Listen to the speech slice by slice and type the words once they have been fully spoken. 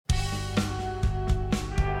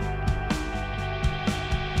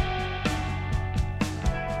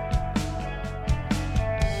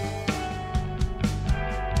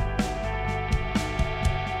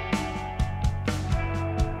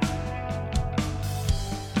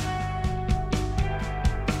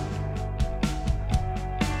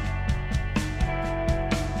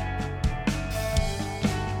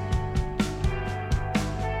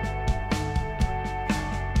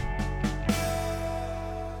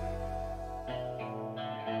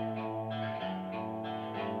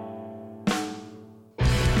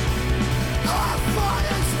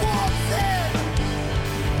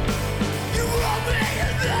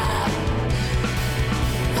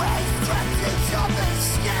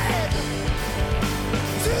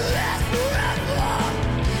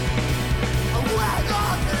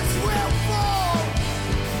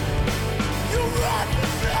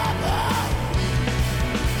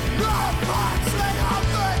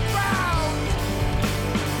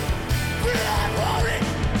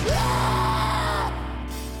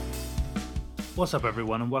What's up,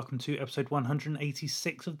 everyone, and welcome to episode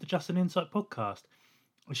 186 of the Just an Insight podcast,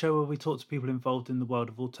 a show where we talk to people involved in the world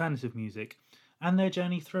of alternative music and their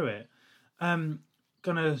journey through it.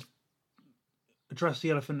 Gonna address the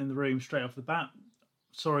elephant in the room straight off the bat.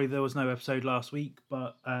 Sorry there was no episode last week,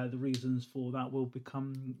 but the reasons for that will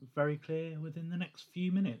become very clear within the next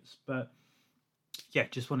few minutes. But yeah,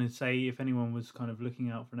 just wanted to say if anyone was kind of looking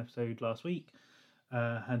out for an episode last week,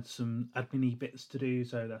 had some admin bits to do,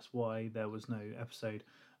 so that's why there was no episode.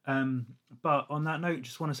 But on that note,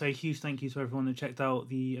 just want to say a huge thank you to everyone that checked out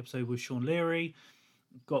the episode with Sean Leary.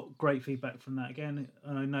 Got great feedback from that again.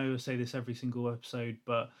 And I know I say this every single episode,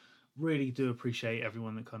 but really do appreciate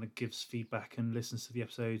everyone that kind of gives feedback and listens to the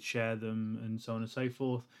episodes, share them, and so on and so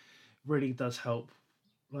forth. Really does help,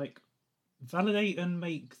 like, validate and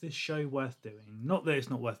make this show worth doing. Not that it's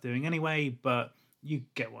not worth doing anyway, but you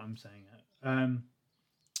get what I'm saying.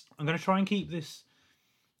 I'm going to try and keep this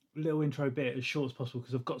little intro bit as short as possible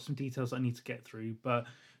because I've got some details I need to get through. But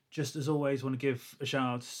just as always, want to give a shout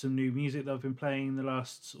out to some new music that I've been playing the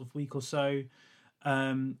last sort of week or so.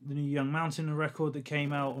 The new Young Mountain record that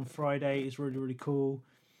came out on Friday is really, really cool.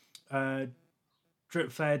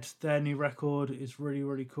 Drip Fed, their new record is really,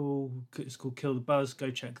 really cool. It's called Kill the Buzz.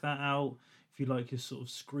 Go check that out if you like your sort of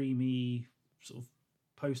screamy, sort of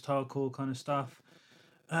post-hardcore kind of stuff.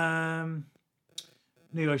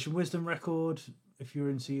 New Ocean Wisdom record, if you're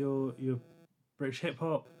into your British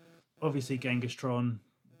hip-hop. Obviously Gengistron,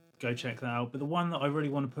 go check that out. But the one that I really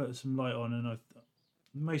want to put some light on, and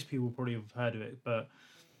most people probably have heard of it, but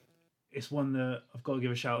it's one that I've got to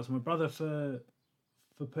give a shout out to my brother for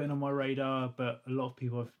putting on my radar, but a lot of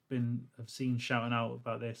people have seen shouting out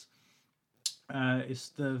about this. It's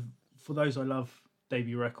the For Those I Love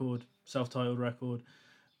debut record, self-titled record.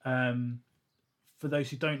 For those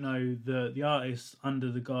who don't know, the artist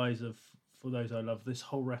under the guise of For Those I Love, this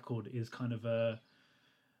whole record is kind of a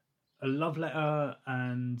love letter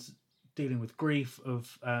and dealing with grief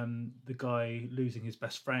of the guy losing his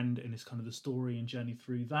best friend, and it's kind of the story and journey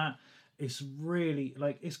through that. It's really,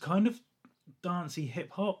 like, it's kind of dancey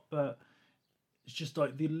hip hop, but it's just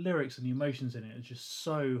like the lyrics and the emotions in it are just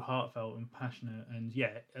so heartfelt and passionate. And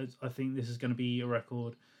yeah, I think this is going to be a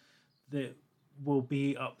record that will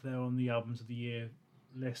be up there on the albums of the year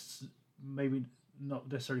lists. Maybe not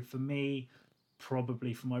necessarily for me,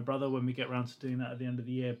 probably for my brother when we get around to doing that at the end of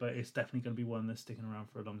the year, but it's definitely going to be one that's sticking around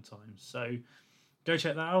for a long time. So go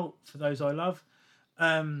check that out, For Those I Love.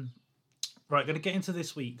 Right, going to get into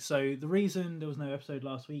this week. So the reason there was no episode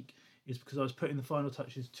last week is because I was putting the final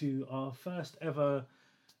touches to our first ever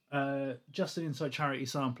Just an Insight charity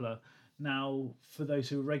sampler. Now, for those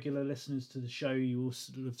who are regular listeners to the show, you will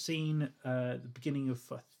sort of have seen the beginning of,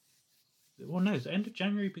 it's the end of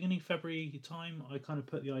January, beginning of February time, I kind of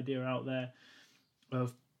put the idea out there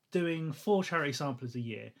of doing 4 charity samplers a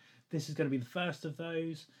year. This is going to be the first of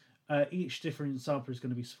those. Each different sampler is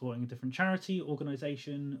going to be supporting a different charity,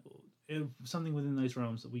 organisation, something within those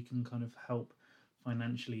realms that we can kind of help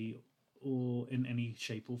financially or in any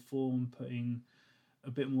shape or form, putting a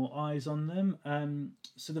bit more eyes on them.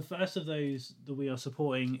 So the first of those that we are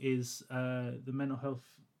supporting is the mental health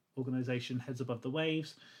organisation Heads Above the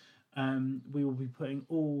Waves. We will be putting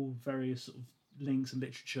all various sort of links and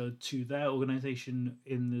literature to their organisation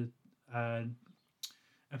in the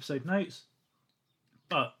episode notes.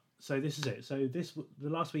 But so this is it. So the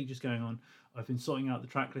last week just going on, I've been sorting out the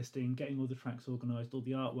track listing, getting all the tracks organised, all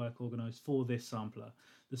the artwork organised for this sampler.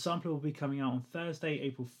 The sampler will be coming out on Thursday,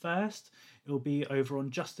 April 1st. It will be over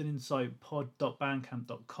on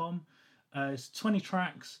justaninsightpod.bandcamp.com. It's 20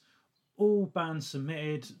 tracks, all bands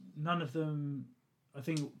submitted. None of them, I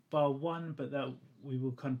think, bar one, but that we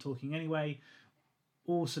were kind of talking anyway,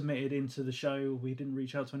 all submitted into the show. We didn't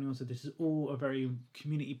reach out to anyone, so this is all a very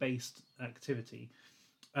community-based activity.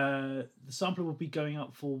 The sampler will be going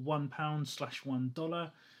up for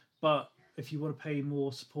 £1/$1, but if you want to pay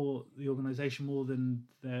more, support the organisation more, then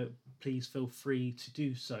please feel free to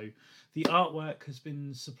do so. The artwork has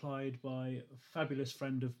been supplied by a fabulous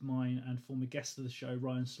friend of mine and former guest of the show,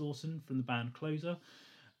 Ryan Slauson from the band Closer.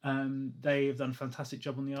 They have done a fantastic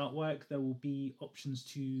job on the artwork. There will be options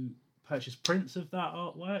to purchase prints of that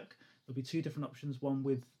artwork. There'll be 2 different options, one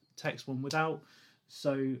with text, one without.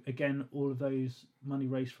 So again, all of those money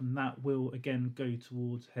raised from that will again go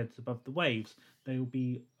towards Heads Above the Waves. They will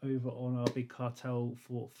be over on our big cartel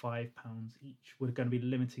for £5 each. We're going to be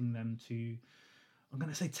limiting them to, I'm going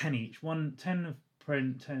to say 10 each. 10 of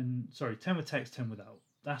print, 10 with text, 10 without.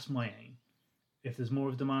 That's my aim. If there's more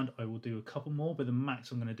of demand, I will do a couple more, but the max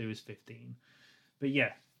I'm going to do is 15. But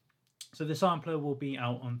yeah, so the sampler will be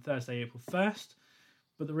out on Thursday, April 1st.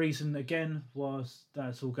 But the reason, again, was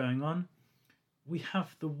that's all going on. we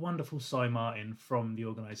have the wonderful Cy Martin from the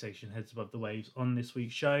organisation Heads Above the Waves on this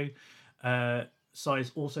week's show. Cy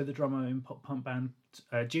is also the drummer in pop punk band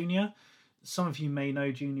Junior. Some of you may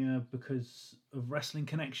know Junior because of wrestling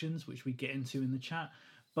connections, which we get into in the chat.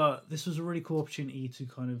 But this was a really cool opportunity to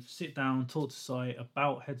kind of sit down, talk to Cy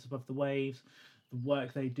about Heads Above the Waves, the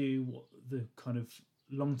work they do, what the kind of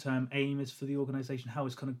long-term aim is for the organisation, how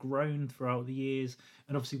it's kind of grown throughout the years.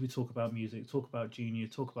 And obviously we talk about music, talk about Junior,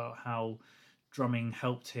 talk about how drumming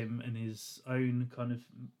helped him and his own kind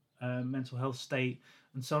of mental health state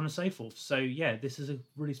and so on and so forth. So yeah, this is a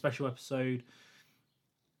really special episode.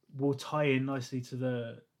 Will tie in nicely to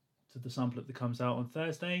the sample that comes out on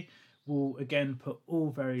Thursday. We'll again put all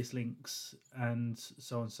various links and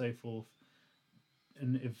so on and so forth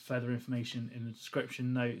and further information in the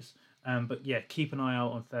description notes. But yeah, keep an eye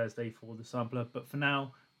out on Thursday for the sampler. But for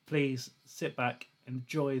now, please sit back,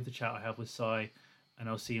 enjoy the chat I have with Cy, and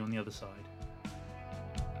I'll see you on the other side.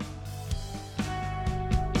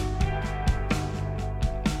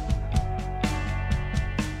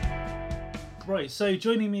 Right, so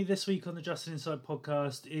joining me this week on the Justin Inside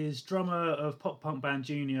podcast is drummer of pop punk band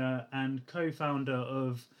Junior and co-founder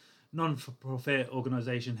of non-for-profit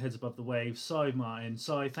organisation Heads Above the Waves, Cy Martin.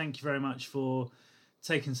 Cy, thank you very much for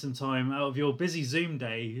taking some time out of your busy Zoom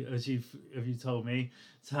day, as you told me,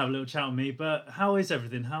 to have a little chat with me. But how is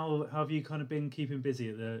everything? How have you kind of been keeping busy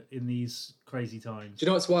in these crazy times? Do you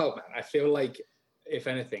know what's wild, man? I feel like, if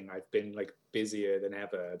anything, I've been like busier than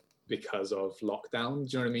ever because of lockdown.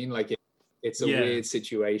 Do you know what I mean? Like it's a weird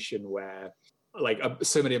situation where like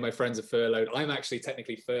so many of my friends are furloughed. I'm actually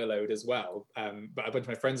technically furloughed as well, but a bunch of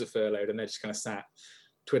my friends are furloughed and they're just kind of sat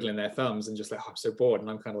twiddling their thumbs and just like, oh, I'm so bored. And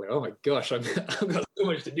I'm kind of like, oh my gosh, I've got so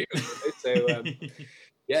much to do. So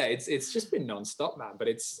yeah, it's just been nonstop, man. But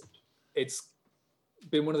it's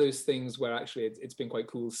been one of those things where actually it's been quite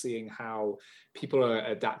cool seeing how people are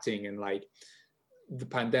adapting. And like the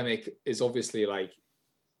pandemic is obviously like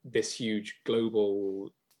this huge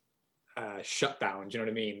global shutdown, do you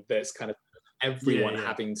know what I mean? That's kind of everyone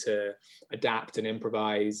having to adapt and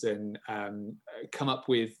improvise and come up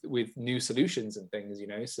with new solutions and things, you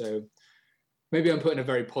know. So maybe I'm putting a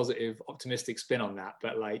very positive, optimistic spin on that,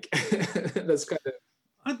 but like that's kind of.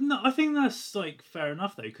 I think that's like fair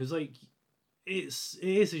enough though, because like it is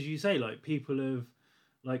as you say, like people have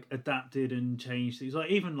like adapted and changed things.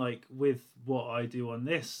 Like even like with what I do on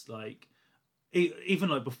this, like even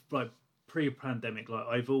like pre-pandemic, like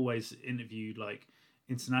I've always interviewed like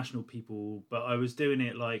international people, but I was doing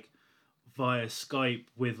it like via Skype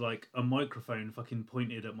with like a microphone fucking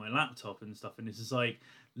pointed at my laptop and stuff, and this is like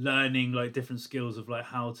learning like different skills of like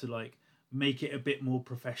how to like make it a bit more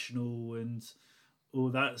professional and all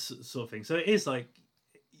that sort of thing. So it is like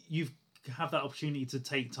you have that opportunity to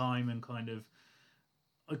take time and kind of,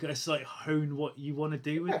 I guess, like hone what you want to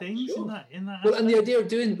do with things. Sure. in that well, and the idea of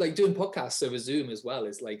doing podcasts over Zoom as well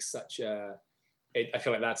is like such a I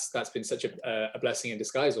feel like that's been such a blessing in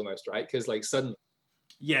disguise almost, right? Because like suddenly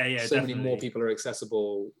so definitely. Many more people are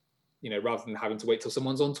accessible, you know, rather than having to wait till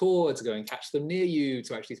someone's on tour to go and catch them near you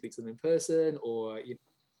to actually speak to them in person, or you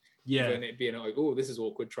know, even it being like, oh, this is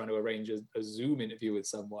awkward trying to arrange a Zoom interview with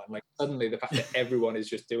someone. Like suddenly the fact that everyone is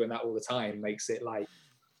just doing that all the time makes it like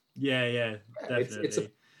definitely. It's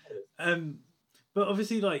but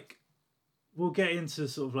obviously like we'll get into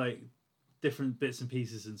sort of like different bits and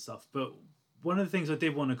pieces and stuff, but one of the things I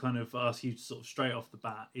did want to kind of ask you sort of straight off the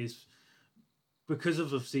bat is, because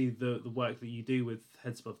of obviously the work that you do with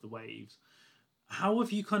Heads Above the Waves, how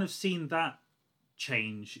have you kind of seen that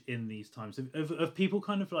change in these times? Have people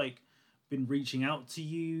kind of like been reaching out to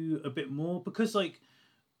you a bit more? Because like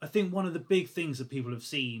I think one of the big things that people have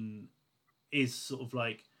seen is sort of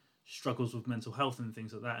like struggles with mental health and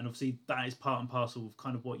things like that, and obviously that is part and parcel of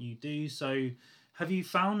kind of what you do. So have you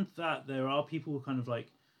found that there are people kind of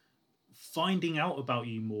like finding out about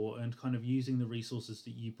you more and kind of using the resources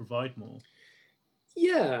that you provide more?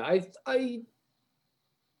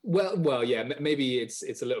 Well, yeah, maybe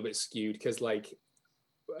it's a little bit skewed because like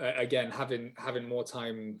again, having more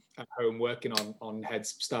time at home working on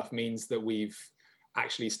Heads stuff means that we've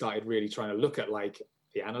actually started really trying to look at like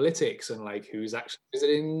the analytics and like who's actually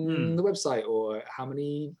visiting the website, or how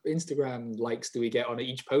many Instagram likes do we get on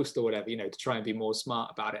each post or whatever, you know, to try and be more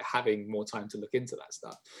smart about it, having more time to look into that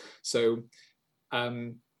stuff. So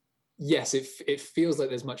yes, it feels like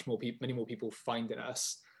there's many more people finding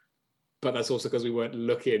us, but that's also because we weren't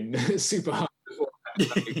looking super hard before.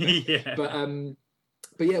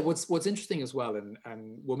 But yeah, what's interesting as well,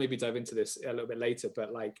 and we'll maybe dive into this a little bit later,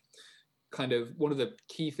 but like kind of one of the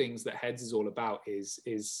key things that Heads is all about is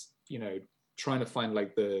you know, trying to find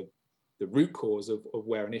like the root cause of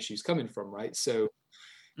where an issue's coming from, right? So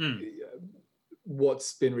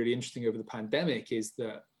what's been really interesting over the pandemic is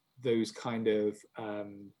that those kind of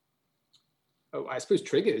I suppose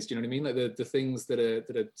triggers, do you know what I mean? Like the things that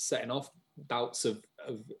are setting off bouts of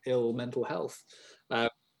ill mental health are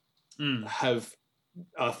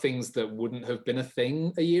things that wouldn't have been a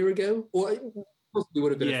thing a year ago, or possibly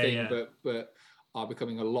would have been a thing, but are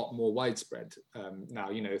becoming a lot more widespread now.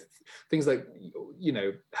 You know, things like, you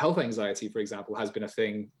know, health anxiety, for example, has been a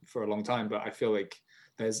thing for a long time, but I feel like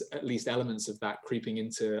there's at least elements of that creeping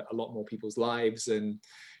into a lot more people's lives, and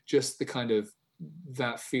just the kind of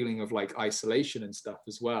that feeling of like isolation and stuff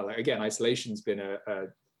as well. Like, again, isolation's been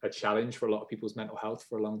a challenge for a lot of people's mental health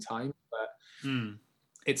for a long time, but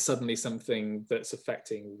it's suddenly something that's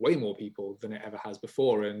affecting way more people than it ever has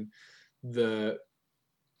before. And the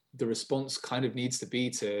response kind of needs to be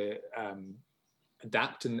to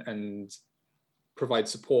adapt and provide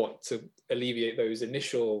support to alleviate those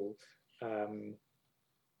initial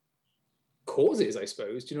causes, I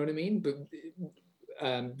suppose. Do you know what I mean?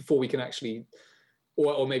 But before we can actually,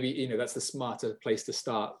 or maybe, you know, that's the smarter place to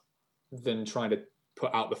start than trying to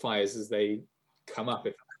put out the fires as they come up.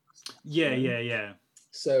 Yeah.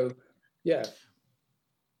 So, yeah.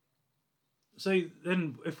 So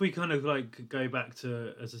then if we kind of like go back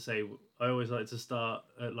to, as I say, I always like to start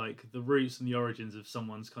at like the roots and the origins of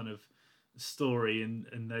someone's kind of story and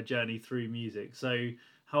their journey through music. So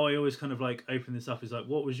how I always kind of like open this up is like,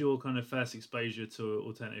 what was your kind of first exposure to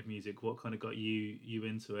alternative music? What kind of got you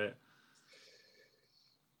into it?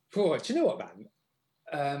 Oh, do you know what,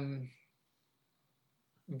 man?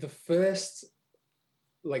 The first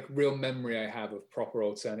like real memory I have of proper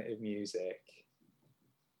alternative music.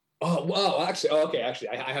 Oh, wow! Actually,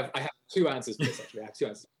 I have two answers for this. Actually, I have two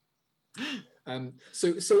answers.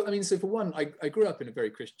 So I mean, so for one, I grew up in a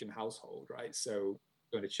very Christian household, right? So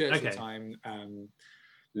going to church all the time,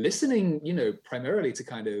 listening, you know, primarily to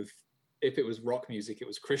kind of, if it was rock music, it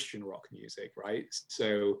was Christian rock music, right?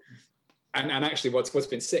 So, and actually, what's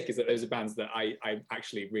been sick is that those are bands that I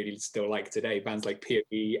actually really still like today. Bands like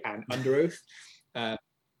POD and Under Oath, were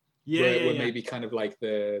maybe kind of like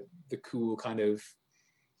the cool kind of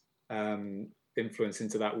influence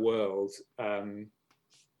into that world.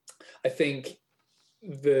 I think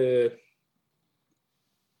the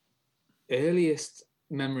earliest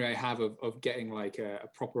memory I have of getting like a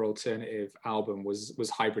proper alternative album was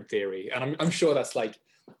Hybrid Theory, and I'm sure that's like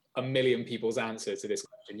a million people's answer to this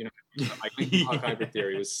question. You know, like Linkin Park Hybrid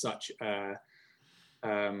Theory was such a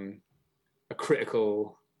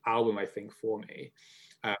critical album, I think, for me.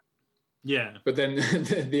 But then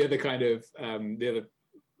the other kind of the other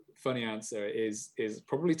funny answer is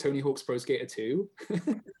probably Tony Hawk's Pro Skater 2.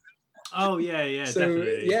 Oh yeah, so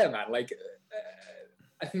definitely. Yeah, man, like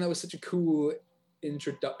I think that was such a cool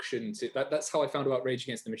introduction to that. That's how I found about Rage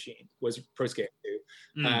Against the Machine, was Pro Skater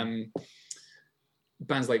 2.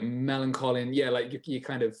 Bands like Melancholy, like you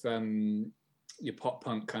kind of your pop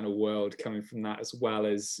punk kind of world coming from that, as well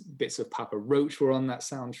as bits of Papa Roach were on that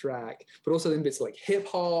soundtrack, but also then bits like hip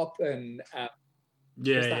hop and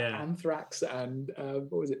Anthrax and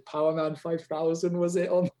what was it, Power Man 5000 was it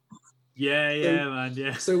on?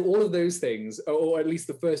 Man. So all of those things, or at least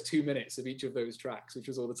the first 2 minutes of each of those tracks, which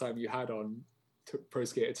was all the time you had on Pro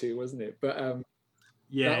Skater 2, wasn't it? But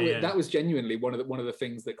that was genuinely one of the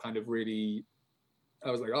things that kind of really, I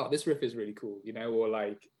was like, oh, this riff is really cool, you know, or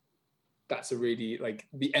like that's a really, like,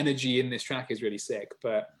 the energy in this track is really sick.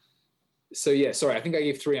 But so yeah, sorry, I think I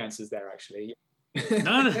gave 3 answers there actually.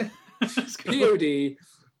 No. POD,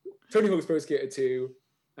 Tony Hawk's Pro Skater 2,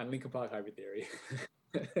 and Linkin Park Hybrid Theory.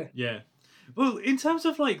 Yeah. Well, in terms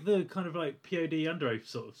of like the kind of like POD Under Oath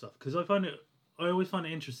sort of stuff, because I always find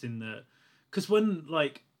it interesting that, because when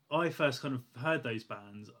like I first kind of heard those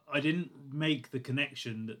bands, I didn't make the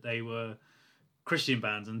connection that they were Christian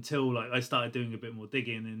bands until like I started doing a bit more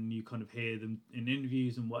digging, and you kind of hear them in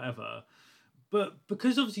interviews and whatever. But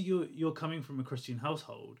because obviously you're coming from a Christian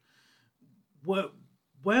household, where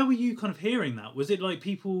were you kind of hearing that? Was it like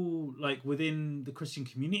people like within the Christian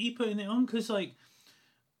community putting it on? Because like,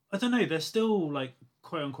 I don't know, they're still like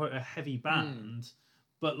quote unquote a heavy band,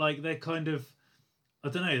 but like they're kind of, I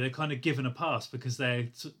don't know, they're kind of given a pass because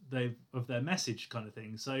they of their message kind of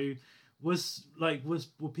thing. So were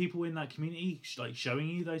people in that community like showing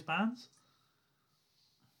you those bands?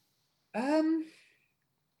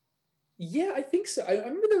 Yeah, I think so. I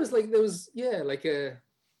remember there was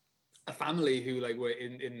a family who like were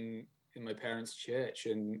in my parents' church,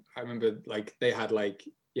 and I remember like they had like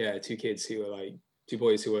 2 kids who were like 2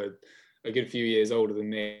 boys who were a good few years older than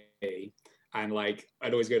me, and like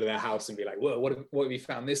I'd always go to their house and be like, "Whoa, what have we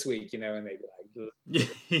found this week?" You know, and they'd be like, Yeah.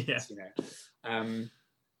 You know.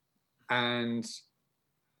 And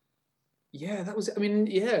yeah, that was, I mean,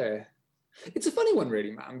 yeah, it's a funny one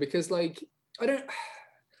really, man, because like I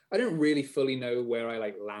don't really fully know where I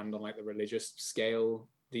like land on like the religious scale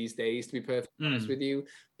these days, to be perfectly honest with you,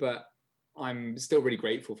 but I'm still really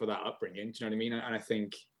grateful for that upbringing. Do you know what I mean? And I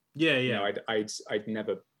think, yeah, you know, I'd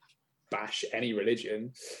never bash any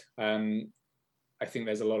religion. I think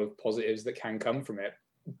there's a lot of positives that can come from it,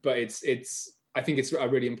 but I think it's a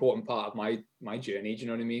really important part of my journey. Do you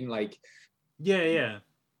know what I mean? Like, yeah.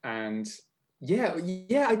 And yeah,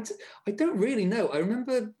 I don't really know. I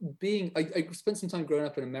remember I spent some time growing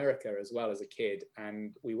up in America as well as a kid,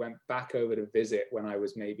 and we went back over to visit when I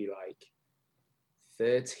was maybe like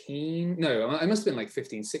 13. No, I must have been like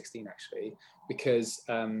 15, 16 actually, because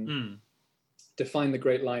Define the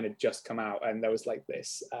Great Line had just come out, and there was like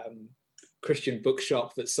this Christian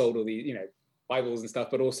bookshop that sold all these, you know, Bibles and stuff,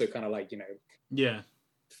 but also kind of like, you know,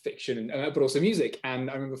 fiction, but also music. And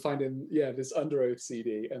I remember finding this Under Oath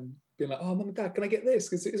CD and being like, "Oh, Mum and Dad, can I get this?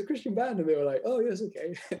 Because it's a Christian band." And they were like, "Oh, yes,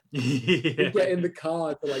 okay." We get in the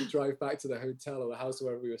car to like drive back to the hotel or the house or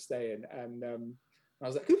wherever we were staying, and I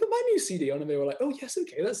was like, "Who put my new CD on?" And they were like, "Oh, yes,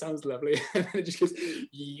 okay, that sounds lovely." And it just goes,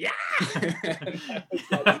 "Yeah!" And I was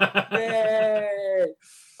like, "Yay!"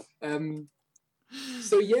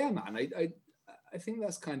 So yeah, man, I think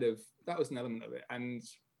that's that was an element of it, and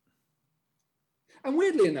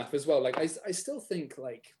weirdly enough as well, like I still think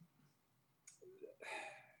like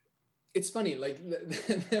it's funny, like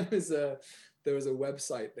there was a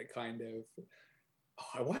website that kind of,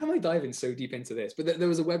 why am I diving so deep into this? But there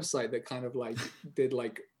was a website that kind of like did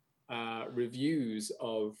like reviews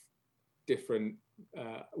of different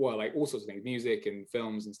like all sorts of things, music and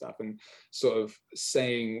films and stuff, and sort of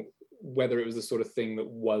saying whether it was the sort of thing that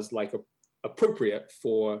was like appropriate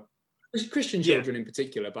for Christian children in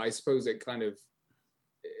particular. But I suppose it kind of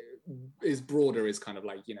is broader, is kind of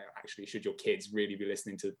like, you know, actually, should your kids really be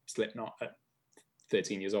listening to Slipknot at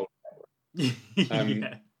 13 years old?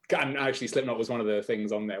 And actually, Slipknot was one of the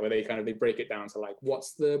things on there where they break it down to like,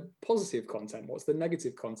 what's the positive content, what's the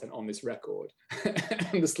negative content on this record?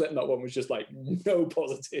 And the Slipknot one was just like, no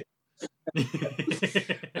positive.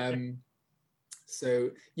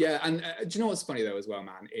 So yeah, and do you know what's funny though as well,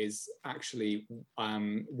 man, is actually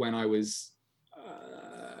when I was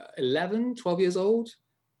 11, 12 years old,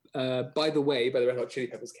 By the Way by the Red Hot Chili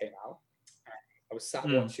Peppers came out. I was sat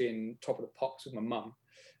watching Top of the Pops with my mum,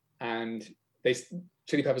 and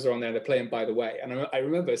Chili Peppers are on there, they're playing By the Way, and I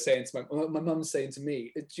remember saying to my mum saying to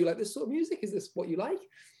me, "Do you like this sort of music? Is this what you like?"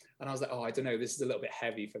 And I was like, "Oh, I don't know, this is a little bit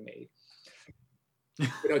heavy for me."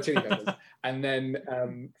 Red Hot Chili Peppers. And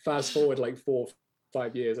then fast forward like 4 or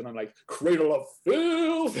 5 years, and I'm like, Cradle of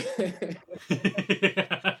Filth.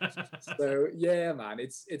 So yeah, man,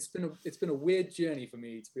 it's been a weird journey for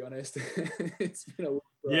me, to be honest. It's been a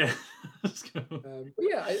yeah. But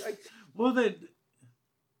yeah, well then.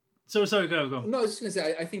 So sorry, go. No, I was just gonna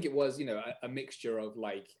say, I think it was, you know, a mixture of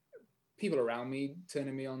like people around me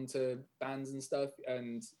turning me on to bands and stuff,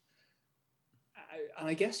 and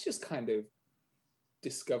I guess just kind of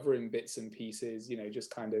discovering bits and pieces, you know,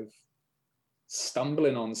 just kind of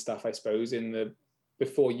stumbling on stuff, I suppose, in the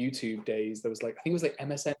before YouTube days. There was like, I think it was like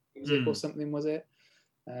MSN Music or something, was it?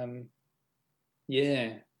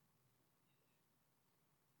 Yeah.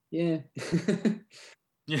 Yeah.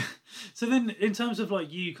 So then in terms of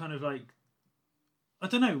like you kind of like, I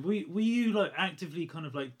don't know, were you like actively kind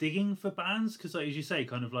of like digging for bands? Because like, as you say,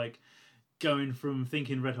 kind of like going from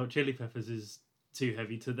thinking Red Hot Chili Peppers is too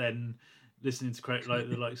heavy to then listening to like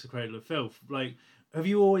the likes of Cradle of Filth. Like, have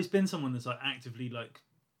you always been someone that's like actively like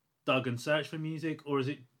dug and searched for music, or is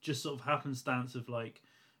it just sort of happenstance of like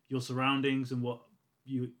your surroundings and what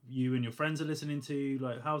you and your friends are listening to?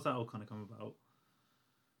 Like, how's that all kind of come about?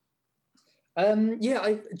 Yeah,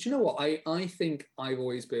 do you know what? I think I've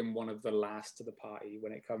always been one of the last to the party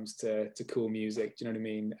when it comes to cool music. Do you know what I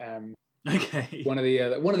mean? Okay. One of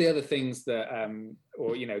the other things that,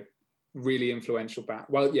 or you know, really influential band.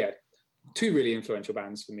 Well, yeah, two really influential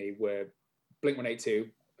bands for me were Blink-182,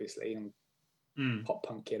 obviously. I'm pop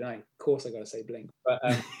punk kid, and of course I got to say Blink, but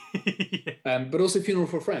also Funeral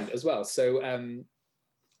for a Friend as well. So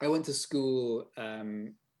I went to school,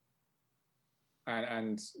 and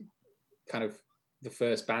kind of the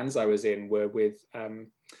first bands I was in were with. Do you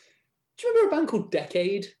remember a band called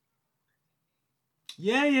Decade?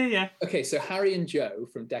 Yeah. Okay, so Harry and Joe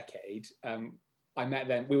from Decade. I met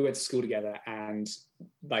them. We went to school together, and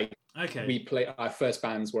like, we play. Our first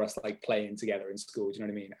bands were us like playing together in school. Do you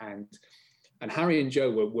know what I mean? And Harry and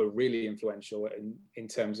Joe were really influential in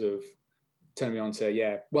terms of turning me on to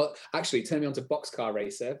turning me on to Boxcar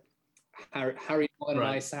Racer, Harry and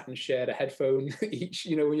I sat and shared a headphone each.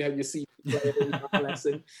 You know, when you have your CD player in your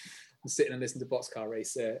lesson, and sitting and listening to Boxcar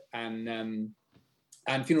Racer and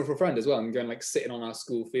Funeral for a Friend as well, and going like sitting on our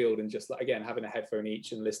school field and just like, again, having a headphone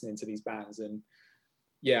each and listening to these bands. And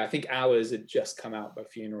yeah, I think Hours had just come out by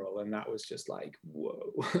Funeral, and that was just like,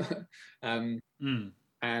 whoa.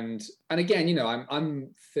 And again, you know,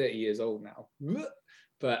 I'm 30 years old now,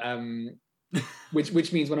 but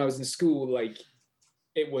which means when I was in school, like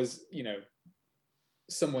it was, you know,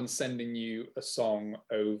 someone sending you a song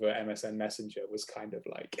over MSN Messenger was kind of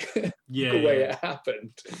like the way it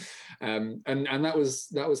happened. And that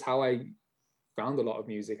was how I found a lot of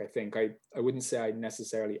music. I think I wouldn't say I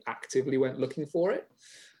necessarily actively went looking for it.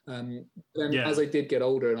 Then as I did get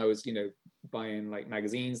older and I was, you know, buying like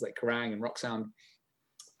magazines like Kerrang and Rock Sound,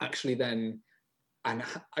 actually then, and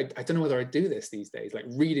I don't know whether I do this these days, like I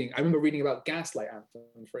remember reading about Gaslight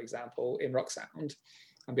Anthem, for example, in Rock Sound,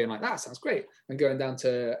 and being like, that sounds great, and going down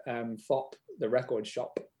to FOP, the record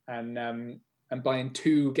shop, and buying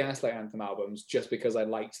 2 Gaslight Anthem albums just because I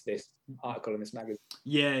liked this article in this magazine.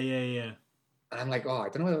 Yeah. And I'm like, oh, I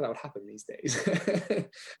don't know whether that would happen these days.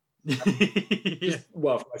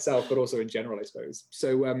 Well, for myself, but also in general, I suppose.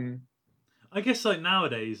 So I guess like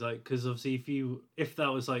nowadays, like, because obviously if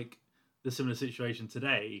that was like the similar situation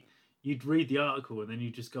today, you'd read the article and then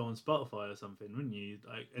you'd just go on Spotify or something, wouldn't you?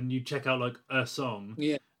 Like, and you'd check out like a song,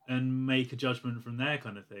 and make a judgment from there,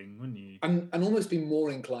 kind of thing, wouldn't you? And almost be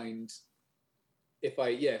more inclined, if I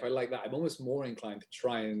like that, I'm almost more inclined to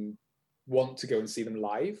try and want to go and see them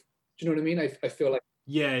live. Do you know what I mean? I feel like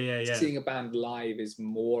seeing a band live is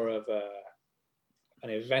more of an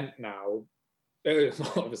event now.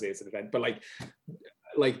 Obviously, it's an event, but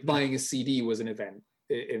like buying a CD was an event,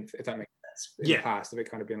 if that makes sense. In the past, of it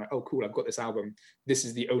kind of being like, oh, cool, I've got this album. This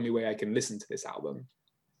is the only way I can listen to this album.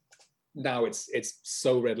 Now it's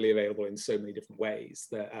so readily available in so many different ways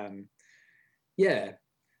that I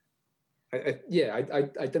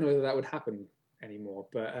don't know whether that would happen anymore,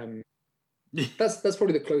 but that's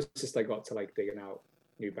probably the closest I got to like digging out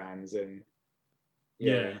new bands. And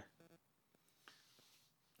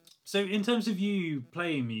so in terms of you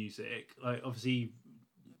playing music, like obviously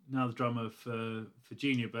now the drummer for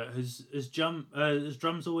Junior, but has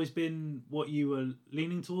drums always been what you were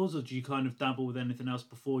leaning towards, or do you kind of dabble with anything else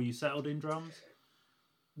before you settled in drums?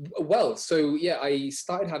 Well, so yeah, I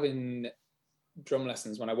started having drum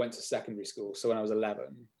lessons when I went to secondary school, so when I was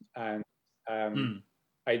 11, and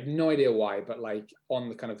I had no idea why, but like on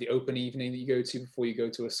the kind of the open evening that you go to before you go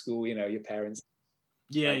to a school, you know, your parents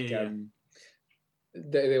they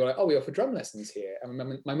were like, oh, we offer drum lessons here, and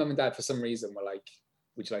my mum and dad for some reason were like,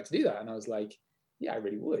 would you like to do that? And I was like, yeah, I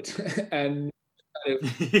really would. And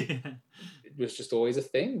it was just always a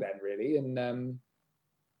thing then, really. And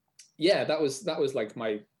that was like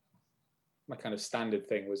my kind of standard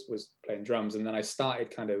thing was playing drums. And then I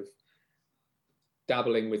started kind of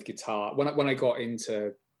dabbling with guitar when I got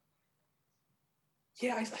into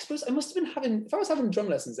I suppose I must have been if I was having drum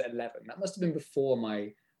lessons at 11, that must have been before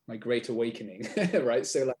my great awakening. Right,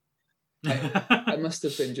 so like I must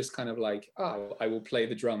have been just kind of like, oh, I will play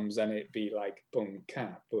the drums and it'd be like boom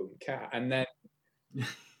cat, and then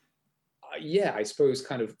I suppose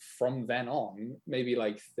kind of from then on, maybe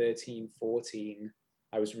like 13, 14,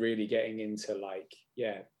 I was really getting into like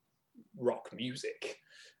rock music.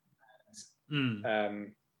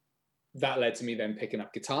 That led to me then picking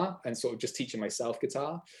up guitar and sort of just teaching myself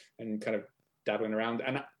guitar and kind of dabbling around,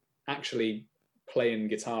 and actually playing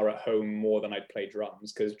guitar at home more than I'd play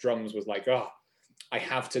drums, because drums was like, oh, I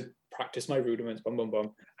have to practice my rudiments, bum bum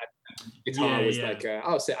bum. And guitar was like,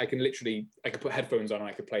 I could put headphones on and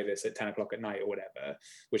I could play this at 10 o'clock at night or whatever,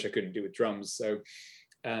 which I couldn't do with drums. So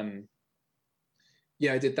I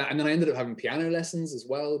did that, and then I ended up having piano lessons as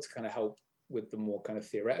well to kind of help with the more kind of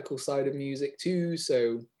theoretical side of music too.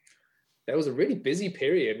 So there was a really busy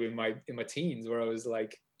period in my teens where I was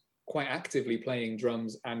like quite actively playing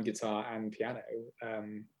drums and guitar and piano. I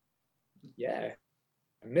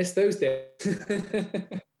miss those days.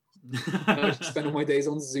 I just spend all my days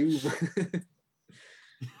on Zoom.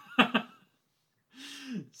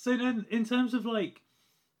 So then, in terms of like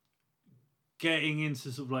getting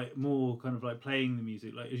into sort of like more kind of like playing the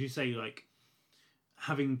music, like as you say, like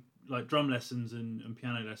having like drum lessons and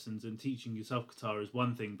piano lessons and teaching yourself guitar is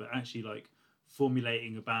one thing, but actually like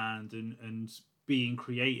formulating a band and being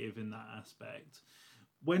creative in that aspect.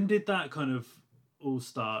 When did that kind of all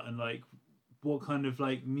start, and like what kind of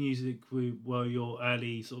like music were your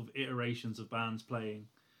early sort of iterations of bands playing?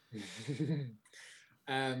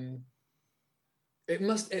 It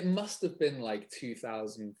must have been like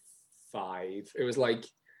 2005. It was like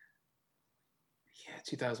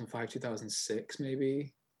 2005, 2006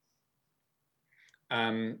 maybe.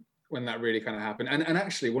 When that really kind of happened. And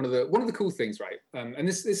actually one of the cool things, right? And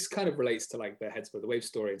this kind of relates to like the Heads Above the Wave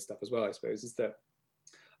story and stuff as well, I suppose, is that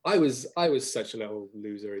I was such a little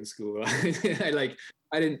loser in school. I say a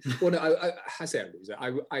loser.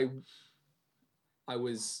 I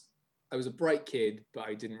was a bright kid, but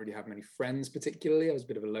I didn't really have many friends particularly. I was a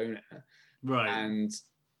bit of a loner. Right. And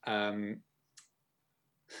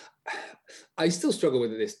I still struggle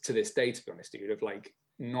with this to this day, to be honest, dude, of like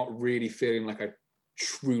not really feeling like I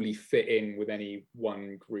truly fit in with any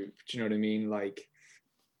one group. Do you know what I mean? Like,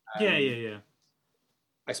 yeah.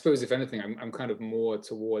 I suppose if anything, I'm kind of more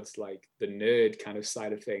towards like the nerd kind of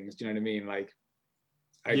side of things. Do you know what I mean? Like,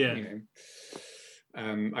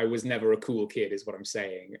 I was never a cool kid, is what I'm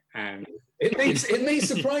saying, and it may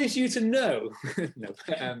surprise you to know. No,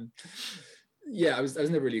 I was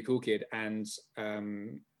never really a cool kid, and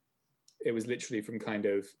it was literally from kind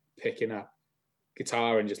of picking up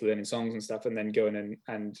guitar and just learning songs and stuff, and then going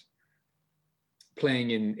and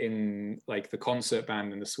playing in like the concert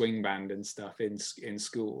band and the swing band and stuff in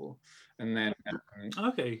school, and then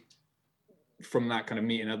from that kind of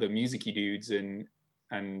meeting other musicy dudes and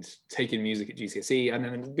taking music at GCSE, and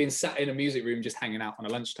then being sat in a music room just hanging out on a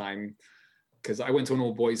lunchtime, because I went to an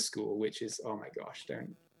all boys school, which is, oh my gosh,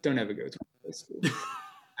 don't ever go to an all boys school.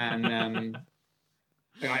 And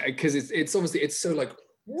because it's obviously it's so like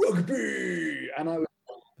rugby, and I was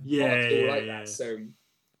that. So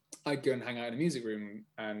I'd go and hang out in a music room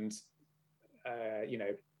and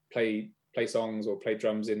play songs or play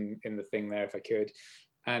drums in the thing there if I could.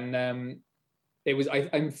 And it was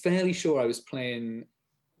I'm fairly sure I was playing,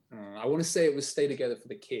 I want to say it was Stay Together for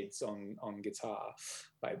the Kids on guitar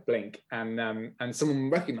by Blink, and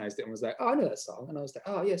someone recognized it and was like, oh, I know that song, and I was like,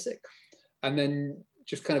 oh yeah, sick. And then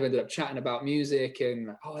just kind of ended up chatting about music and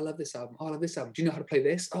like, oh, I love this album. Do you know how to play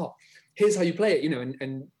this? Oh, here's how you play it,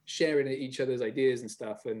 and sharing each other's ideas and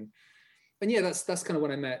stuff. And yeah, that's kind of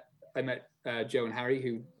when I met Joe and Harry,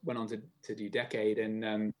 who went on to do Decade.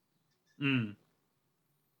 And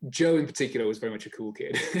Joe in particular was very much a cool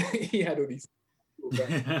kid. He had all these cool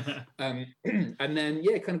friends. And then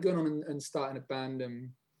kind of going on and starting a band, and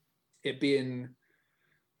it being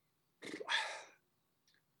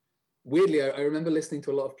weirdly, I remember listening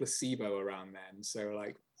to a lot of Placebo around then, so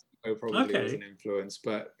like Placebo probably was an influence,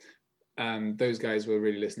 but those guys were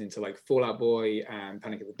really listening to like Fall Out Boy and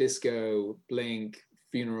Panic at the Disco, Blink,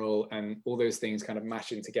 Funeral, and all those things kind of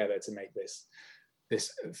mashing together to make this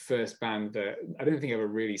first band that I don't think ever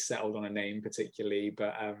really settled on a name particularly,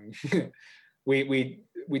 but we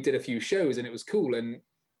did a few shows and it was cool. And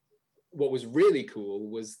what was really cool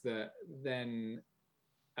was that then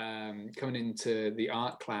coming into the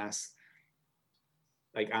art class,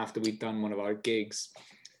 like after we'd done one of our gigs,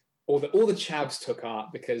 all the chavs took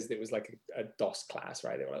art because it was like a DOS class,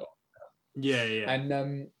 right? They were like, yeah.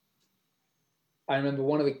 And I remember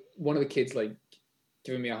one of the kids like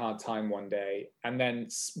giving me a hard time one day, and then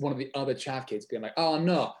one of the other chav kids being like, oh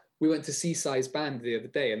no, we went to Seaside's band the other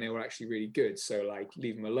day and they were actually really good, so like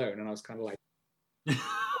leave them alone. And I was kind of like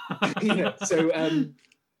so I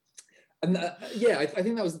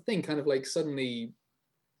think that was the thing, kind of like suddenly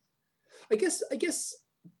I guess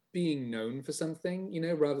being known for something,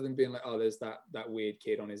 rather than being like, oh, there's that weird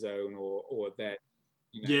kid on his own, or that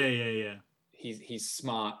he's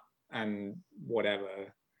smart and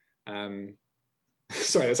whatever. Sorry,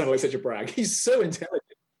 that sounded like such a brag. He's so intelligent.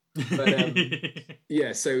 But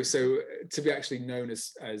so to be actually known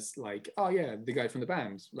as like, oh yeah, the guy from the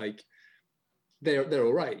band, like they're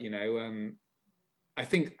all right, I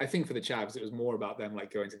think for the chavs it was more about them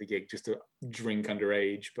like going to the gig just to drink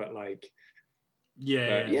underage, but like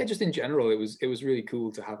just in general it was really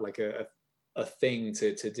cool to have like a thing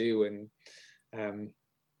to do. And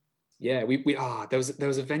we there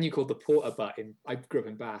was a venue called the Porter Butt I grew up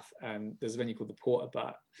in Bath, and there's a venue called the Porter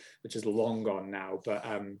Butt, which is long gone now, but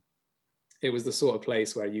it was the sort of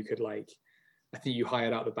place where you could like, I think you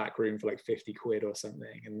hired out the back room for like 50 quid or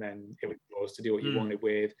something, and then it was yours to do what you wanted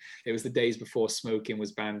with. It was the days before smoking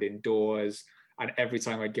was banned indoors, and every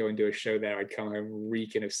time I'd go and do a show there, I'd come home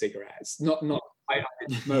reeking of cigarettes. I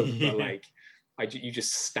didn't smoke, but like you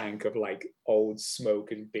just stank of like old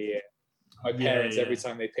smoke and beer. My parents, every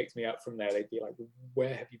time they picked me up from there, they'd be like,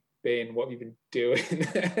 where have you been? What have you been doing?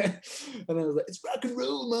 And I was like, it's rock and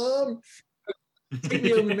roll, Mom. Take me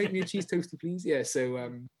home and make me a cheese toasty, please. Yeah,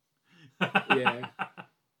 so yeah.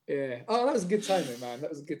 Oh, that was a good time, man. That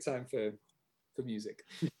was a good time for music.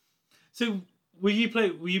 So were you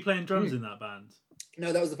playing drums in that band?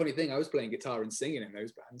 No, that was the funny thing. I was playing guitar and singing in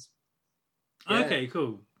those bands. Yeah. Okay,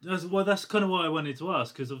 cool. That's kind of what I wanted to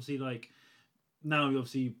ask, because obviously, like, now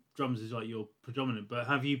obviously drums is like your predominant, but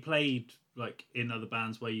have you played like in other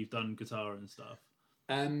bands where you've done guitar and stuff?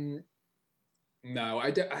 No, I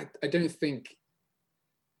don't think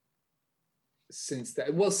since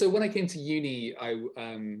that. Well, so when I came to uni, I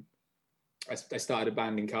started a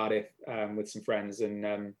band in Cardiff with some friends,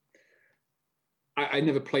 and I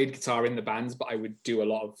never played guitar in the bands, but I would do a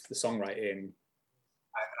lot of the songwriting.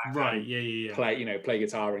 Right. Yeah. Play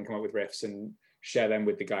guitar and come up with riffs and share them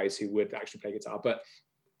with the guys who would actually play guitar. But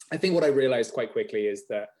I think what I realized quite quickly is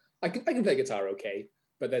that I can play guitar okay,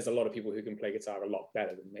 but there's a lot of people who can play guitar a lot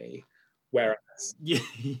better than me. Whereas,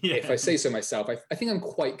 if I say so myself, I think I'm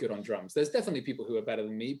quite good on drums. There's definitely people who are better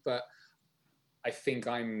than me, but I think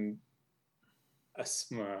I'm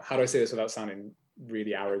how do I say this without sounding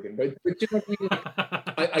really arrogant? But you know what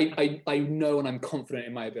I mean? I know and I'm confident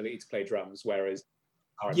in my ability to play drums, whereas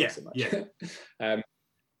not so much.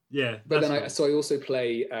 But then I also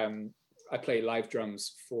play I play live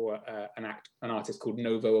drums for an artist called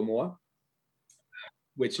Novo Amor,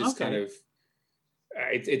 which is kind of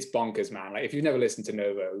it's bonkers, man. Like if you've never listened to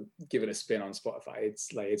Novo, give it a spin on Spotify.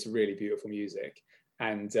 It's really beautiful music,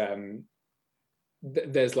 and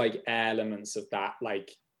there's like elements of that,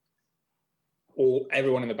 like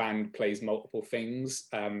everyone in the band plays multiple things.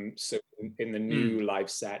 So in the new live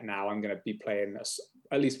set now, I'm going to be playing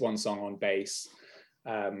at least one song on bass,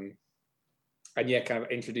 and kind of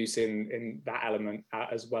introducing in that element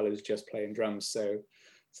as well as just playing drums. So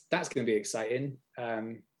that's going to be exciting.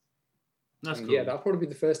 That's cool. Yeah, that'll probably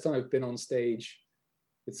be the first time I've been on stage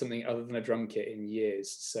with something other than a drum kit in years.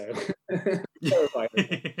 So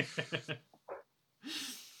terrifying.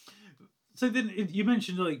 So then you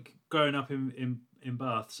mentioned like growing up in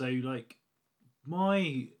Bath. So like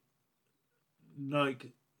my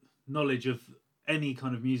like knowledge of any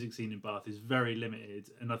kind of music scene in Bath is very limited,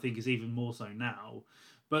 and I think it's even more so now.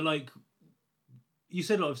 But like you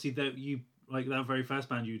said, obviously that you like that very first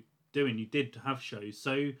band you doing, you did have shows.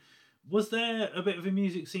 So was there a bit of a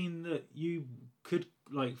music scene that you could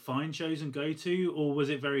like find shows and go to, or was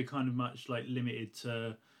it very kind of much like limited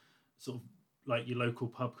to sort of like your local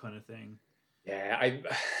pub kind of thing? Yeah,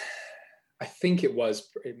 I think it was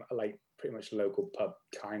pretty much local pub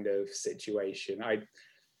kind of situation.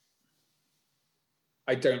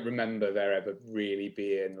 I don't remember there ever really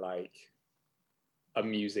being like a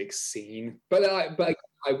music scene, but I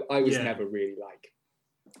was never really like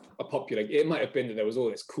a popular. It might have been that there was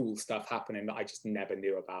all this cool stuff happening that I just never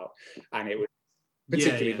knew about, and it was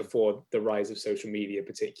particularly before the rise of social media.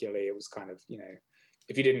 Particularly, it was kind of, you know,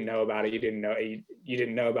 if you didn't know about it, you didn't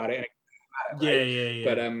know about it. Right?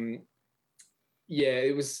 But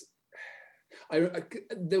it was.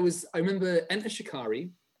 I remember Enter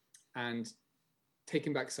Shikari and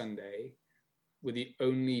Taking Back Sunday were the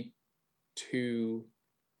only two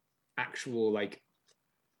actual like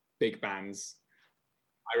big bands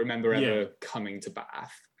I remember ever coming to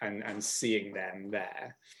Bath and seeing them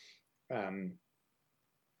there. And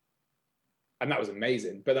that was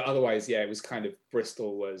amazing. But otherwise, it was kind of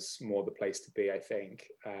Bristol was more the place to be, I think.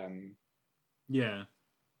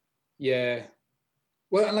 Yeah.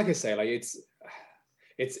 Well, and like I say, like it's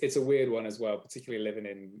a weird one as well, particularly living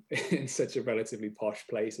in such a relatively posh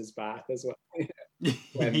place as Bath as well.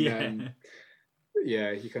 When, you're kind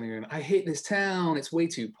of going, I hate this town, it's way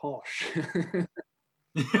too posh.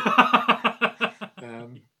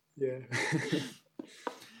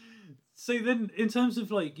 So then, in terms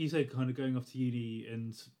of like you said, kind of going off to uni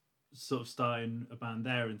and sort of starting a band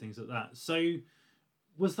there and things like that. So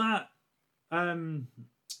was that kind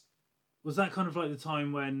of like the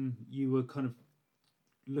time when you were kind of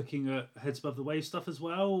looking at Heads Above the Wave stuff as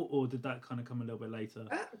well, or did that kind of come a little bit later?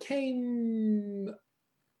 That came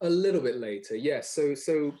a little bit later, yes. So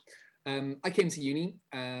I came to uni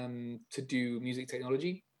to do music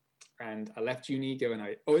technology, and I left uni going,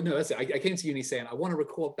 that's it. I came to uni saying, I want to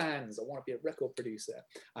record bands. I want to be a record producer.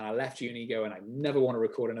 And I left uni going, I never want to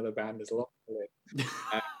record another band as long as I live.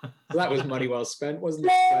 So that was money well spent, wasn't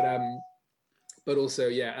it? But also,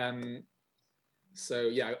 so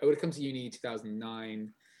I would have come to uni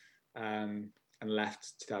 2009 and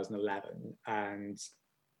left 2011. And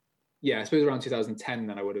I suppose around 2010,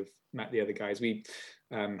 then I would have met the other guys. We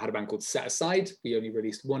had a band called Set Aside. We only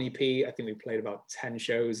released one EP. I think we played about 10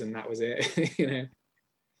 shows and that was it. You know,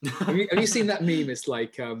 have you seen that meme? It's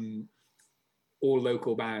like all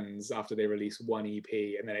local bands after they release one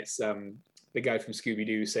EP, and then it's the guy from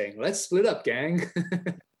Scooby-Doo saying, "Let's split up, gang."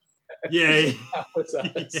 Yeah. That was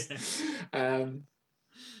us.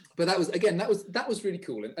 But that was really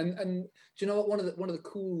cool. And do you know what? One of the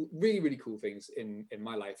cool, really, really cool things in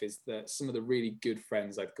my life is that some of the really good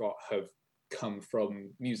friends I've got have come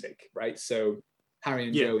from music, right? So Harry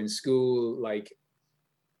and Joe in school, like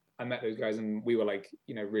I met those guys and we were like,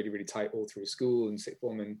 you know, really, really tight all through school and sixth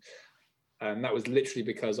form. And that was literally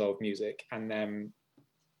because of music. And then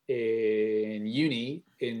in uni,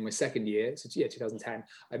 in my second year, so yeah, 2010,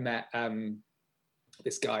 I met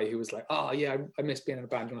this guy who was like, oh yeah, I miss being in a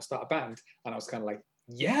band. Do you want to start a band? And I was kind of like,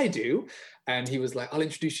 yeah, I do. And he was like, I'll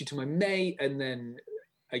introduce you to my mate. And then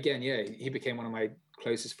again, yeah, he became one of my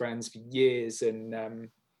closest friends for years. And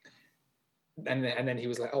then he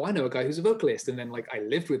was like, oh, I know a guy who's a vocalist. And then like I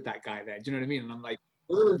lived with that guy there. Do you know what I mean? And I'm like,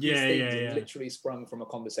 all of these things have literally sprung from a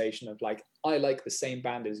conversation of like, I like the same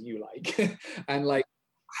band as you like. And like,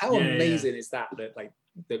 how amazing is that like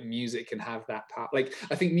that music can have that power? Like,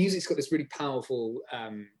 I think music's got this really powerful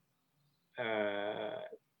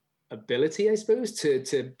ability, I suppose,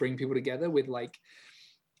 to bring people together with like,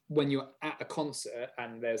 when you're at a concert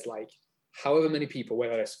and there's like however many people,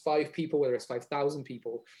 whether it's 5 people, whether it's 5,000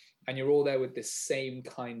 people, and you're all there with this same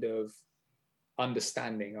kind of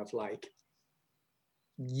understanding of like,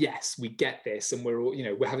 yes, we get this, and we're all, you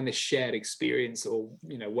know, we're having this shared experience, or,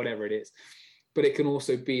 you know, whatever it is. But it can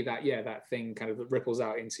also be that, yeah, that thing kind of that ripples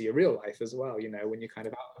out into your real life as well. You know, when you're kind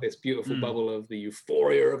of out of this beautiful bubble of the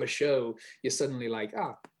euphoria of a show, you're suddenly like,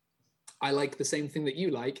 I like the same thing that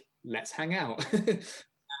you like. Let's hang out.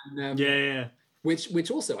 And, which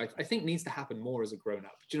also I think needs to happen more as a grown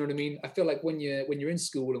up. Do you know what I mean? I feel like when you're in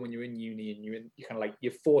school and when you're in uni and you kind of like,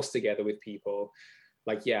 you're forced together with people,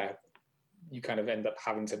 like, yeah, you kind of end up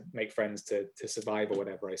having to make friends to survive or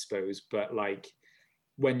whatever, I suppose. But like,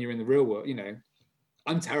 when you're in the real world, you know,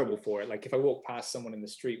 I'm terrible for it. Like if I walk past someone in the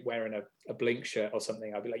street wearing a Blink shirt or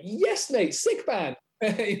something, I'll be like, yes, mate, sick band.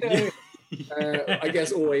 You know, I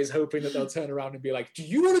guess always hoping that they'll turn around and be like, do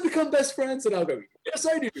you want to become best friends? And I'll go, yes,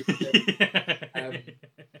 I do.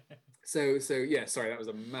 So yeah, sorry, that was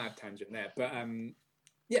a mad tangent there. But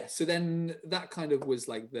yeah, so then that kind of was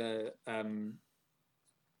like the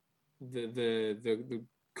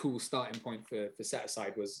cool starting point for Set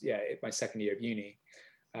Aside was, yeah, my second year of uni,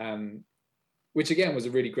 which again was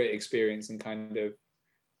a really great experience, and kind of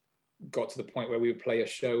got to the point where we would play a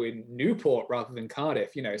show in Newport rather than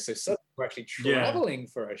Cardiff, you know, so suddenly we're actually traveling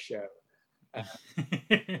for a show.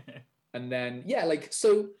 And then, yeah, like,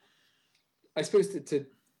 so I suppose to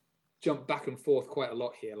jump back and forth quite a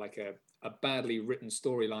lot here, like a badly written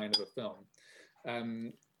storyline of a film.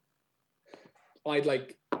 I'd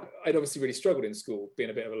obviously really struggled in school, being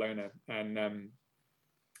a bit of a loner, and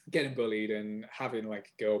getting bullied and having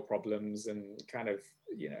like girl problems and kind of,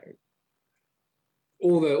 you know,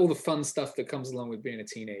 all the fun stuff that comes along with being a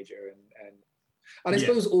teenager, and I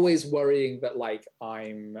suppose always worrying that like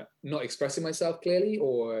I'm not expressing myself clearly,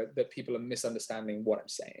 or that people are misunderstanding what I'm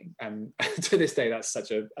saying. And to this day, that's such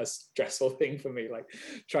a stressful thing for me, like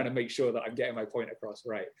trying to make sure that I'm getting my point across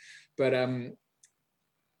right. But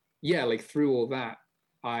yeah, like through all that,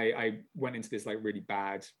 I went into this like really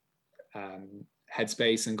bad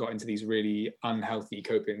headspace and got into these really unhealthy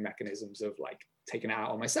coping mechanisms of like taking it out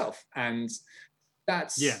on myself. And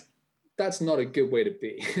that's not a good way to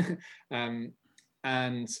be.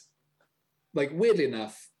 And like, weirdly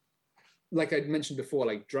enough, like I'd mentioned before,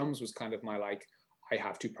 like drums was kind of my like, I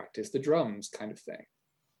have to practice the drums kind of thing.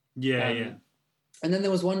 And then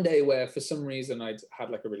there was one day where for some reason I'd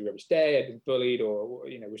had like a really rubbish day, I'd been bullied, or,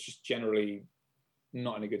 you know, was just generally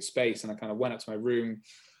not in a good space. And I kind of went up to my room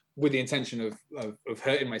with the intention of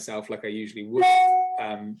hurting myself like I usually would.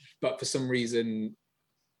 But for some reason,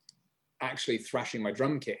 actually thrashing my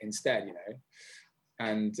drum kit instead, you know.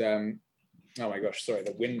 And oh my gosh, sorry,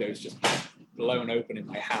 the window's just blown open in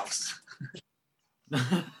my house.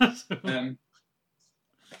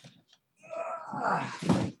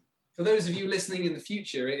 For those of you listening in the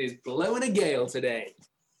future, it is blowing a gale today.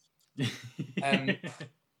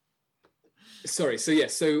 Sorry, so yeah,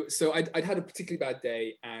 so I'd had a particularly bad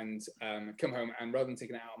day, and come home, and rather than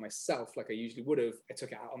taking it out on myself like I usually would have, I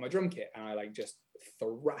took it out on my drum kit, and I like just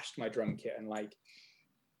thrashed my drum kit and like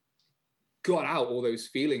got out all those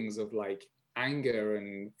feelings of like anger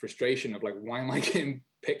and frustration of like, why am I getting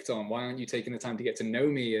picked on? Why aren't you taking the time to get to know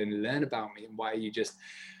me and learn about me? And why are you just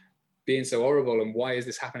being so horrible? And why is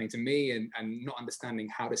this happening to me? And not understanding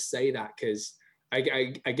how to say that, because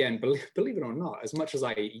I again, believe it or not, as much as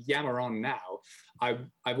I yammer on now, I've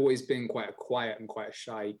always been quite a quiet and quite a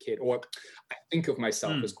shy kid, or I think of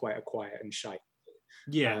myself as quite a quiet and shy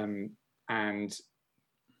kid. And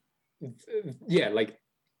yeah, like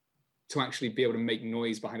to actually be able to make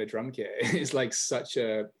noise behind a drum kit is like such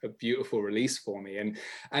a beautiful release for me.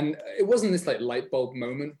 And it wasn't this like light bulb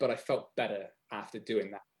moment, but I felt better after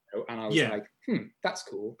doing that, you know? And I was like, that's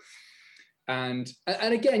cool. And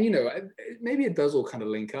again, maybe it does all kind of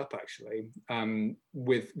link up actually,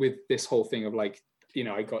 with this whole thing of like,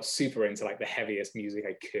 I got super into like the heaviest music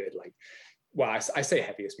I could, like, well, I say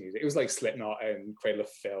heaviest music. It was like Slipknot and Cradle of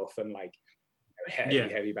Filth and like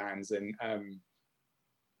heavy bands, and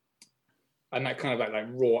that kind of like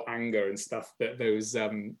raw anger and stuff that those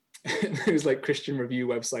those like Christian review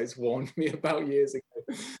websites warned me about years ago.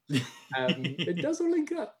 It does all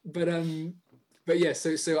link up, but yeah,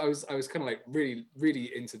 so I was kind of like really,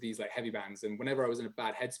 really into these like heavy bands, and whenever I was in a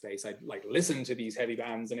bad headspace, I'd like listen to these heavy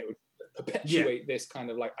bands, and it would perpetuate this kind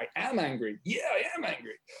of like, I am angry,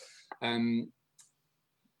 kind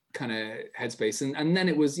of headspace. And then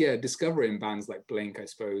it was discovering bands like Blink, I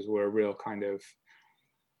suppose, were a real kind of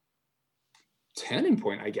turning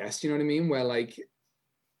point, I guess. You know what I mean? Where like,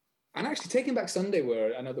 and actually Taking Back Sunday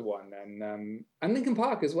were another one, and Linkin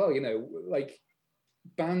Park as well. Like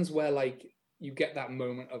bands where like you get that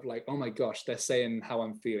moment of like, oh my gosh, they're saying how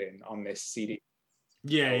I'm feeling on this CD.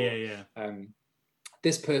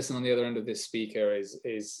 This person on the other end of this speaker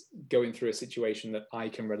is going through a situation that I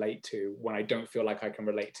can relate to when I don't feel like I can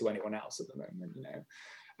relate to anyone else at the moment,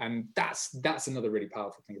 and that's another really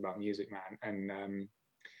powerful thing about music, man. And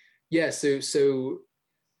so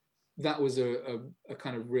that was a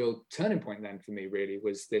kind of real turning point then for me, really,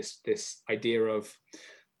 was this idea of,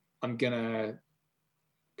 I'm gonna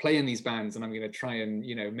play in these bands and I'm gonna try and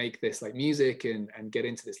make this like music and get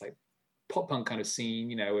into this like pop punk kind of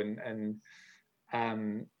scene, and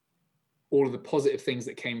all of the positive things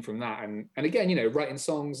that came from that, and again, writing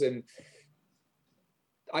songs, and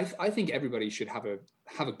I think everybody should have a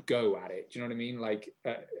go at it. Do you know what I mean? Like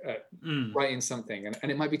writing something,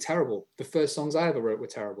 and it might be terrible. The first songs I ever wrote were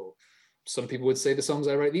terrible. Some people would say the songs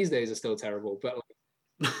I write these days are still terrible, but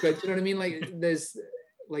do you know what I mean? Like there's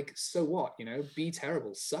like, so what? Be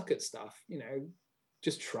terrible, suck at stuff.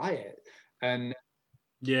 Just try it. And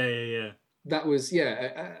that was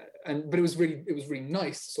but it was really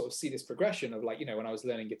nice to sort of see this progression of like, when I was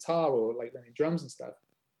learning guitar or like learning drums and stuff,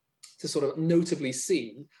 to sort of notably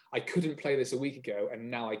see, I couldn't play this a week ago and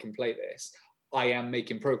now I can play this. I am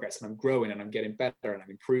making progress and I'm growing and I'm getting better and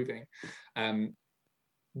I'm improving.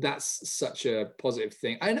 That's such a positive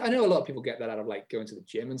thing. I know a lot of people get that out of like going to the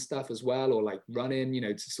gym and stuff as well, or like running,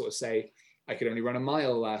 to sort of say, I could only run a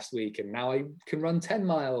mile last week and now I can run 10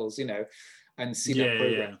 miles, and see that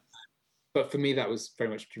progress. But for me, that was very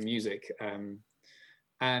much through music.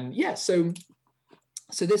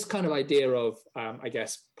 So this kind of idea of, I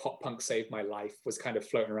guess, pop punk saved my life was kind of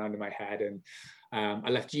floating around in my head. And I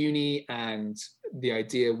left uni, and the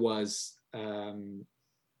idea was,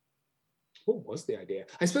 what was the idea?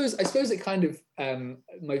 I suppose it kind of,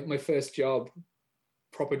 my first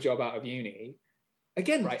proper job out of uni.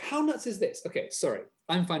 Again, right, how nuts is this? Okay, sorry,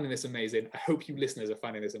 I'm finding this amazing. I hope you listeners are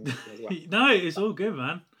finding this amazing as well. No, it's all good,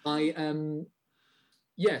 man.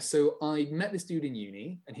 So I met this dude in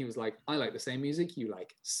uni, and he was like, I like the same music you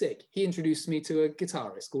like. Sick. He introduced me to a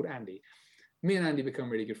guitarist called Andy. Me and Andy become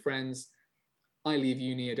really good friends. I leave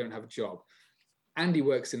uni, I don't have a job. Andy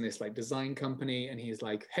works in this like design company, and he's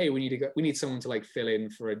like, hey, we need someone to like fill in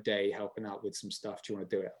for a day helping out with some stuff. Do you want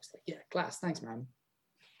to do it? I was like, yeah, class, thanks, man.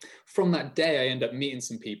 From that day, I end up meeting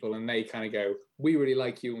some people, and they kind of go, we really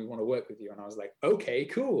like you and we want to work with you. And I was like, okay,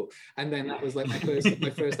 cool. And then that was like my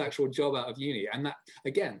first actual job out of uni. And that,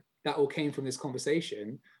 again, that all came from this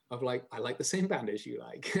conversation of like, I like the same band as you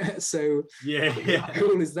like. So how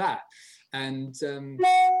cool is that? And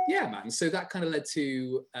man, so that kind of led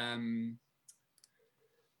to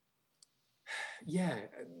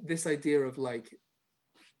this idea of like,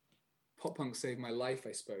 pop punk saved my life,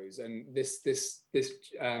 I suppose. And this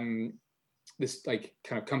like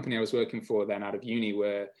kind of company I was working for then out of uni,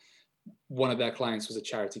 where one of their clients was a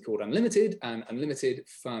charity called Unlimited, and Unlimited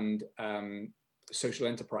fund social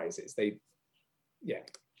enterprises.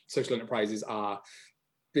 Social enterprises are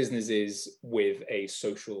businesses with a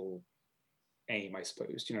social aim, I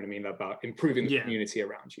suppose. Do you know what I mean? About improving the community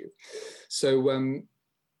around you. So I'm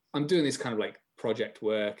doing this kind of like project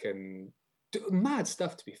work and mad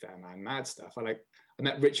stuff, to be fair, man, mad stuff. I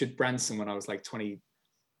met Richard Branson when I was like 21,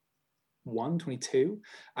 22,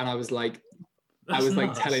 and I was like, we were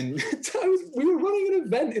running an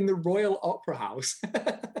event in the Royal Opera House,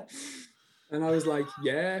 and I was like,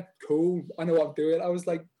 yeah, cool, I know what I'm doing. I was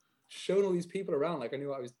like showing all these people around like I knew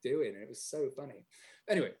what I was doing, and it was so funny.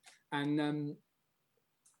 Anyway, and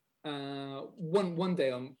one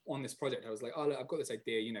day on this project, I was like, oh, look, I've got this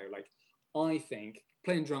idea, like, I think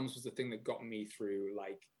playing drums was the thing that got me through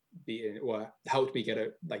like helped me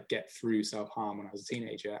get through self-harm when I was a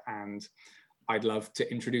teenager, and I'd love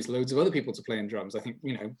to introduce loads of other people to playing drums. I think,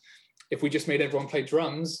 if we just made everyone play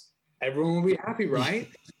drums, everyone will be happy, right?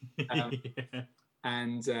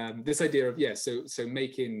 And this idea of so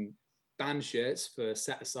making band shirts for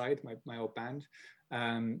Set Aside, my old band,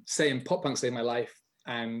 saying Pop Punk Saved My Life,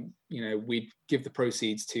 and we'd give the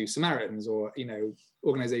proceeds to Samaritans or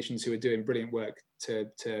organizations who are doing brilliant work to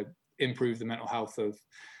improve the mental health of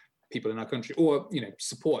people in our country, or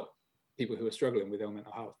support people who are struggling with ill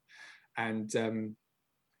mental health. And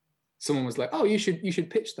someone was like, oh, you should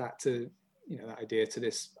pitch that to that idea to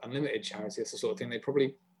this Unlimited charity. That's the sort of thing. They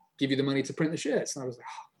probably give you the money to print the shirts. And I was like,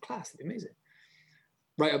 oh, class, that'd be amazing.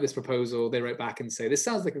 Write up this proposal. They write back and say, this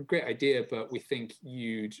sounds like a great idea, but we think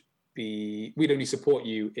we'd only support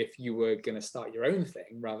you if you were going to start your own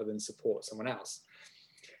thing rather than support someone else.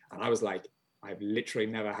 And I was like, I've literally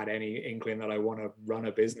never had any inkling that I want to run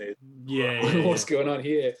a business. What's going on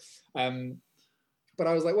here? But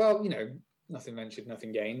I was like, well, nothing ventured,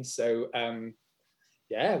 nothing gained. So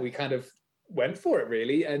we kind of went for it,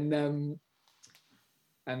 really. And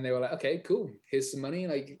they were like, okay, cool, here's some money,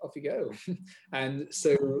 like off you go. And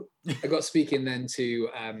so I got speaking then to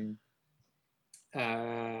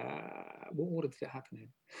what did it happen in?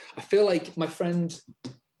 I feel like my friend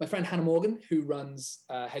Hannah Morgan, who runs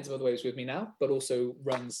Heads of Other Waves with me now, but also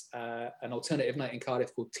runs an alternative night in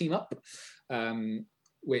Cardiff called Team Up,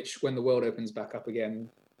 which when the world opens back up again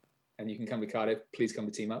and you can come to Cardiff, please come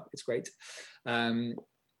to Team Up. It's great.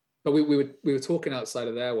 But we were talking outside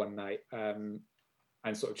of there one night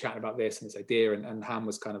and sort of chatting about this and this idea, and Ham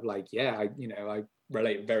was kind of like, I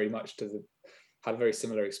relate very much to had a very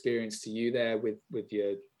similar experience to you there with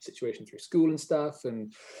your situation through school and stuff,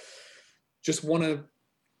 and just want to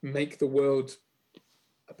make the world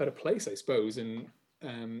a better place, I suppose, and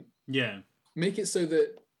make it so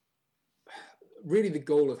that really the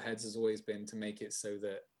goal of Heads has always been to make it so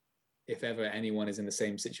that if ever anyone is in the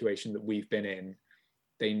same situation that we've been in,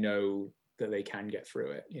 they know that they can get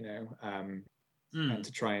through it, and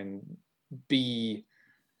to try and be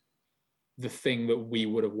the thing that we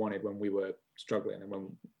would have wanted when we were struggling,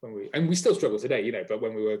 and we still struggle today, but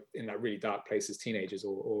when we were in that really dark place as teenagers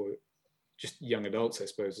or just young adults, I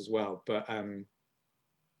suppose, as well. But to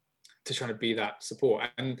try to be that support,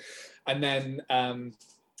 and then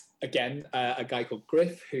again, a guy called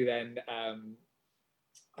Griff, who then I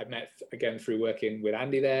met again through working with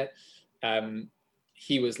Andy there.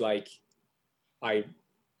 He was like, I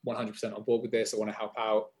 100% on board with this. I want to help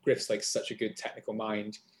out. Griff's like such a good technical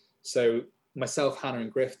mind. So myself, Hannah,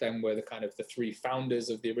 and Griff then were the kind of the three founders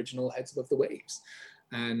of the original Heads Above the Waves.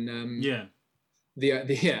 And the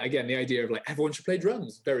idea of like everyone should play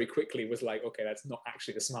drums very quickly was like, okay, that's not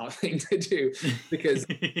actually the smart thing to do, because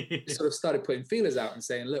we sort of started putting feelers out and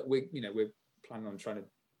saying, look, we're planning on trying to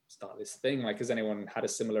start this thing. Like, has anyone had a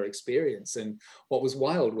similar experience? And what was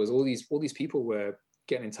wild was all these people were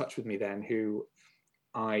getting in touch with me then who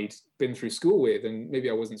I'd been through school with, and maybe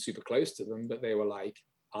I wasn't super close to them, but they were like,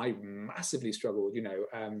 I massively struggled,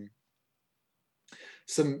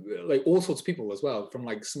 some like all sorts of people as well, from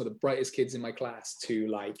like some of the brightest kids in my class to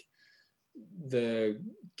like the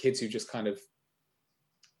kids who just kind of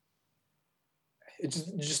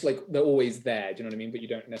just like they're always there, do you know what I mean? But you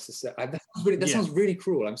don't necessarily, that sounds really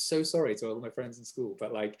cruel. I'm so sorry to all my friends in school,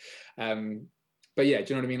 but like but yeah,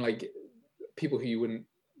 do you know what I mean? Like people who you wouldn't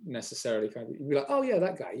necessarily kind of, you'd be like, oh yeah,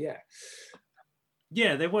 that guy,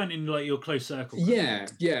 yeah, they weren't in like your close circle. Yeah,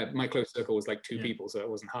 my close circle was like two people, so it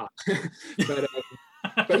wasn't hard.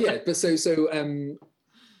 but so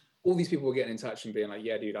all these people were getting in touch and being like,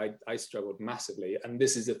 yeah, dude, I struggled massively, and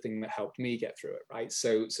this is the thing that helped me get through it, right?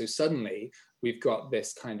 So suddenly we've got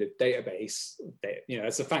this kind of database that,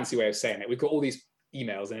 it's a fancy way of saying it. We've got all these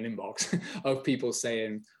emails in an inbox of people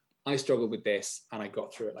saying, I struggled with this and I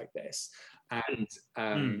got through it like this. And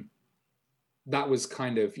that was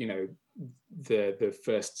kind of, the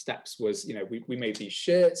first steps was, we made these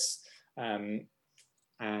shirts, and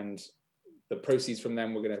the proceeds from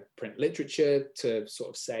them we're going to print literature to sort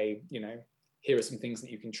of say, here are some things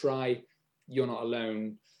that you can try. You're not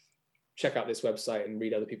alone. Check out this website and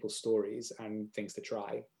read other people's stories and things to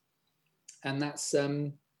try. And that's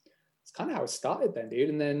it's kind of how it started then, dude.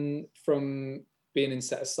 And then from being in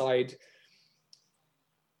Set Aside,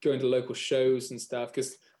 going to local shows and stuff,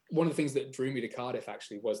 because one of the things that drew me to Cardiff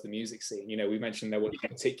actually was the music scene. We mentioned there was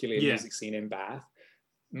particularly a music scene in Bath,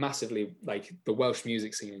 massively, like the Welsh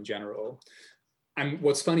music scene in general. And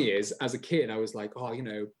what's funny is, as a kid, I was like, oh,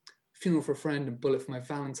 Funeral for a Friend and Bullet for My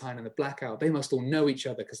Valentine and The Blackout, they must all know each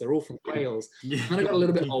other because they're all from Wales. And I got a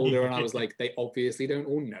little bit older and I was like, they obviously don't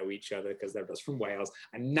all know each other because they're just from Wales.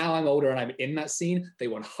 And now I'm older and I'm in that scene, they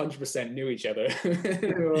 100% knew each other.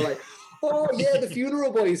 They were like, oh yeah, the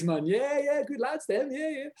Funeral Boys, man. Yeah, good lads, them.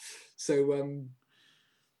 Yeah. So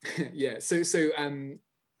Yeah. So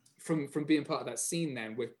from being part of that scene,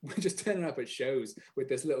 then we're just turning up at shows with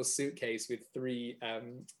this little suitcase with 3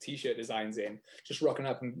 t-shirt designs in, just rocking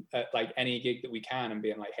up at like any gig that we can and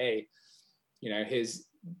being like, hey, you know, this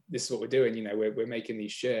is what we're doing. You know, we're making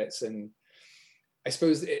these shirts. And I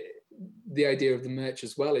suppose the idea of the merch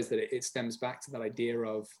as well is that it stems back to that idea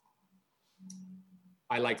of,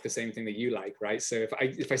 I like the same thing that you like, right? So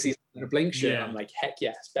if I see a Blink shirt, I'm like, heck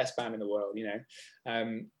yes, best band in the world, you know.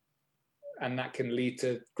 And that can lead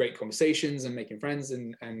to great conversations and making friends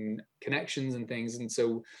and connections and things. And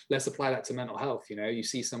so let's apply that to mental health. You know, you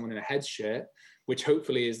see someone in a Heads shirt, which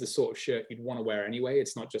hopefully is the sort of shirt you'd want to wear anyway.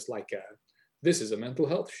 It's not just like this is a mental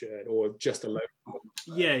health shirt or just a logo.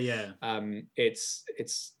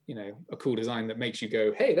 It's you know, a cool design that makes you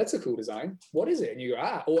go, hey, that's a cool design. What is it? And you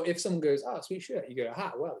go, or if someone goes, sweet shirt, you go,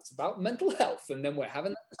 well, it's about mental health. And then we're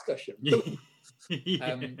having that discussion.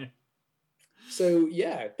 So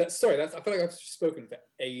yeah, I feel like I've spoken for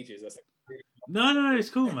ages. That's like, no, it's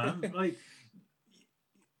cool, man. Like,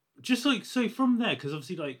 just like, so from there, because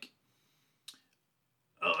obviously, like,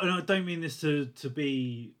 and I don't mean this to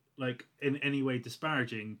be like in any way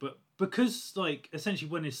disparaging, but because like essentially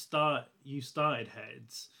when you started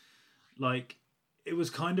Heads, like it was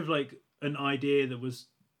kind of like an idea that was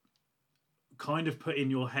kind of put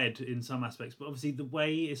in your head in some aspects, but obviously the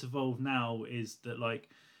way it's evolved now is that like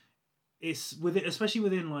it's within, especially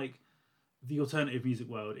within like the alternative music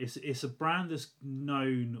world, it's a brand that's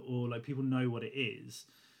known, or like people know what it is.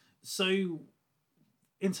 So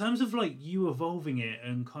in terms of like you evolving it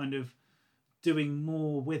and kind of doing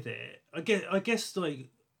more with it, I guess like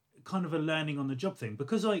kind of a learning on the job thing,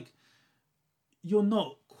 because like you're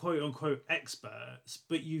not quote unquote experts,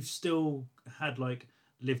 but you've still had like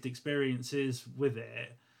lived experiences with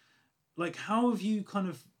it. Like, how have you kind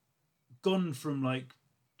of gone from like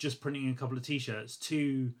just printing a couple of t-shirts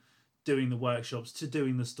to doing the workshops to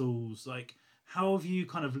doing the stalls? Like, how have you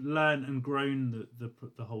kind of learned and grown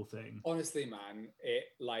the whole thing? Honestly, man, it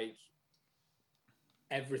like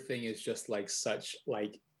everything is just like such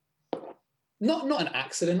like not an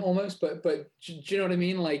accident almost, but do you know what I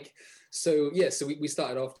mean? Like, so we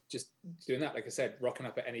started off just doing that, like I said, rocking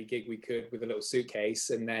up at any gig we could with a little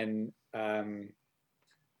suitcase. And then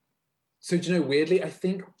so do you know, weirdly, I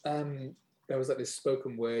think there was like this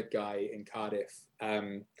spoken word guy in Cardiff,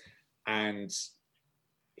 and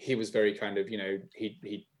he was very kind of, you know,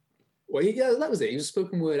 that was it. He was a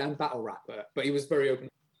spoken word and battle rapper, but he was very open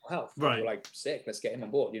to health. Right. We were like, sick, let's get him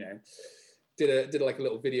on board, you know. Did like a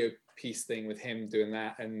little video piece thing with him doing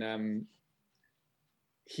that, and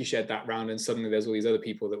he shared that round, and suddenly there's all these other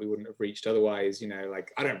people that we wouldn't have reached otherwise, you know,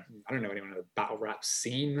 like I don't know anyone in the battle rap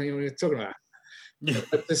scene, you know what you're talking about.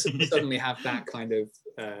 But to suddenly have that kind of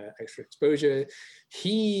extra exposure.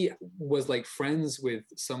 He was like friends with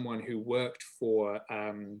someone who worked for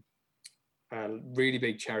a really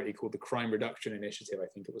big charity called the Crime Reduction Initiative, I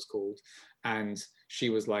think it was called. And she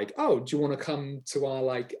was like, oh, do you want to come to our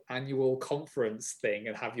like annual conference thing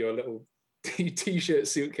and have your little t-shirt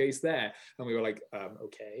suitcase there? And we were like,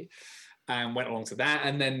 okay. And went along to that.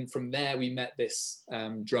 And then from there, we met this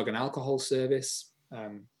drug and alcohol service.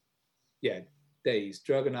 Days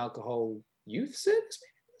drug and alcohol youth service,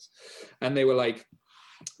 maybe. And they were like,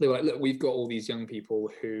 look, we've got all these young people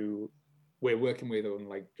who we're working with on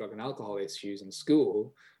like drug and alcohol issues in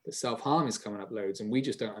school, but self-harm is coming up loads, and we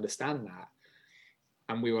just don't understand that.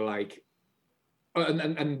 And we were like,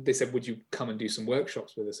 and they said, would you come and do some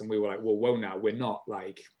workshops with us? And we were like, whoa, now we're not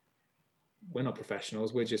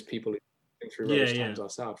professionals, we're just people who go through rubbish times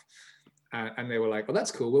ourselves. And they were like, oh, that's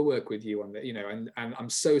cool, we'll work with you on that, you know. And I'm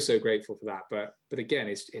so grateful for that. But again,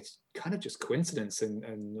 it's kind of just coincidence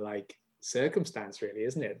and like circumstance, really,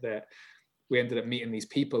 isn't it, that we ended up meeting these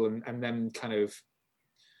people and then kind of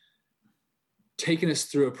taking us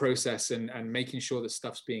through a process and making sure that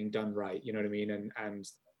stuff's being done right, you know what I mean, and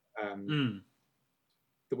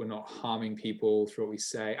that we're not harming people through what we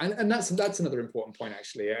say. And that's another important point,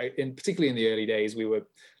 actually. Particularly in the early days, we were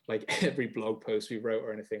like, every blog post we wrote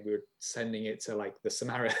or anything, we were sending it to like the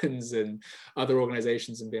Samaritans and other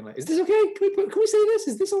organizations and being like, is this okay? Can we say this?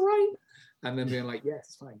 Is this all right? And then being like, yes,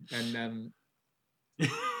 it's fine. And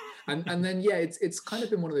then it's kind of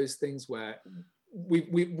been one of those things where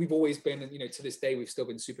we've always been, you know, to this day, we've still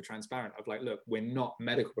been super transparent of like, look, we're not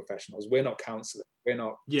medical professionals, we're not counselors, we're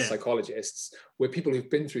not psychologists, we're people who've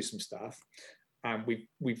been through some stuff, and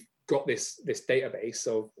we've got this database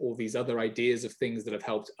of all these other ideas of things that have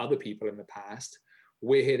helped other people in the past.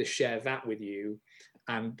 We're here to share that with you,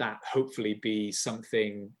 and that hopefully be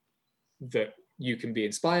something that you can be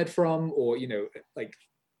inspired from, or, you know, like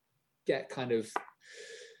get kind of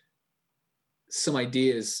some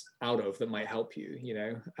ideas out of that might help you, you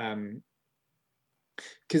know,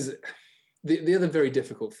 because the other very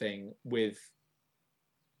difficult thing with,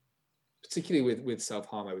 particularly with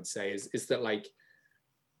self-harm, I would say, is that like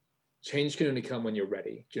change can only come when you're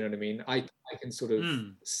ready. Do you know what I mean? I can sort of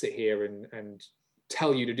sit here and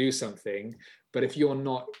tell you to do something, but if you're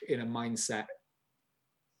not in a mindset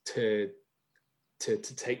to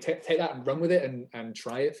take that and run with it and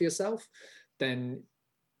try it for yourself, then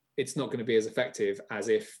it's not going to be as effective as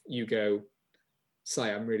if you go, Si,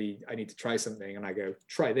 I need to try something, and I go,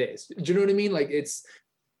 try this. Do you know what I mean? Like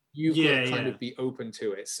you've got to kind of be open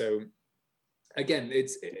to it. So again,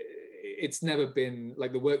 it's never been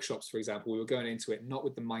like the workshops, for example, we were going into it not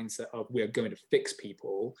with the mindset of we're going to fix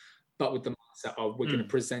people, but with the mindset of we're going to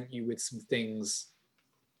present you with some things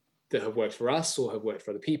that have worked for us or have worked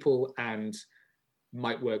for other people and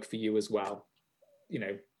might work for you as well. You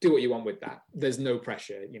know, do what you want with that. There's no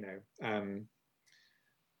pressure, you know.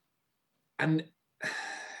 And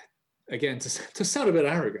again, to sound a bit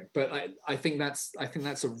arrogant, but I think that's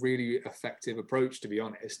a really effective approach, to be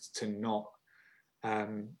honest, to not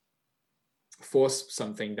force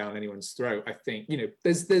something down anyone's throat. I think, you know,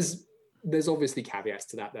 there's obviously caveats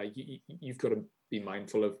to that. That you've got to be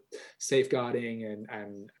mindful of safeguarding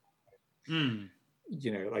and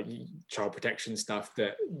you know, like child protection stuff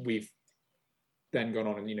that we've then gone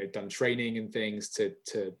on and, you know, done training and things to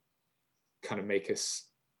kind of make us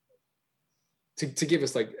to give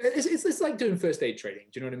us like it's like doing first aid training.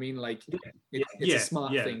 Do you know what I mean? Like it's a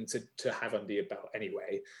smart thing to have under your belt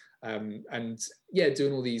anyway. And yeah,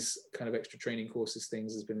 doing all these kind of extra training courses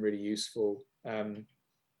things has been really useful.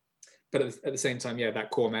 But at the same time, yeah, that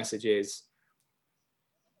core message is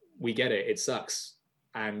we get it. It sucks,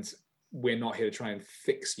 and we're not here to try and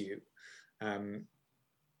fix you. And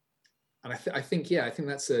I think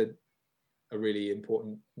that's a really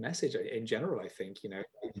important message in general. I think, you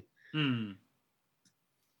know,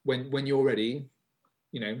 when you're ready,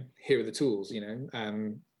 you know, here are the tools, you know,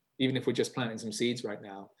 even if we're just planting some seeds right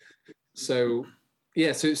now. So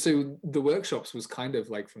yeah, so the workshops was kind of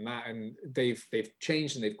like from that, and they've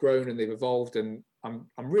changed and they've grown and they've evolved, and I'm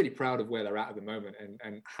really proud of where they're at the moment.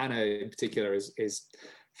 And Hannah in particular is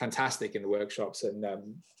fantastic in the workshops, and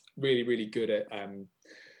really, really good at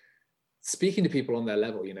speaking to people on their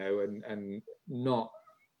level, you know, and not,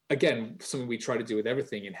 again, something we try to do with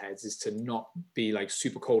everything in Heads is to not be like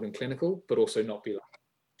super cold and clinical, but also not be like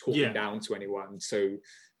talking down to anyone. So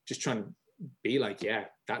just trying to be like, yeah,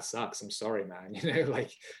 that sucks, I'm sorry, man, you know,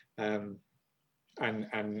 like and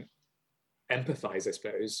empathize, I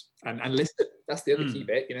suppose, and listen. That's the other key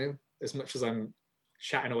bit, you know, as much as I'm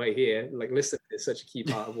chatting away here, like listen is such a key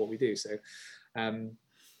part of what we do. So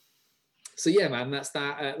so yeah, man, that's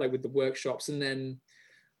that, like with the workshops. And then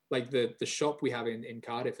like the shop we have in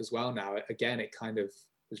Cardiff as well now, again, it kind of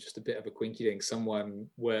was just a bit of a quinky thing. Someone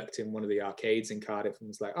worked in one of the arcades in Cardiff and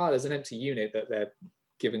was like, oh, there's an empty unit that they're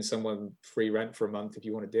giving someone free rent for a month if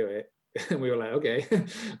you want to do it. And we were like, okay,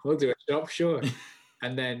 we'll do a shop, sure.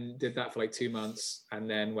 And then did that for like 2 months, and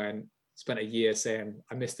then spent a year saying,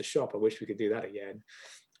 I missed the shop, I wish we could do that again.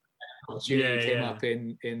 Opportunity came up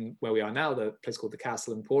in where we are now, the place called the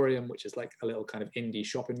Castle Emporium, which is like a little kind of indie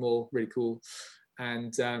shopping mall, really cool.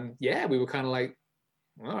 And yeah, we were kind of like,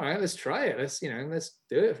 all right, let's try it. Let's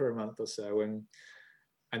do it for a month or so.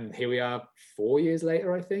 And here we are 4 years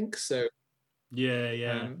later, I think. So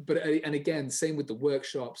but and again, same with the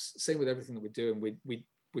workshops, same with everything that we're doing.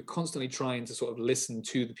 We're constantly trying to sort of listen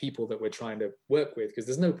to the people that we're trying to work with, because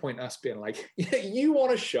there's no point us being like, yeah, you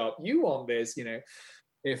want a shop, you want this, you know,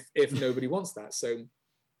 if nobody wants that. So,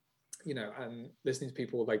 you know, and listening to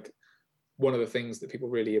people, like one of the things that people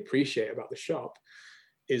really appreciate about the shop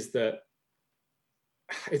is that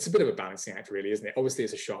it's a bit of a balancing act, really, isn't it? Obviously,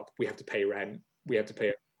 it's a shop. We have to pay rent. We have to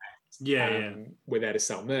pay. We're there to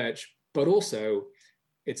sell merch, but also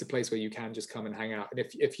it's a place where you can just come and hang out. And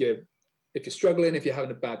if you're struggling, if you're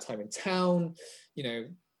having a bad time in town, you know,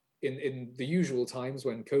 in the usual times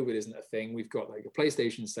when COVID isn't a thing, we've got like a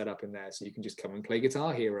PlayStation set up in there, so you can just come and play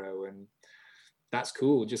Guitar Hero, and that's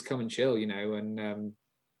cool. Just come and chill, you know, and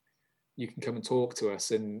you can come and talk to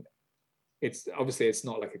us. And it's obviously, it's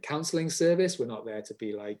not like a counseling service. We're not there to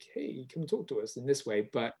be like, hey, come and talk to us in this way,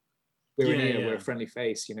 but we're we're a friendly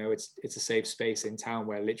face, you know. It's a safe space in town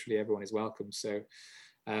where literally everyone is welcome. So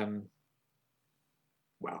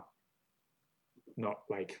well, not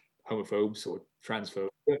like homophobes or transphobes.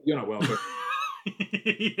 You're not welcome.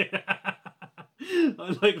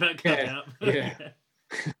 I like that caveat. Yeah.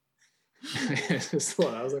 Just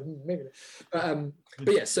thought, I was like, maybe.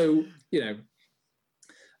 But yeah, so you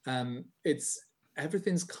know, it's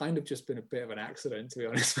everything's kind of just been a bit of an accident, to be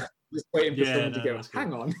honest. Just waiting for someone to go,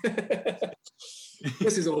 hang on.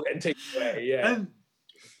 This is all getting taken away. Yeah.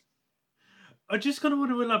 I just kind of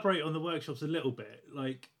want to elaborate on the workshops a little bit,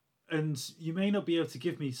 like, and you may not be able to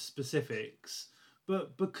give me specifics,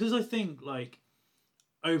 but because I think like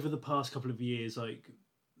over the past couple of years, like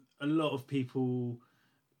a lot of people,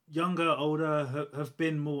 younger, older, have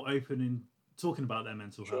been more open in talking about their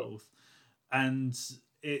mental health, and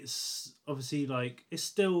it's obviously like it's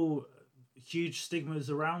still huge stigmas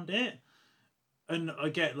around it. And I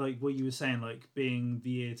get like what you were saying, like being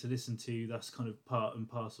the ear to listen to, that's kind of part and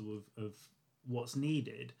parcel of what's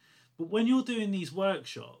needed. But when you're doing these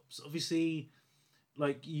workshops, obviously,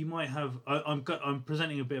 like you might have, I'm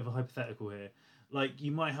presenting a bit of a hypothetical here. Like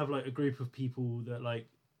you might have like a group of people that like,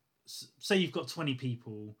 say you've got 20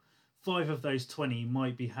 people, 5 of those 20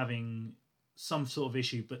 might be having some sort of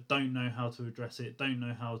issue, but don't know how to address it, don't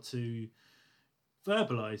know how to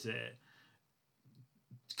verbalize it.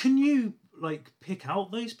 Can you like pick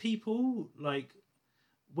out those people, like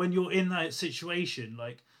when you're in that situation,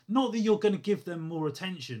 like not that you're going to give them more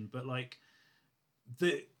attention, but like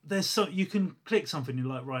there's so you can click something, you're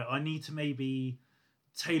like, right, I need to maybe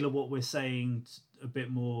tailor what we're saying a bit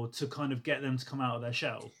more to kind of get them to come out of their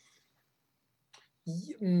shell.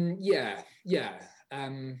 Yeah.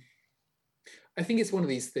 I think it's one of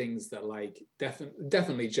these things that like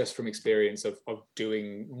definitely just from experience of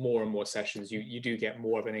doing more and more sessions, you do get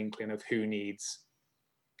more of an inkling of who needs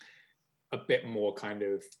a bit more kind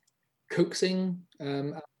of coaxing out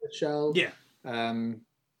of the shell. Yeah.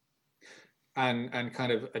 And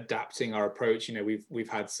kind of adapting our approach. You know, we've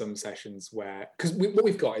had some sessions where, because what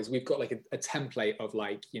we've got is we've got like a template of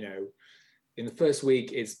like, you know, in the first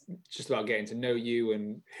week it's just about getting to know you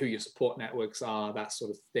and who your support networks are, that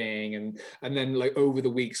sort of thing. And then like over the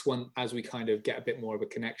weeks, as we kind of get a bit more of a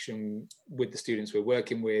connection with the students we're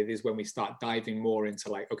working with, is when we start diving more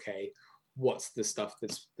into like, okay, what's the stuff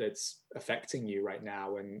that's affecting you right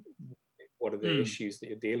now, and what are the issues that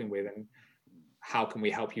you're dealing with, and how can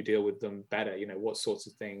we help you deal with them better? You know, what sorts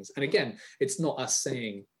of things. And again, it's not us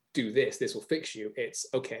saying, do this will fix you. It's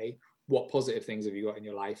okay, what positive things have you got in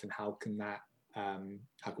your life, and how can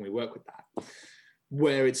we work with that?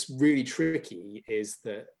 Where it's really tricky is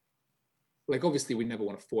that, like, obviously we never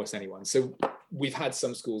want to force anyone. So we've had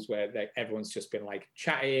some schools where everyone's just been like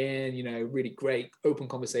chatting, you know, really great, open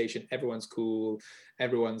conversation. Everyone's cool.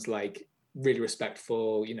 Everyone's like really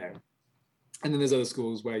respectful, you know. And then there's other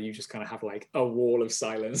schools where you just kind of have like a wall of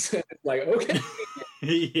silence. Like, okay,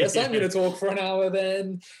 yes, I'm going to talk for an hour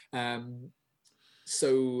then.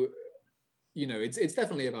 So, you know, it's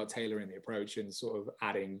definitely about tailoring the approach and sort of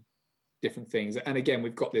adding different things. And again,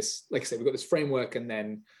 we've got this, like I said, we've got this framework, and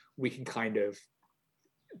then we can kind of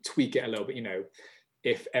tweak it a little bit. You know,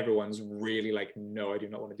 if everyone's really like, no, I do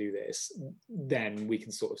not want to do this, then we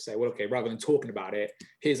can sort of say, well, okay, rather than talking about it,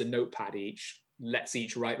 here's a notepad each. Let's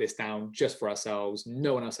each write this down just for ourselves.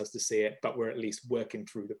 No one else has to see it, but we're at least working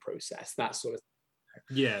through the process, that sort of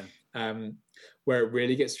thing. Yeah. Where it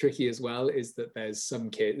really gets tricky as well is that there's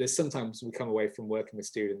sometimes we come away from working with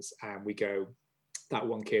students and we go, that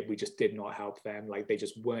one kid, we just did not help them. Like they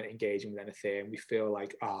just weren't engaging with anything. We feel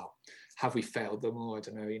like, have we failed them? Or I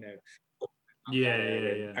don't know, you know.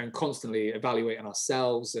 Yeah. And constantly evaluating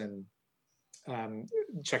ourselves and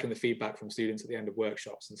checking the feedback from students at the end of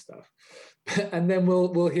workshops and stuff. And then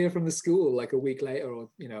we'll hear from the school like a week later, or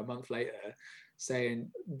you know, a month later, saying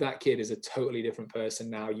that kid is a totally different person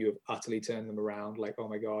now. You have utterly turned them around. Like, oh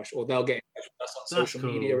my gosh. Or they'll get in touch with us on social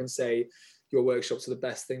media and say, your workshops are the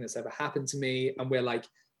best thing that's ever happened to me. And we're like,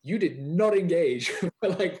 you did not engage. We're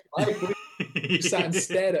like, you sat and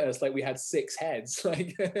stared at us like we had 6 heads.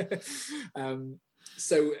 Like,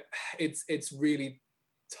 so it's really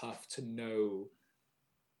tough to know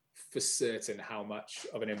for certain how much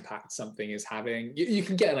of an impact something is having. You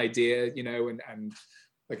can get an idea, you know, and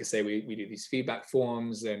like I say, we do these feedback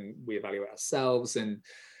forms and we evaluate ourselves, and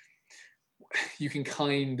you can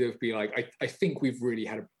kind of be like, I think we've really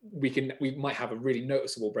we might have a really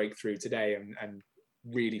noticeable breakthrough today and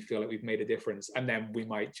really feel like we've made a difference. And then we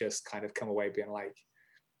might just kind of come away being like,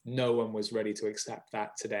 no one was ready to accept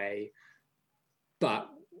that today, but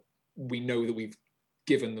we know that we've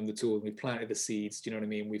given them the tools, we've planted the seeds, do you know what I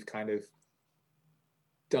mean? We've kind of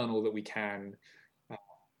done all that we can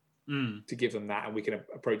to give them that, and we can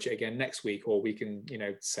approach it again next week, or we can, you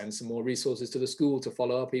know, send some more resources to the school to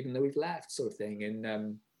follow up even though we've left, sort of thing.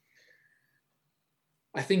 And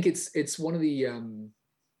I think it's one of the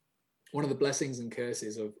blessings and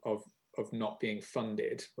curses of not being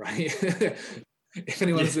funded, right? If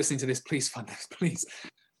anyone's listening to this, please fund us, please.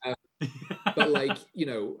 But like, you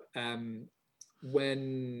know,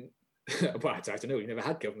 when well, I don't know, we never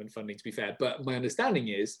had government funding, to be fair, but my understanding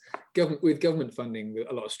is with government funding,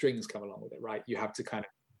 a lot of strings come along with it, right? You have to kind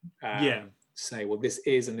of say, well, this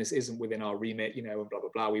is and this isn't within our remit, you know, and blah blah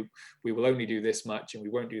blah. We will only do this much and we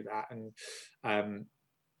won't do that. And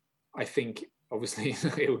I think obviously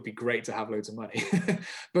it would be great to have loads of money,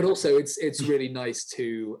 but also it's really nice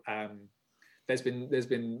to there's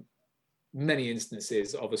been many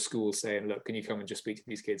instances of a school saying, look, can you come and just speak to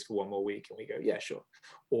these kids for one more week? And we go, yeah, sure.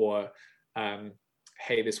 Or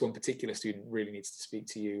hey, this one particular student really needs to speak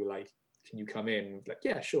to you, like, can you come in? Like,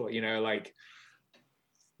 yeah, sure. You know, like,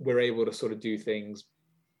 we're able to sort of do things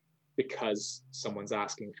because someone's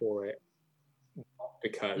asking for it, not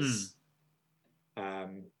because our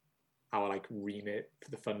like remit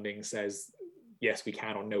for the funding says yes we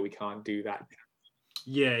can or no we can't do that.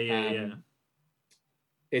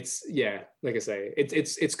 It's like I say,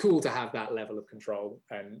 it's cool to have that level of control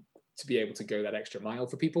and to be able to go that extra mile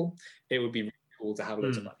for people. It would be really cool to have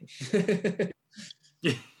loads of money.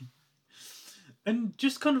 Yeah. And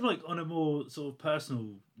just kind of like on a more sort of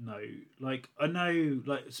personal note, like I know,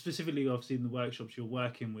 like specifically obviously in the workshops you're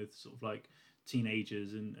working with sort of like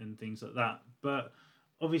teenagers and things like that, but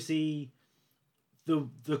obviously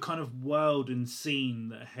the kind of world and scene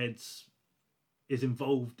that Heads is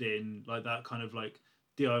involved in, like that kind of like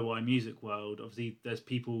DIY music world, obviously there's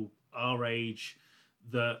people our age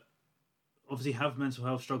that obviously have mental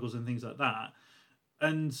health struggles and things like that,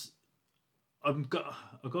 and I've got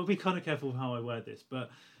to be kind of careful of how I word this,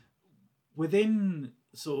 but within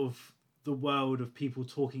sort of the world of people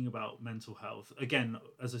talking about mental health, again,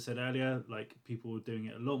 as I said earlier, like people are doing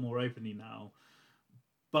it a lot more openly now,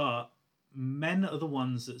 but men are the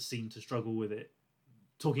ones that seem to struggle with it,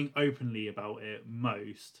 talking openly about it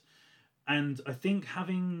most. And I think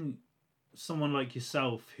having someone like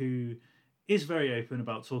yourself who is very open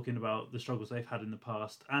about talking about the struggles they've had in the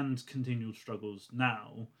past and continual struggles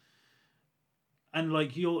now, and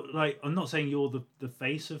like you're like, I'm not saying you're the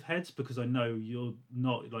face of Heads, because I know you're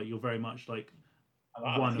not, like you're very much like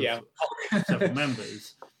one of several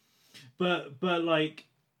members, but like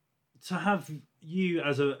to have you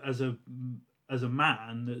as a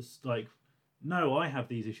man that's like, no, I have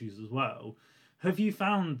these issues as well. Have you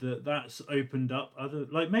found that that's opened up other,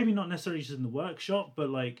 like maybe not necessarily just in the workshop, but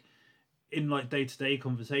like in like day-to-day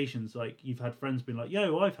conversations, like you've had friends being like,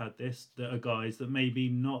 yo, I've had this, that are guys that maybe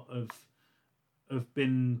not have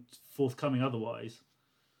been forthcoming otherwise?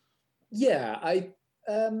 Yeah,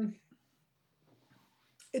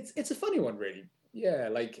 it's a funny one, really. Yeah,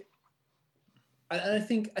 like, and I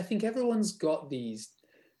think everyone's got these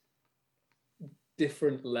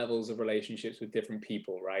different levels of relationships with different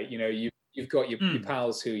people, right? You know, you've got your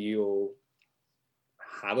pals who you'll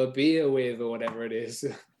have a beer with or whatever it is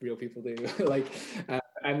real people do, like,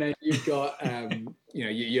 and then you've got you know,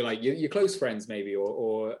 you're like your close friends maybe,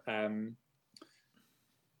 or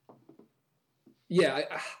yeah,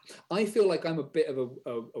 I feel like I'm a bit of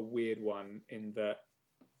a weird one in that,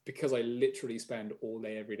 because I literally spend all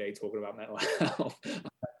day every day talking about mental health.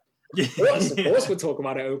 Of course we're talking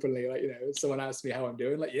about it openly. Like, you know, if someone asks me how I'm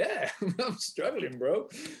doing, like, yeah, I'm struggling, bro.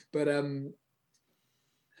 But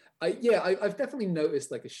I've definitely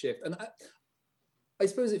noticed like a shift, and I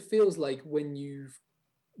suppose it feels like when you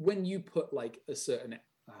put like a certain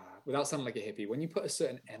without sounding like a hippie, when you put a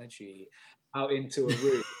certain energy out into a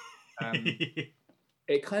room,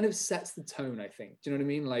 it kind of sets the tone, I think. Do you know what I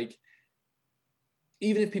mean? Like,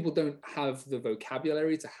 even if people don't have the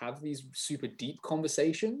vocabulary to have these super deep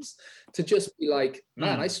conversations, to just be like,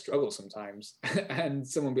 man, I struggle sometimes. And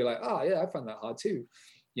someone be like, oh yeah, I find that hard too.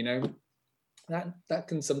 You know, that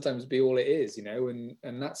can sometimes be all it is, you know,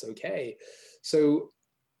 and that's okay. So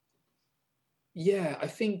yeah, I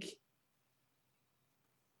think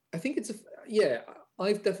it's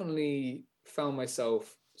I've definitely found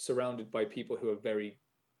myself surrounded by people who are very,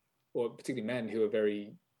 or particularly men who are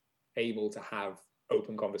very able to have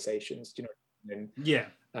open conversations, you know. And yeah,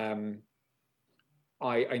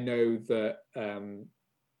 I know that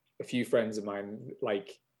a few friends of mine,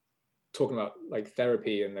 like, talking about like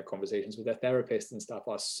therapy and their conversations with their therapist and stuff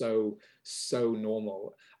are so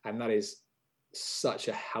normal, and that is such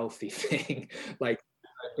a healthy thing. Like,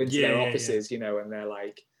 I've been to their offices, you know, and they're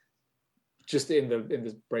like just in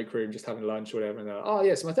the break room, just having lunch or whatever, and they're like, oh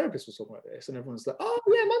yeah, so my therapist was talking about this, and everyone's like, oh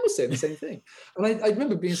yeah, mine was saying the same thing. And I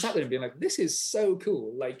remember being sat there and being like, this is so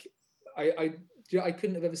cool. Like, I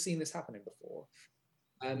couldn't have ever seen this happening before.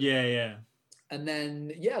 And and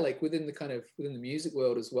then like within the music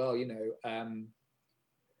world as well, you know,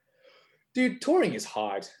 dude, touring is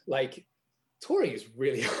hard. Like, touring is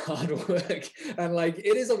really hard work, and like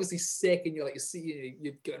it is obviously sick, and you're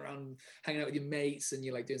going around hanging out with your mates and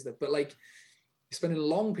you're like doing stuff, but like you're spending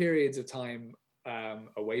long periods of time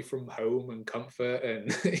away from home and comfort,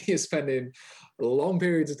 and you're spending long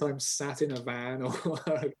periods of time sat in a van or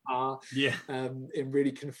a car, in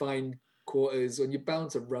really confined quarters, and you're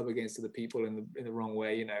bound to rub against other people in the wrong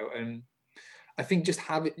way, you know. And I think just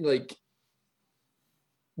having like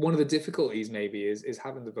one of the difficulties maybe is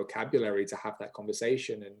having the vocabulary to have that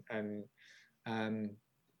conversation, and I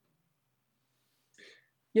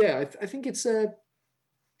think it's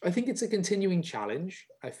a continuing challenge.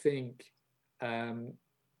 I think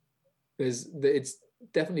it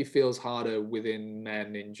definitely feels harder within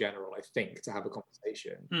men in general, I think, to have a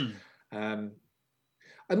conversation. I'm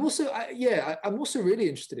also really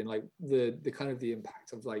interested in like the kind of the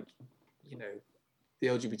impact of like, you know, the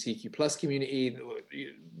LGBTQ plus community,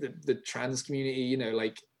 the trans community, you know,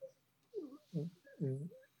 like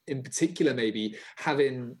in particular, maybe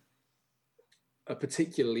having a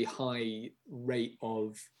particularly high rate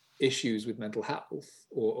of issues with mental health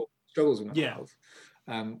or struggles with mental health.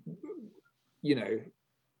 You know,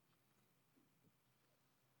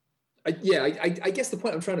 I guess the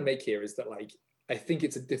point I'm trying to make here is that like, I think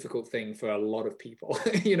it's a difficult thing for a lot of people.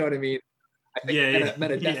 You know what I mean? I think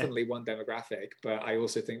men are definitely one demographic, but I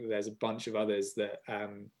also think that there's a bunch of others that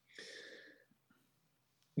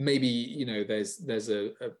maybe, you know, there's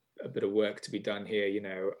a bit of work to be done here, you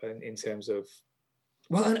know, in terms of,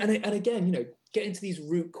 well, and again, you know, get into these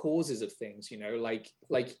root causes of things, you know, like,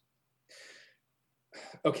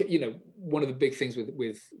 okay, you know, one of the big things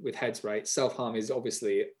with heads, right? Self-harm is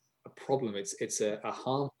obviously a problem. It's a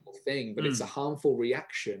harmful thing, but it's a harmful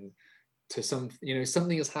reaction to some, you know,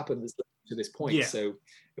 something has happened that's led to this point. So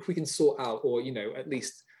if we can sort out, or, you know, at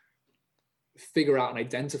least figure out and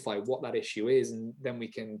identify what that issue is, and then we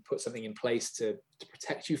can put something in place to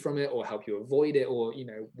protect you from it or help you avoid it, or, you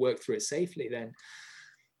know, work through it safely, then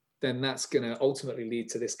that's going to ultimately lead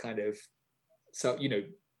to this kind of, so, you know,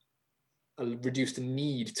 a reduced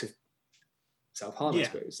need to self-harm, I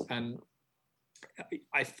suppose. And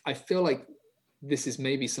I feel like this is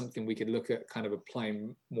maybe something we could look at kind of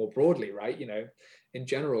applying more broadly, right? You know, in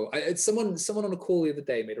general, someone on a call the other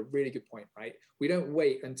day made a really good point, right? We don't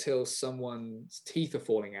wait until someone's teeth are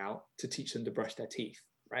falling out to teach them to brush their teeth,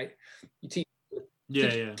 right? You teach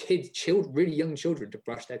kids, really young children to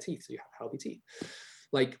brush their teeth so you have healthy teeth.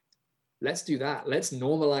 Like, let's do that. Let's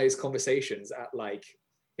normalize conversations at like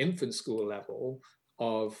infant school level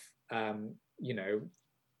of, you know,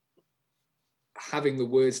 having the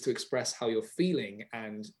words to express how you're feeling,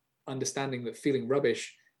 and understanding that feeling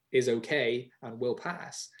rubbish is okay and will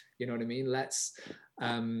pass. You know what I mean? Let's,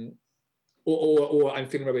 or I'm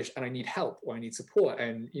feeling rubbish and I need help, or I need support,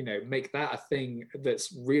 and, you know, make that a thing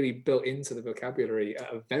that's really built into the vocabulary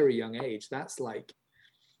at a very young age. That's like,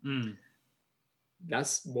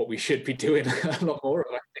 that's what we should be doing a lot more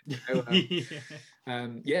of, I think. You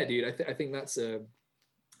know? Dude, I think that's a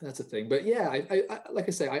thing. But yeah, I like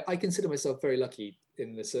I say, I consider myself very lucky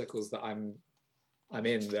in the circles that I'm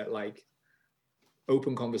in, that like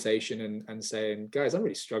open conversation and saying, guys, I'm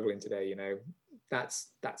really struggling today, you know, that's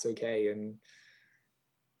okay. And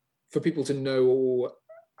for people to know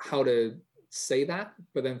how to say that,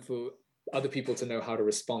 but then for other people to know how to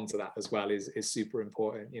respond to that as well is super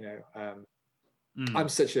important, you know. I'm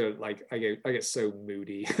such a, like, I get so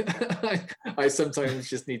moody. I sometimes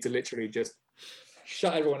just need to literally just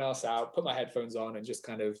shut everyone else out, put my headphones on, and just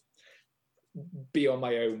kind of be on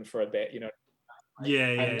my own for a bit, you know.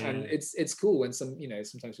 And it's cool when some, you know,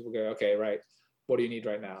 sometimes people go, okay, right, what do you need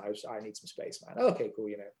right now? I need some space, man. Okay, cool,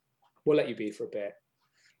 you know, we'll let you be for a bit.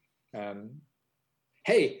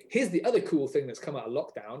 Hey, here's the other cool thing that's come out of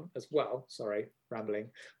lockdown as well. Sorry, rambling,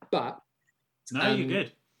 but no, you're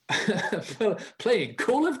good. Playing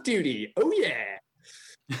Call of Duty. Oh yeah.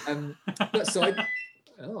 So hang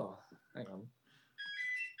on.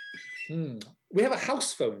 We have a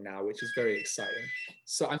house phone now, which is very exciting.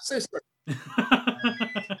 So I'm so sorry.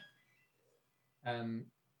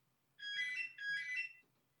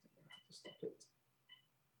 Stop it.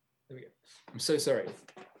 There we go. I'm so sorry.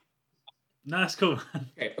 No, that's cool.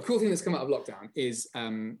 Okay, a cool thing that's come out of lockdown is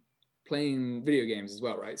playing video games as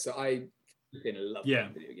well, right? So I love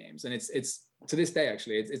playing video games, and it's to this day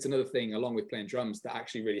actually it's another thing, along with playing drums, that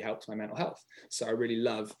actually really helps my mental health. So I really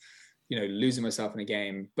love, you know, losing myself in a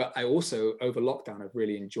game, but I also, over lockdown, I've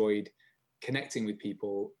really enjoyed connecting with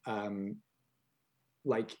people,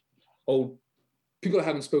 like old people I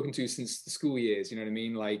haven't spoken to since the school years, you know what I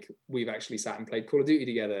mean? Like, we've actually sat and played Call of Duty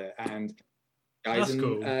together, and guys in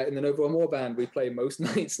the Nova War band, we play most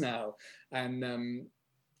nights now, and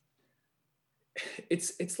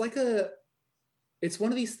it's like it's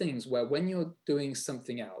one of these things where when you're doing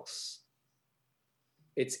something else,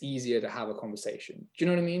 it's easier to have a conversation. Do you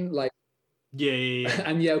know what I mean? Like, yeah.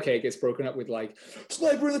 And okay, it gets broken up with like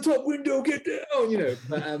sniper in the top window, get down, you know.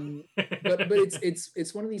 But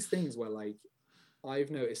it's one of these things where like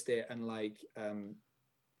I've noticed it, and like I'm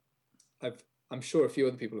sure a few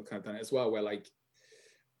other people have kind of done it as well, where like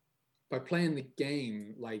by playing the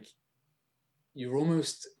game, like you're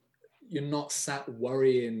not sat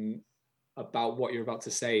worrying about what you're about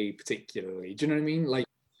to say particularly. Do you know what I mean? Like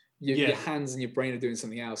your hands and your brain are doing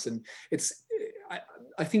something else, and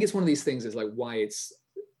I think it's one of these things is like why it's,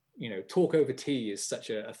 you know, talk over tea is such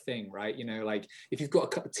a thing, right? You know, like if you've got a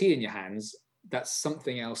cup of tea in your hands, that's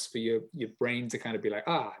something else for your brain to kind of be like,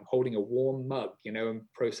 I'm holding a warm mug, you know, and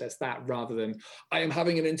process that, rather than I am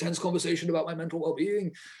having an intense conversation about my mental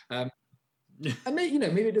well-being. And maybe, you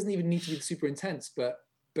know, maybe it doesn't even need to be super intense, but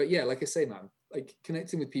yeah, like I say, man, like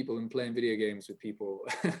connecting with people and playing video games with people.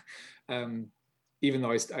 Even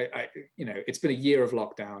though I you know, it's been a year of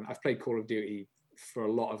lockdown. I've played Call of Duty for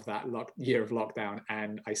a lot of that year of lockdown,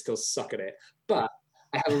 and I still suck at it. But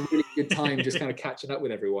I have a really good time just kind of catching up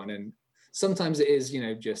with everyone. And sometimes it is, you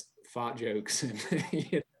know, just fart jokes and you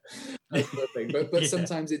know, that sort of thing. But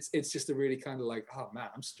sometimes it's just a really kind of like, oh man,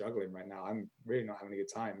 I'm struggling right now. I'm really not having a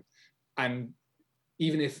good time. And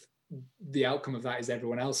even if the outcome of that is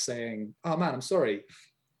everyone else saying, oh man, I'm sorry,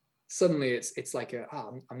 suddenly it's like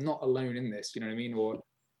I'm not alone in this, you know what I mean? Or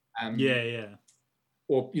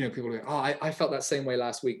or, you know, people are like, I felt that same way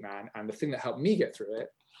last week, man, and the thing that helped me get through it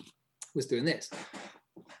was doing this.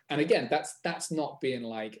 And again, that's not being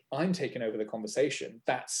like I'm taking over the conversation.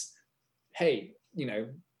 That's, hey, you know,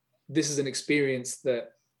 this is an experience that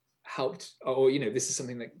helped, or, you know, this is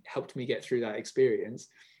something that helped me get through that experience,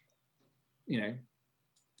 you know,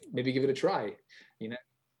 maybe give it a try, you know.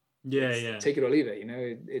 Take it or leave it, you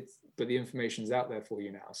know. But the information's out there for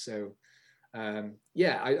you now. So I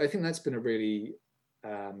think that's been a really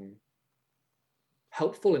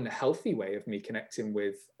helpful and healthy way of me connecting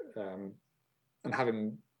with and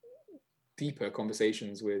having deeper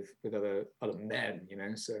conversations with other men, you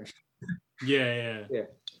know. So yeah.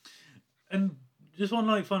 And just one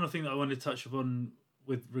like final thing that I wanted to touch upon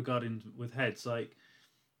regarding heads, like,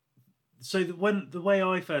 so when the way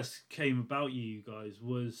I first came about you guys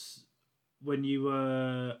was when you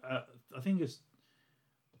were I think it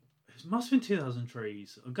must have been 2003.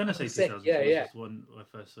 I'm gonna say 2003 was when I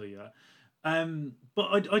first saw you at.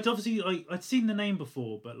 But I'd obviously I'd seen the name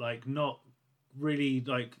before, but like not really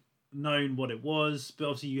like known what it was. But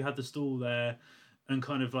obviously you had the stall there, and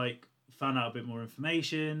kind of like found out a bit more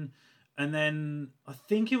information. And then I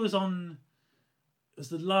think it was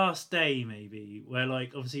the last day maybe, where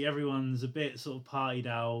like obviously everyone's a bit sort of partied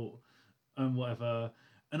out and whatever.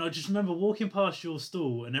 And I just remember walking past your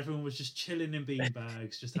stall and everyone was just chilling in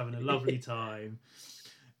beanbags, just having a lovely time.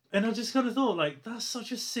 And I just kind of thought, like, that's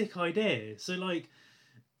such a sick idea. So, like,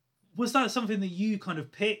 was that something that you kind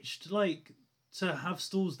of pitched, like, to have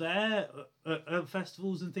stalls there at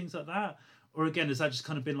festivals and things like that? Or again, has that just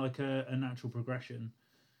kind of been like a natural progression?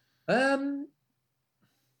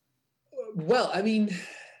 Well, I mean,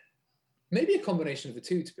 maybe a combination of the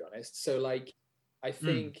two, to be honest. So, like, I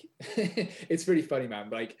think it's really funny, man.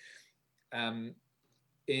 Like,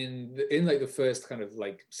 in like the first kind of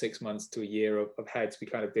like 6 months to a year of heads, we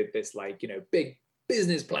kind of did this like, you know, big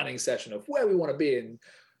business planning session of where we want to be in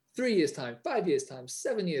 3 years time, 5 years time,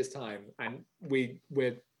 7 years time, and we're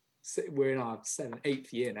in our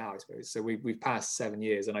 8th year now, I suppose. So we've passed 7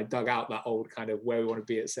 years, and I dug out that old kind of where we want to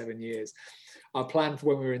be at 7 years. Our plan for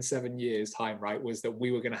when we were in 7 years time, right, was that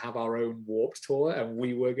we were going to have our own Warped Tour, and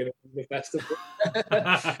we were going to be the festival,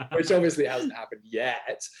 which obviously hasn't happened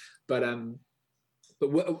yet. But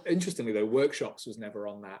interestingly though, workshops was never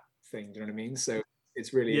on that thing. Do you know what I mean? So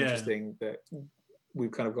it's really interesting that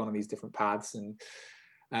we've kind of gone on these different paths. And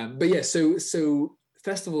but yeah, so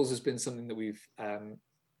festivals has been something that we've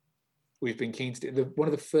been keen to do. One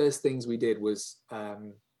of the first things we did was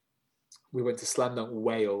we went to Slam Dunk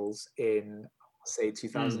Wales in, say,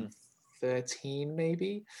 2013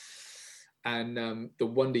 maybe, and the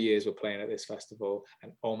Wonder Years were playing at this festival,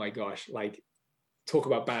 and oh my gosh, like, talk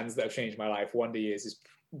about bands that have changed my life. Wonder Years is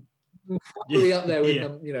probably up there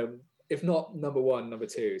with you know, if not number one, number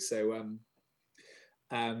two. So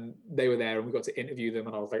they were there, and we got to interview them,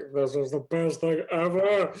 and I was like, this was the best thing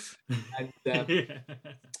ever. And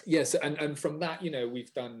yes, and from that, you know,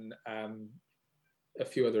 we've done a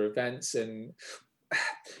few other events, and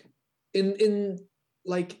in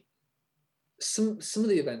like some of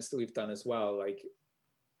the events that we've done as well, like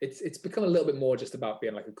it's become a little bit more just about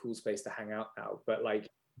being like a cool space to hang out now. But like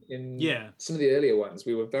in some of the earlier ones,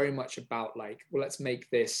 we were very much about like, well, let's make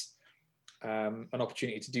this an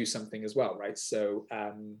opportunity to do something as well, right? So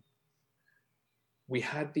we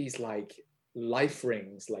had these like life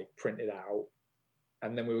rings like printed out,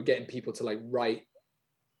 and then we were getting people to like write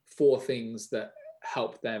 4 things that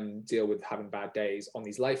help them deal with having bad days on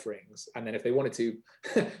these life rings. And then if they wanted to,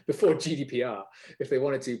 before GDPR, if they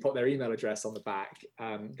wanted to put their email address on the back,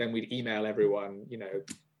 then we'd email everyone, you know,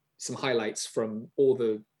 some highlights from all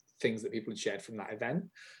the things that people had shared from that event,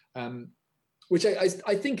 which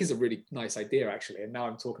I think is a really nice idea, actually. And now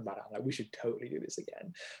I'm talking about it, I'm like, we should totally do this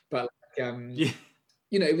again. But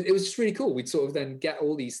you know, it was just really cool. We'd sort of then get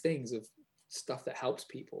all these things of stuff that helps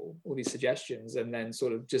people, all these suggestions, and then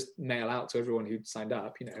sort of just mail out to everyone who'd signed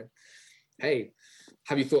up, you know, hey,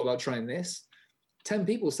 have you thought about trying this? 10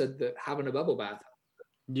 people said that having a bubble bath.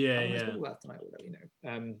 Bubble bath tonight, whatever, you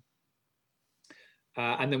know.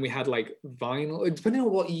 And then we had like vinyl, depending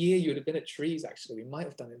on what year you would have been at Trees, actually, we might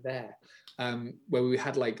have done it there, where we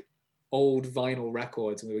had like old vinyl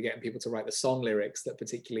records, and we were getting people to write the song lyrics that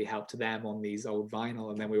particularly helped them on these old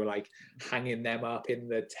vinyl, and then we were like hanging them up in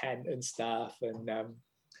the tent and stuff, and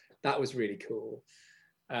that was really cool.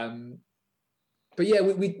 But yeah,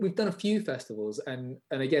 we've done a few festivals, and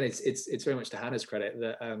again, it's very much to Hannah's credit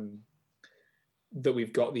that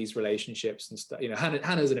we've got these relationships and stuff. You know,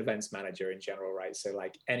 Hannah's an events manager in general, right? So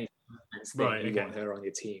like any thing, you want her on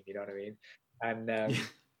your team, you know what I mean? And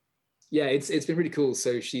yeah, it's been really cool.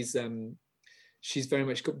 So she's very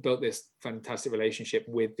much built this fantastic relationship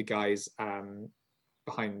with the guys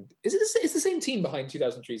behind. It's the same team behind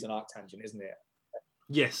 2000 Trees and Arctangent, isn't it?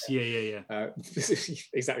 Yes, yeah.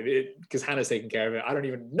 Exactly, because Hannah's taking care of it. I don't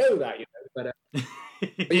even know that, you know, but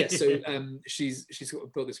yeah. So she's sort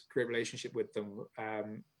of built this great relationship with them,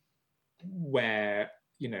 where,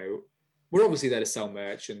 you know, we're obviously there to sell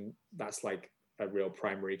merch, and that's like a real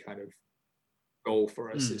primary kind of goal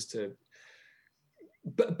for us is to.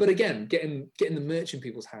 But again, getting the merch in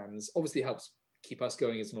people's hands obviously helps keep us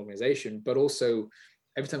going as an organization, but also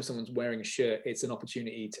every time someone's wearing a shirt, it's an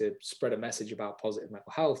opportunity to spread a message about positive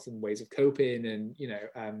mental health and ways of coping, and you know,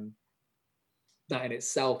 that in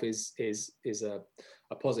itself is a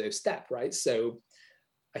positive step, right? So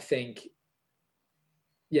I think,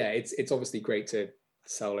 yeah, it's obviously great to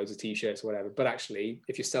sell loads of t-shirts or whatever, but actually,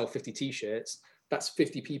 if you sell 50 t-shirts, that's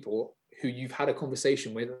 50 people who you've had a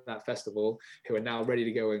conversation with at that festival, who are now ready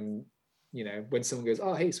to go and, you know, when someone goes,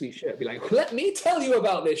 oh, hey, sweet shirt, be like, let me tell you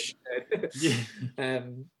about this shirt.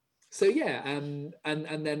 So yeah, and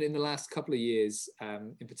then in the last couple of years,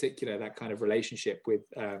 in particular, that kind of relationship with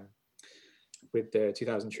the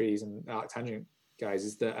 2000 Trees and Arctangent guys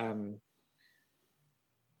is that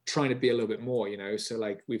trying to be a little bit more, you know, so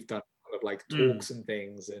like we've done a lot of like talks and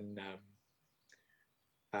things, and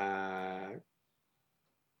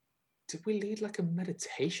did we lead like a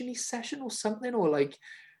meditation-y session or something, or like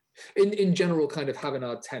in general kind of having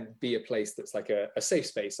our tent be a place that's like a safe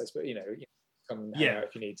space, I suppose, you know, come hang out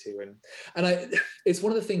if you need to, and it's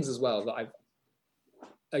one of the things as well that I've,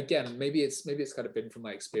 again, maybe it's kind of been from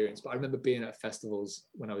my experience, but I remember being at festivals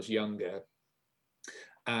when I was younger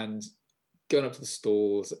and going up to the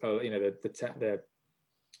stalls, you know, the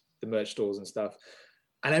merch stalls and stuff,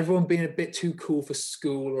 and everyone being a bit too cool for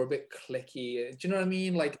school or a bit cliquey. Do you know what I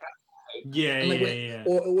mean? Like,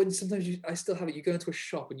 Or when sometimes I still have it. You go into a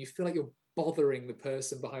shop and you feel like you're bothering the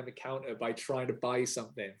person behind the counter by trying to buy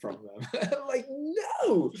something from them. I'm like,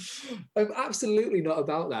 no, I'm absolutely not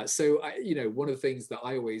about that. So, you know, one of the things that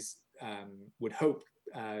I always would hope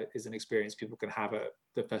is an experience people can have at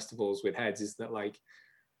the festivals with Heads is that, like,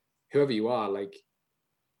 whoever you are, like,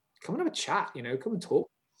 come and have a chat, you know, come and talk.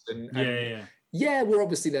 Yeah, we're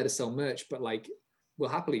obviously there to sell merch, but like, we'll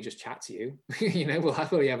happily just chat to you. You know, we'll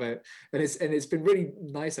happily have and it's been really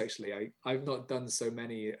nice, actually. I've not done so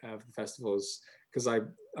many of the festivals because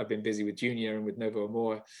I've been busy with Junior and with Novo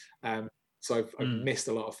Amor, so I've missed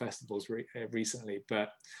a lot of festivals recently.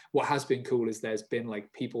 But what has been cool is there's been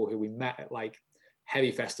like people who we met at like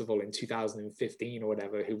Heavy Festival in 2015 or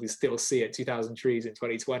whatever, who we still see at 2000 Trees in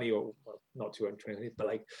 2020, or well, not 220, but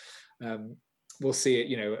like we'll see it,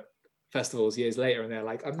 you know, festivals years later, and they're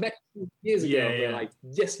like, I met you years ago. And they're like,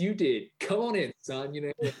 yes, you did. Come on in, son. You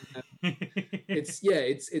know,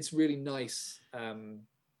 it's really nice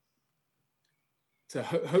to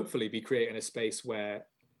hopefully be creating a space where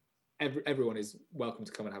everyone is welcome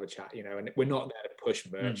to come and have a chat. You know, and we're not there to push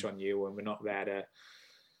merch on you, and we're not there to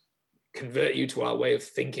convert you to our way of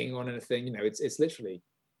thinking on anything. You know, it's literally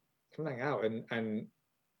come hang out, and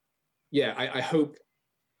yeah, I hope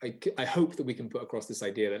that we can put across this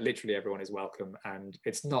idea that literally everyone is welcome, and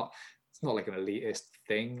it's not it's not like an elitist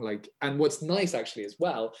thing. Like, and what's nice actually as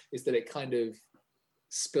well is that it kind of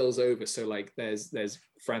spills over. So like there's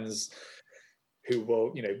friends who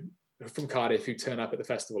will, you know, from Cardiff who turn up at the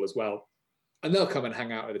festival as well, and they'll come and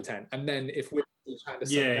hang out at the tent. And then if we're chatting to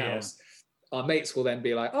someone else, our mates will then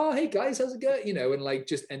be like, oh, hey guys, how's it going? You know, and like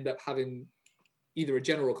just end up having either a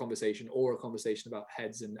general conversation or a conversation about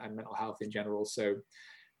heads and mental health in general. So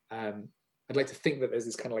I'd like to think that there's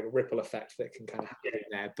this kind of like a ripple effect that can kind of happen in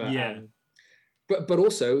there. But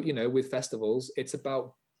also, you know, with festivals, it's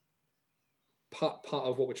about part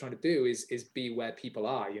of what we're trying to do is be where people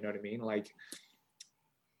are, you know what I mean? Like,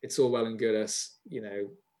 it's all well and good us, you know,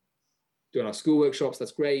 doing our school workshops,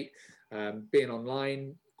 that's great. Being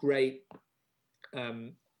online, great.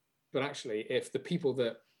 But actually, if the people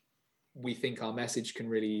that we think our message can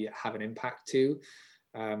really have an impact to,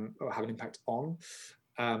 or have an impact on,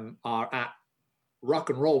 are at rock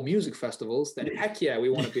and roll music festivals, then heck yeah, we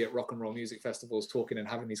want to be at rock and roll music festivals talking and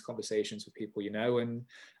having these conversations with people, you know. And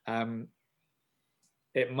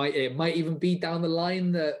it might even be down the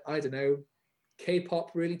line that, I don't know,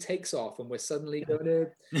 K-pop really takes off and we're suddenly going to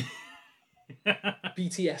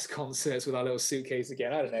BTS concerts with our little suitcase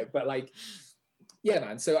again. I don't know, but like, yeah,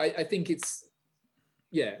 man. So I think it's,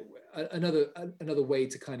 yeah, another way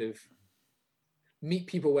to kind of meet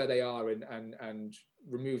people where they are and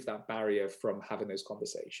remove that barrier from having those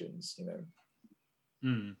conversations, you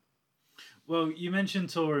know. Well, you mentioned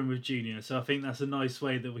touring with Junior, so I think that's a nice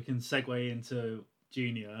way that we can segue into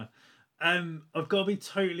Junior. I've got to be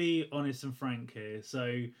totally honest and frank here.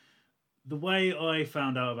 So the way I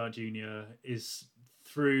found out about Junior is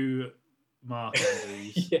through Mark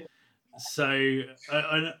Andrews. Yeah. So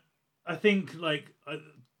I think, like,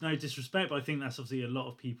 no disrespect, but I think that's obviously a lot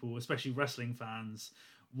of people, especially wrestling fans,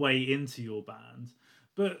 way into your band.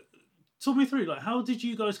 But talk me through, like, how did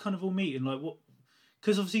you guys kind of all meet, and like what?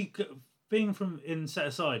 Because obviously, being from in Set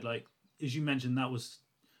Aside, like as you mentioned, that was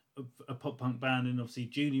a pop punk band, and obviously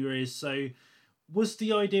Junior is. So, was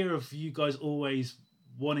the idea of you guys always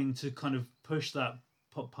wanting to kind of push that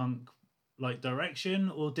pop punk like direction,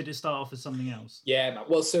 or did it start off as something else? Yeah, man.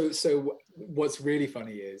 Well, so what's really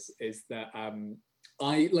funny is that I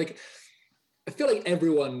feel like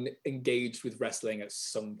everyone engaged with wrestling at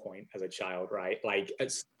some point as a child, right? Like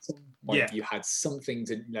at some point you had something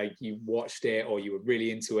to, like, you watched it or you were really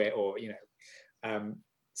into it, or, you know,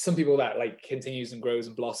 some people that like continues and grows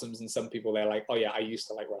and blossoms, and some people they're like, oh yeah, I used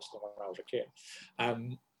to like wrestling when I was a kid.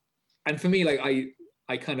 And for me, like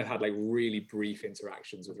I kind of had like really brief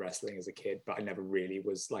interactions with wrestling as a kid, but I never really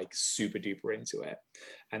was like super duper into it.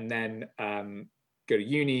 And then go to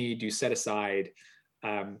uni, do Set Aside,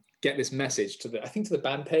 get this message to the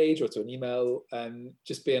band page or to an email,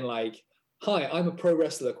 just being like, hi, I'm a pro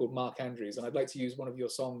wrestler called Mark Andrews, and I'd like to use one of your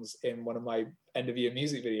songs in one of my end of year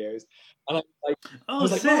music videos. And I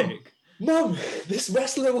was like, sick. Mom, this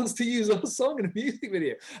wrestler wants to use our song in a music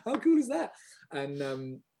video. How cool is that?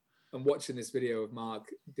 And I'm watching this video of Mark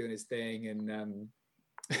doing his thing, and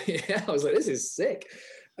yeah, I was like, this is sick.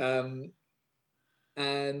 And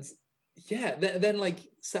yeah, then like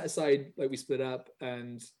Set Aside, like we split up,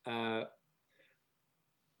 and I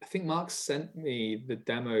think Mark sent me the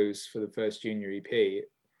demos for the first Junior EP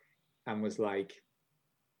and was like,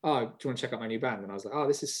 oh, do you want to check out my new band? And I was like, oh,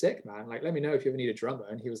 this is sick, man. Like, let me know if you ever need a drummer.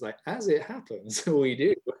 And he was like, as it happens, we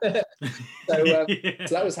do. So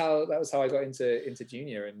that was how I got into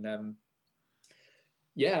Junior. And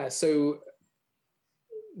yeah, so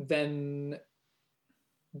then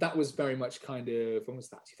that was very much kind of, when was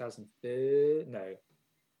that?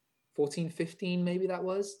 14, 15, maybe that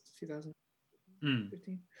was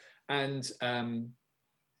 2015. And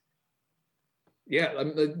yeah,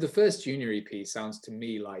 the first Junior EP sounds to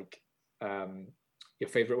me like Your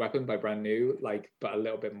Favorite Weapon by Brand New, like, but a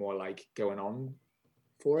little bit more like going on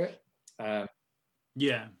for it.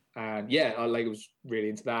 Yeah. And yeah, I like was really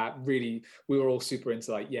into that. Really, we were all super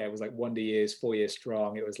into, like, yeah, it was like Wonder Years, 4 Years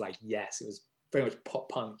Strong. It was like, yes, it was very much pop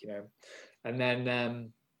punk, you know. And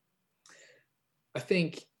then I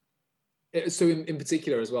think, so in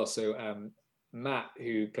particular as well, so Matt,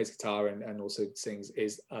 who plays guitar and also sings,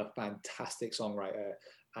 is a fantastic songwriter.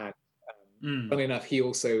 And funnily enough, he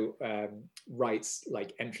also writes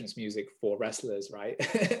like entrance music for wrestlers, right?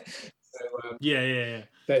 So, yeah.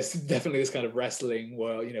 There's definitely this kind of wrestling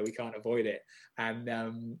world, you know, we can't avoid it.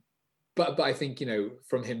 And but I think, you know,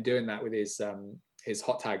 from him doing that with his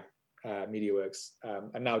Hot Tag Media Works,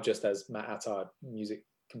 and now just as Matt Attard, music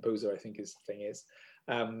composer, I think his thing is,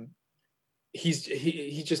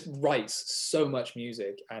 he just writes so much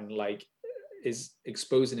music and like is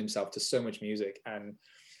exposing himself to so much music, and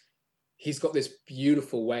he's got this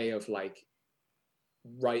beautiful way of like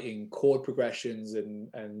writing chord progressions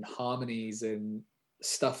and harmonies and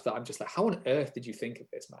stuff that I'm just like, how on earth did you think of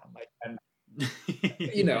this, man? Like, and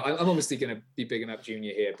you know, I'm obviously going to be bigging up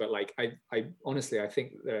Junior here, but like, I honestly, I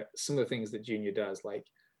think that some of the things that Junior does, like,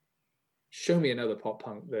 show me another pop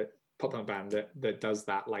punk band that does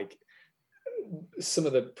that. Like, some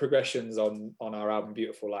of the progressions on our album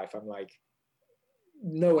Beautiful Life, I'm like,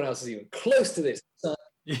 no one else is even close to this.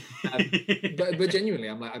 But genuinely,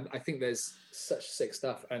 I'm like, I think there's such sick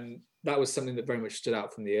stuff, and that was something that very much stood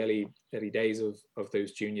out from the early days of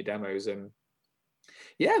those Junior demos. And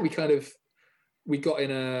yeah, we got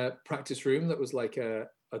in a practice room that was like a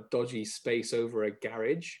dodgy space over a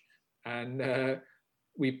garage, and I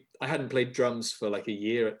hadn't played drums for like a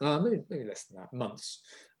year, maybe less than that, months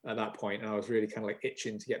at that point, and I was really kind of like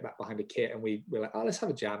itching to get back behind a kit, and we were like, oh, let's have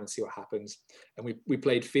a jam and see what happens. And we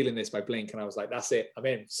played Feeling This by Blink, and I was like, that's it, I'm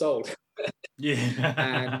in, sold. Yeah.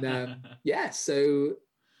 And yeah, so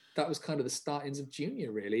that was kind of the startings of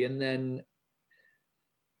Junior, really. And then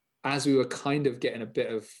as we were kind of getting a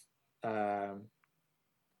bit of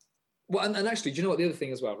well, and actually, do you know what the other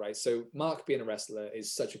thing as well, right? So Mark being a wrestler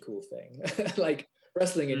is such a cool thing. Like,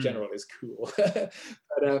 wrestling in general is cool.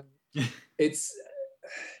 But it's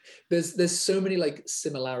there's so many like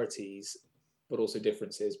similarities but also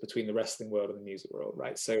differences between the wrestling world and the music world,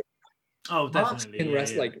 right? So definitely in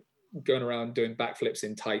like going around doing backflips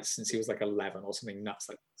in tights since he was like 11 or something nuts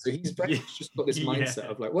like that. So he's very much just got this mindset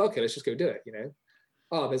of like, well, okay, let's just go do it, you know.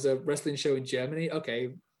 Oh, there's a wrestling show in Germany, okay,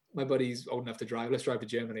 my buddy's old enough to drive, let's drive to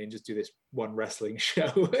Germany and just do this one wrestling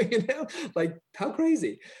show. You know, like, how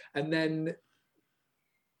crazy. And then,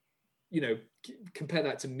 you know, compare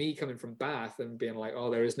that to me coming from Bath and being like,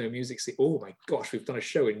 oh, there is no music scene. Oh my gosh, we've done a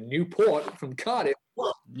show in Newport from Cardiff.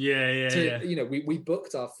 Yeah. You know, we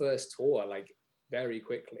booked our first tour like very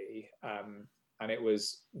quickly, and it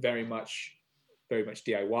was very much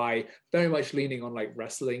DIY, very much leaning on like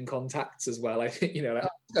wrestling contacts as well. I think, you know, like,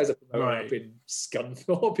 these guys are promoting up in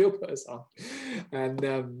Scunthorpe, you'll put us on.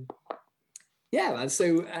 And yeah, man.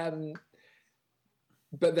 So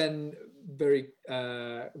but then very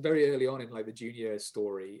early on in like the Junior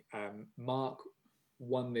story, Mark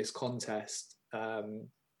won this contest, won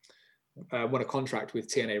a contract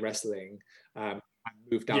with TNA Wrestling, and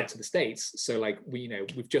moved out to the States. So like,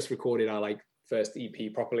 we've just recorded our like first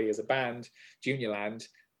EP properly as a band, Juniorland,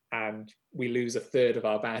 and we lose a third of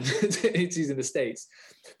our band it's in the States.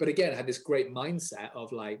 But again, had this great mindset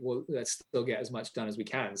of like, well, let's still get as much done as we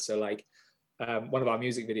can. So like, one of our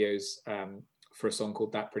music videos for a song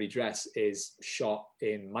called That Pretty Dress is shot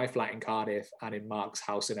in my flat in Cardiff and in Mark's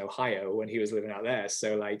house in Ohio when he was living out there.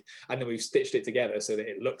 So like, and then we've stitched it together so that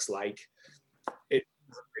it looks like it,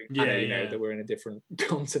 that we're in a different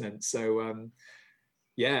continent. So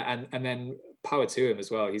yeah, and then power to him as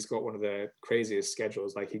well. He's got one of the craziest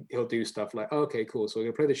schedules. Like, he'll do stuff like, oh, okay, cool, so we're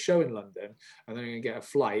gonna play the show in London, and then we're gonna get a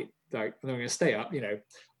flight, like, and then we're gonna stay up, you know,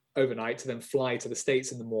 overnight to then fly to the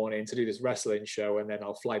States in the morning to do this wrestling show, and then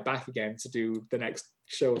I'll fly back again to do the next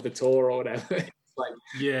show of the tour or whatever. It's like,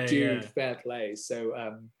 dude, fair play. So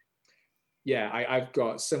yeah, I've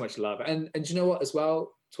got so much love. And you know what as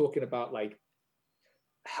well, talking about like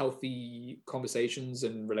healthy conversations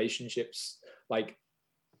and relationships, like,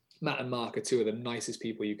 Matt and Mark are two of the nicest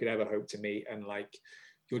people you could ever hope to meet, and like,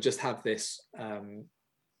 you'll just have this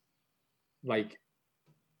like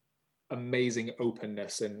amazing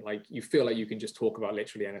openness, and like, you feel like you can just talk about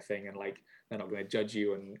literally anything, and like, they're not going to judge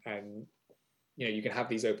you, and you know, you can have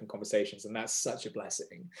these open conversations, and that's such a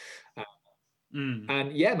blessing.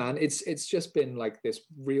 And yeah, man, it's just been like this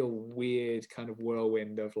real weird kind of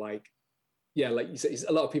whirlwind of like, yeah, like you said,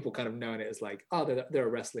 a lot of people kind of knowing it as like, oh, they're a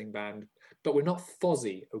wrestling band, but we're not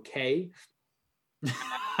Fozzy, okay?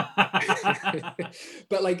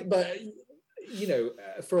 but you know,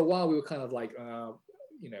 for a while we were kind of like,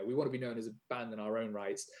 you know, we want to be known as a band in our own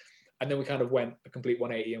rights, and then we kind of went a complete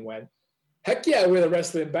 180 and went, heck yeah, we're a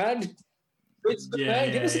wrestling band.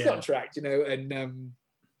 Give us a contract, you know. And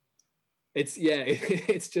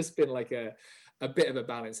it's just been like a bit of a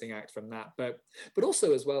balancing act from that, but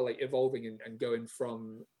also as well, like, evolving and going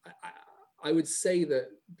from, I would say that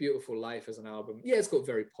Beautiful Life as an album, yeah, it's got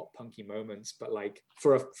very pop punky moments, but like,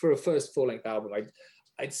 for a first full-length album, like,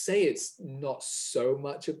 I'd say it's not so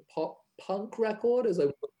much a pop punk record as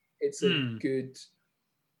it's a good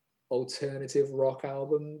alternative rock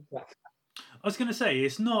album. I was gonna say,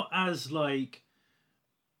 it's not as like,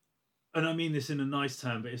 and I mean this in a nice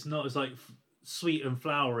term, but it's not as like sweet and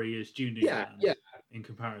flowery as Junior. Yeah. In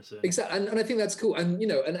comparison. Exactly. And I think that's cool. And, you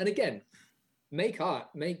know, and again, make art,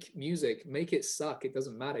 make music, make it suck. It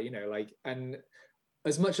doesn't matter, you know, like, and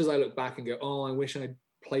as much as I look back and go, oh, I wish I'd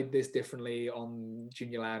played this differently on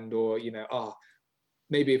Junior Land, or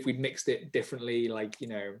maybe if we'd mixed it differently, like,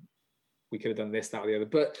 we could have done this, that, or the other.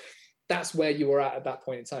 But that's where you were at that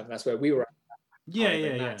point in time. That's where we were at.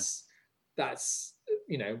 That's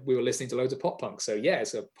we were listening to loads of pop punk. So yeah,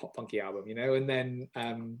 it's a pop punky album, and then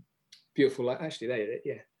Beautiful Life. Actually,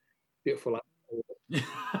 Beautiful Life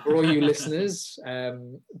for all you listeners.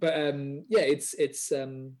 It's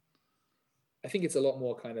I think it's a lot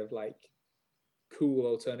more kind of like cool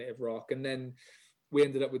alternative rock. And then we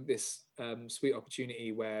ended up with this sweet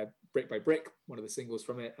opportunity where Brick by Brick, one of the singles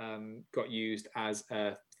from it, got used as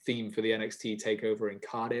a theme for the NXT takeover in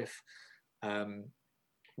Cardiff,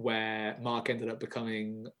 where Mark and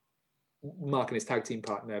his tag team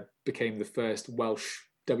partner became the first Welsh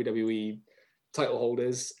WWE title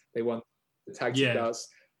holders. They won the tag team belts.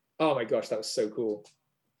 Oh my gosh, that was so cool.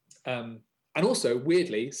 And also,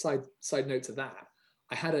 weirdly, side note to that,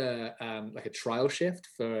 I had a trial shift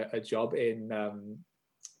for a job in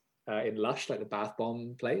Lush, like the bath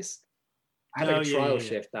bomb place. I had a trial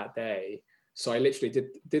shift that day, so I literally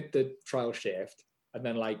did the trial shift, and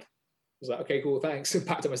then like was like, okay, cool, thanks, and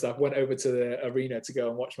packed up my stuff, went over to the arena to go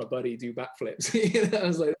and watch my buddy do backflips. I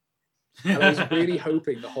was like, and I was really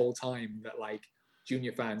hoping the whole time that like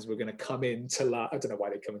Junior fans were going to come into Lush. I don't know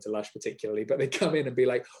why they come into Lush particularly, but they come in and be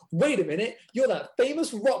like, wait a minute, you're that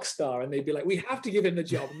famous rock star. And they'd be like, we have to give him the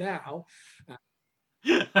job now.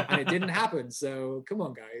 And it didn't happen. So come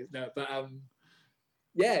on, guys. No, but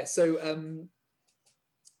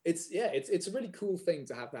it's a really cool thing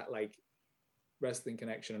to have that like wrestling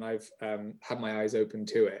connection. And I've had my eyes open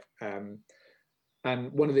to it. And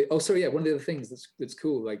one of the other things that's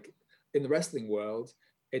cool, like in the wrestling world,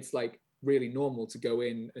 it's like really normal to go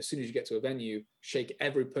in as soon as you get to a venue, shake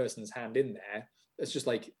every person's hand in there. It's just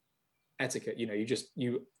like etiquette,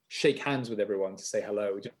 you shake hands with everyone to say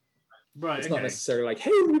hello. Right. It's not necessarily like,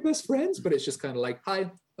 hey, we're best friends, but it's just kind of like,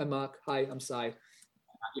 hi, I'm Mark. Hi, I'm Sai.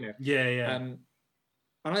 Yeah. And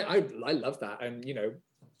I love that. And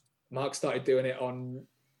Mark started doing it on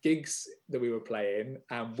gigs that we were playing,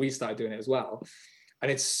 and we started doing it as well. And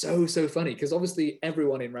it's so funny because obviously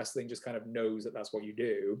everyone in wrestling just kind of knows that that's what you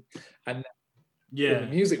do. And in the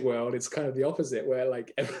music world, it's kind of the opposite, where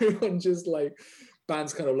like everyone just like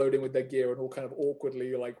bands kind of load in with their gear and all kind of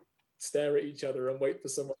awkwardly like stare at each other and wait for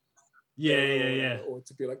someone. Or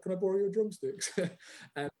to be like, can I borrow your drumsticks?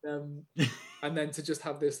 And then to just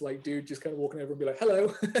have this like dude just kind of walking over and be like,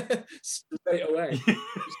 hello, straight away.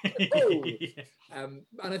 And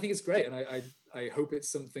I think it's great. And I hope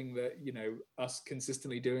it's something that, us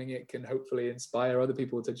consistently doing it can hopefully inspire other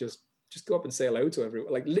people to just go up and say hello to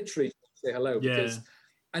everyone, like literally say hello. Because,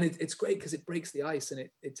 and it's great because it breaks the ice and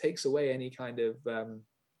it takes away any kind of, I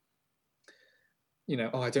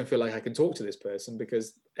don't feel like I can talk to this person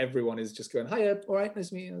because everyone is just going, hiya, all right, nice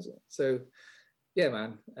to meet you. So yeah,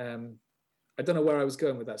 man. I don't know where I was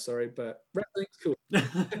going with that, sorry, but wrestling's cool.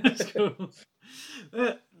 That's cool.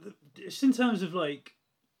 Just in terms of like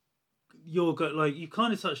you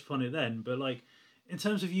kind of touched upon it then, but like in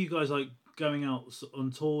terms of you guys like going out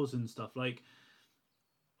on tours and stuff, like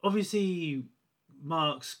obviously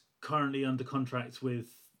Mark's currently under contract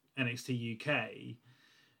with NXT UK.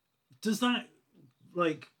 Does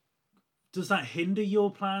that hinder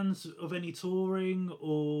your plans of any touring,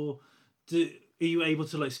 or are you able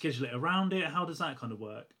to like schedule it around it? How does that kind of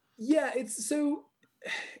work? Yeah, it's a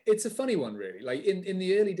funny one, really. Like in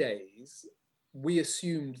the early days, we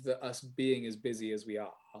assumed that us being as busy as we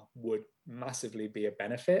are would massively be a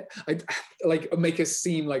benefit. I like make us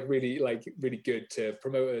seem like really good to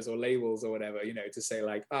promoters or labels or whatever, to say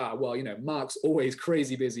like, Mark's always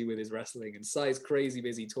crazy busy with his wrestling, and Sai's crazy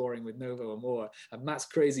busy touring with Novo and more, and Matt's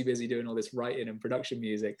crazy busy doing all this writing and production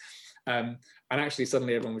music. And actually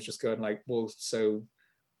suddenly everyone was just going like, well, so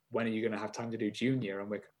when are you going to have time to do Junior? And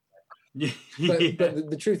we're but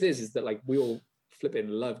the truth is that like we all flipping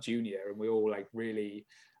love Junior, and we all like really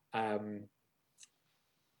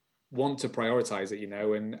want to prioritize it,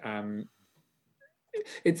 and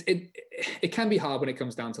it can be hard when it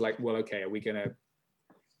comes down to like, well, okay, are we gonna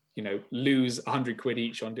lose 100 quid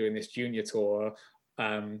each on doing this Junior tour,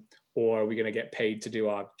 or are we gonna get paid to do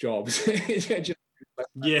our jobs? It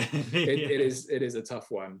is a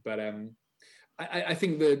tough one, but I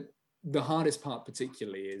think the hardest part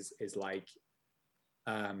particularly is like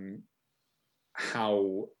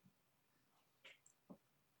how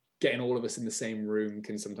getting all of us in the same room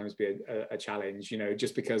can sometimes be a challenge,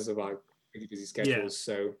 just because of our really busy schedules.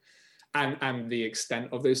 So, and the extent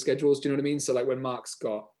of those schedules, do you know what I mean? So like when Mark's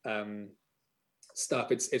got stuff,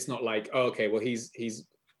 it's not like, oh, okay, well he's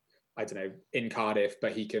I don't know, in Cardiff,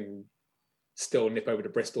 but he can still nip over to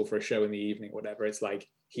Bristol for a show in the evening, whatever. It's like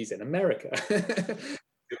he's in America.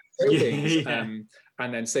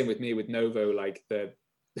 And then same with me with Novo, like the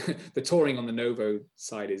touring on the Novo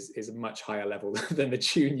side is a much higher level than the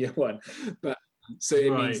junior one. But so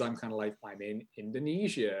it means I'm kind of like, I'm in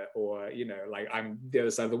Indonesia, or, you know, like I'm the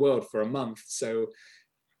other side of the world for a month. So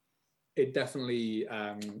it definitely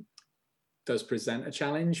does present a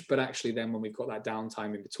challenge. But actually then when we've got that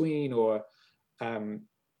downtime in between, or the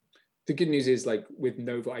good news is, like with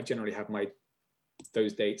Novo, I generally have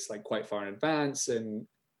those dates like quite far in advance. And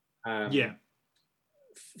for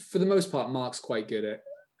the most part, Mark's quite good at,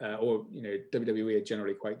 or, you know, WWE are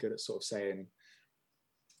generally quite good at sort of saying,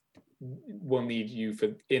 we'll need you for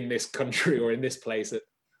in this country or in this place at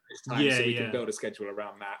this time, so we can build a schedule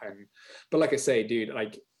around that. But like I say, dude,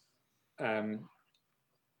 like in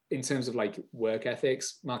terms of like work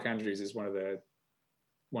ethics, Mark Andrews is one of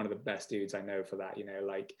the best dudes I know for that. You know,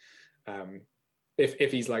 like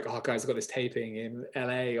if he's like, oh guys, I've got this taping in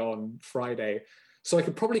LA on Friday, so I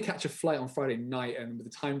could probably catch a flight on Friday night, and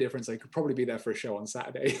with the time difference, I could probably be there for a show on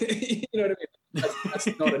Saturday. You know what I mean? That's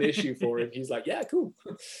not an issue for him. He's like, yeah, cool.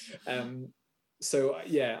 So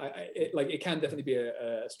yeah, it can definitely be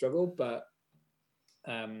a struggle, but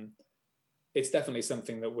it's definitely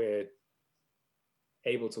something that we're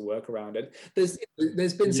able to work around it. There's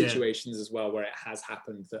been situations as well where it has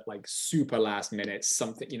happened that like super last minute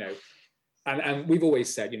something, you know, and we've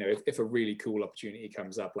always said, you know, if a really cool opportunity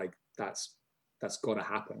comes up, like that's got to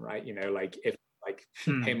happen, right? You know, like if like,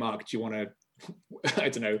 hey Mark, do you want to, I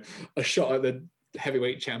don't know, a shot at the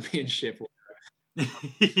heavyweight championship,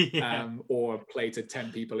 or play to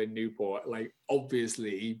 10 people in Newport? Like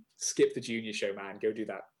obviously skip the junior show, man, go do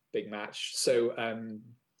that big match. So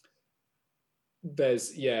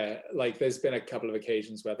there's been a couple of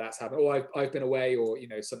occasions where that's happened, or I've been away, or, you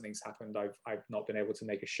know, something's happened, I've not been able to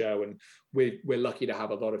make a show, and we're lucky to have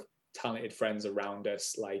a lot of talented friends around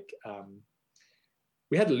us. Like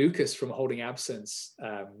we had Lucas from Holding Absence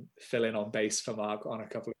fill in on bass for Mark on a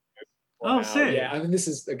couple of sick. Yeah, I mean, this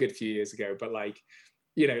is a good few years ago, but like,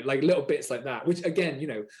 you know, like little bits like that, which again, you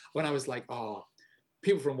know, when I was like, oh,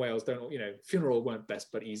 people from Wales don't, you know, Funeral weren't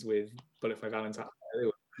best buddies with Bullet for My Valentine.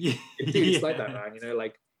 Dude, it's like that, man. You know,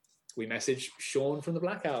 like we messaged Sean from the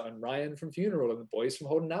Blackout and Ryan from Funeral and the boys from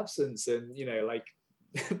Holding Absence, and, you know, like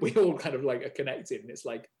we all kind of like are connected, and it's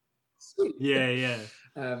like sweet.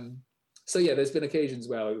 So yeah, there's been occasions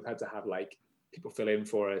where we've had to have like people fill in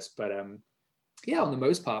for us, but yeah, on the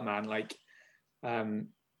most part, man, like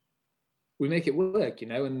we make it work, you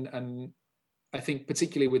know. And I think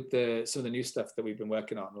particularly with some of the new stuff that we've been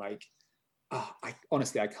working on, like I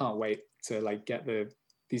honestly, I can't wait to like get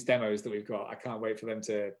these demos that we've got. I can't wait for them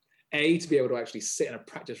to be able to actually sit in a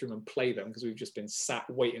practice room and play them, because we've just been sat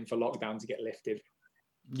waiting for lockdown to get lifted.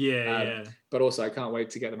 But also I can't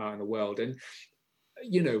wait to get them out in the world, and,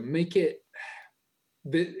 you know, make it,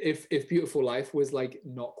 if Beautiful Life was like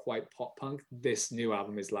not quite pop punk, this new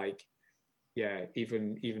album is like, yeah,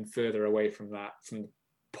 even further away from that, from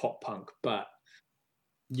pop punk. But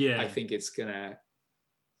I think it's gonna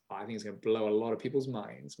blow a lot of people's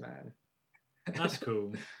minds, man. That's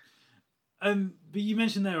cool. But you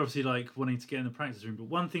mentioned there obviously like wanting to get in the practice room, but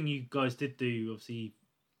one thing you guys did do obviously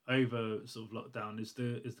over sort of lockdown is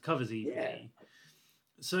the covers EP.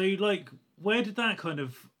 So like, where did that kind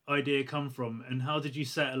of idea come from, and how did you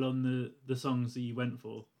settle on the songs that you went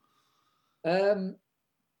for? Where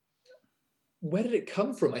did it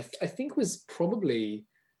come from? I think it was probably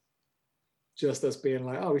just us being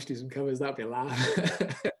like, oh, we should do some covers, that'd be a laugh.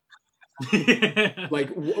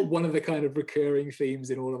 Like one of the kind of recurring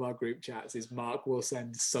themes in all of our group chats is Mark will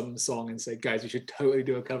send some song and say, guys, we should totally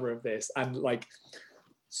do a cover of this. And like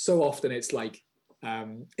so often it's like,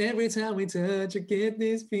 every time we touch, I get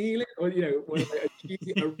this feeling, or, you know, like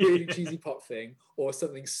a really cheesy pop thing, or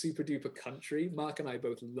something super duper country. Mark and I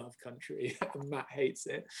both love country. Matt hates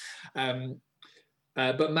it,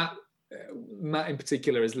 but Matt in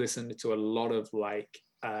particular has listened to a lot of like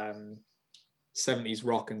 70s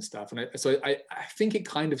rock and stuff, and so I think it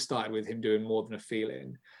kind of started with him doing More Than a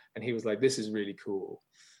Feeling, and he was like, this is really cool,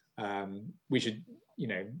 we should, you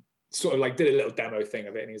know, sort of like did a little demo thing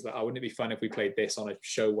of it, and he's like, oh, wouldn't it be fun if we played this on a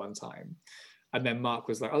show one time? And then Mark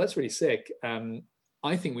was like, oh, that's really sick,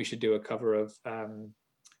 I think we should do a cover of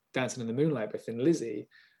Dancing in the Moonlight by Thin Lizzy.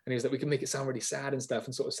 And he was like, we can make it sound really sad and stuff,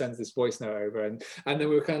 and sort of sends this voice note over, and then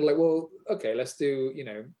we were kind of like, well, okay, let's do, you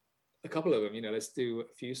know, a couple of them, you know, let's do a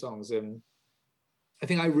few songs. And I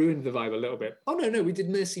think I ruined the vibe a little bit. Oh no, we did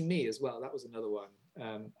Mercy Me as well, that was another one.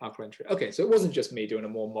 Alkaline Trio. Okay, so it wasn't just me doing a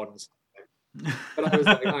more modern song. But I was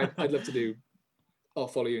like, I'd love to do I'll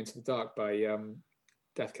Follow You Into the Dark by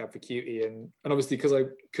Death Cab for Cutie, and obviously because I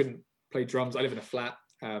couldn't play drums, I live in a flat.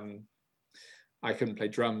 I couldn't play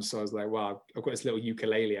drums, so I was like, wow, I've got this little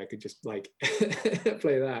ukulele, I could just like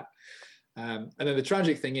play that. And then the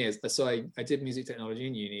tragic thing is, so I did music technology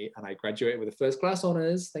in uni, and I graduated with a first class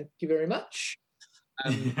honors. Thank you very much.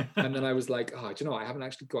 And then I was like, oh, do you know what? I haven't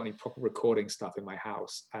actually got any proper recording stuff in my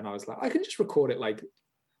house. And I was like, I can just record it like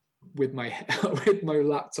with my with my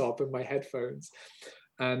laptop and my headphones.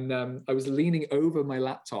 And I was leaning over my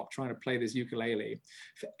laptop trying to play this ukulele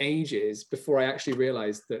for ages before I actually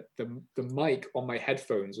realized that the mic on my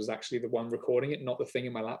headphones was actually the one recording it, not the thing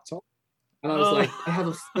in my laptop. And I was like, I have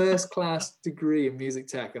a first class degree in music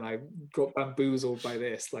tech, and I got bamboozled by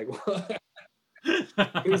this. Like, what?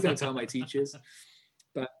 Please don't tell my teachers.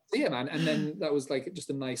 But yeah, man. And then that was like just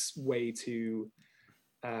a nice way to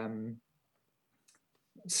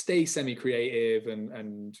stay semi-creative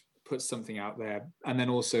and put something out there, and then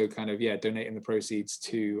also kind of donating the proceeds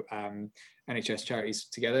to NHS charities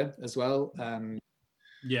together as well.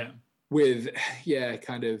 With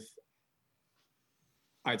kind of,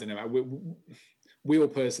 I don't know, we all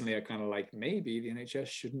personally are kind of like, maybe the NHS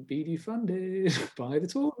shouldn't be defunded by the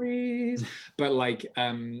Tories, but like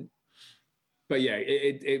but yeah,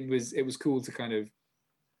 it was cool to kind of,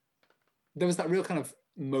 there was that real kind of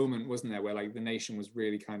moment, wasn't there, where like the nation was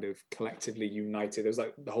really kind of collectively united. There was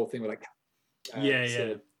like the whole thing with like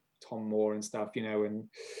Tom Moore and stuff, you know, and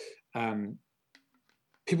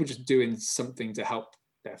people just doing something to help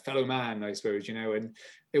their fellow man, I suppose, you know. And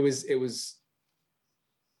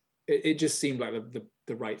it just seemed like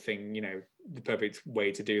the right thing, you know, the perfect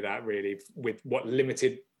way to do that, really, with what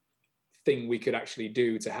limited thing we could actually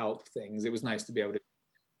do to help things. It was nice to be able to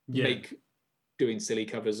make doing silly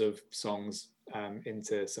covers of songs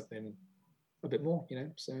into something a bit more, you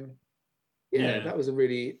know. So that was a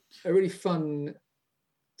really fun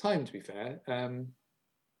time, to be fair. And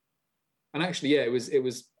actually, it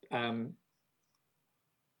was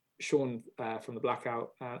Sean from the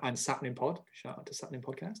Blackout and Sapling Pod, shout out to Sapling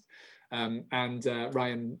Podcast, and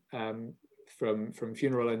Ryan from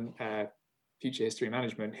Funeral and Future History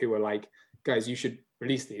Management, who were like, guys, you should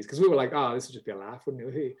release these, because we were like, this would just be a laugh,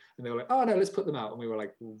 wouldn't it? And they were like, oh no, let's put them out. And we were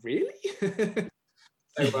like, really? So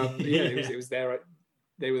it was there.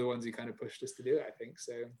 They were the ones who kind of pushed us to do it, I think.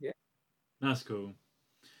 So yeah, that's cool.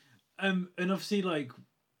 And obviously, like,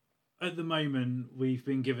 at the moment, we've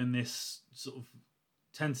been given this sort of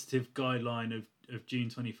tentative guideline of June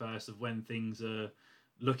 21st of when things are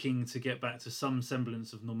looking to get back to some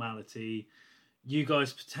semblance of normality. You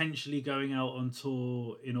guys potentially going out on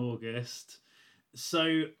tour in August.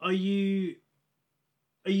 So are you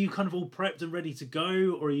kind of all prepped and ready to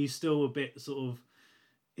go, or are you still a bit sort of,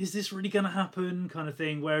 is this really going to happen kind of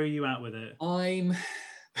thing? Where are you at with it?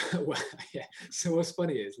 So what's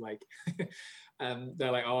funny is, like,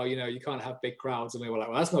 they're like, oh, you know, you can't have big crowds, and we were like,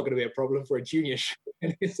 well, that's not going to be a problem for a junior show.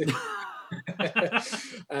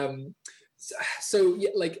 So yeah,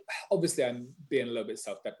 like, obviously I'm being a little bit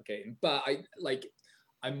self-deprecating, but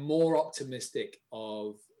I'm more optimistic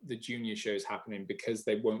of the junior shows happening, because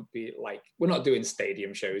they won't be like, we're not doing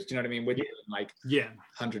stadium shows, do you know what I mean? We're doing like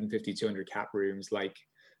 150, 200 cap rooms. Like,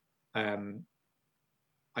 I'm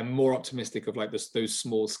more optimistic of like those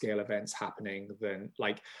small scale events happening than,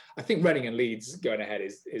 like, I think Reading and Leeds going ahead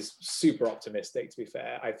is super optimistic, to be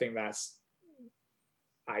fair. I think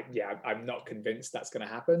I'm not convinced that's going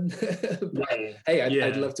to happen. But hey,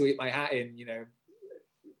 I'd love to eat my hat in, you know,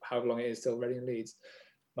 however long it is till Reading and Leeds,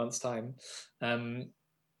 month's time.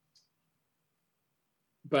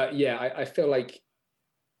 But yeah, I feel like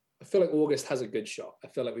August has a good shot. I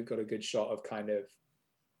feel like we've got a good shot of kind of,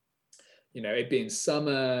 you know, it being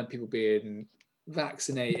summer, people being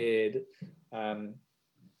vaccinated.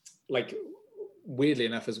 Like, weirdly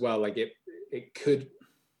enough as well, like it could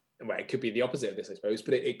be the opposite of this, I suppose,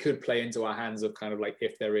 but it could play into our hands of kind of like,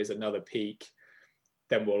 if there is another peak,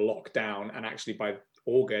 then we'll lock down, and actually by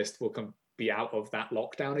August we'll be out of that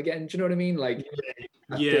lockdown again. Do you know what I mean? Like,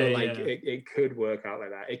 I feel like it could work out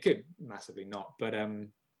like that. It could massively not, but I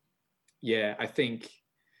think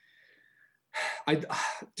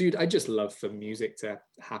I just love for music to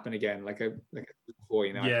happen again. Like before,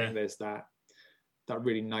 you know, I think there's that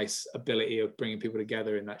really nice ability of bringing people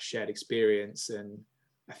together in that shared experience, and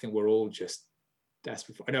I think we're all just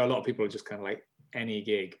desperate for. I know a lot of people are just kind of like, any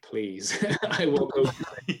gig, please. I will go.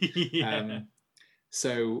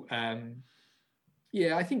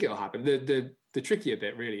 I think it'll happen. The trickier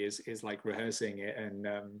bit really is like rehearsing it, and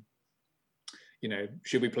you know,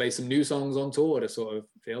 should we play some new songs on tour to sort of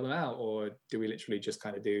feel them out, or do we literally just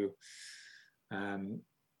kind of do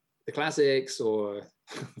the classics or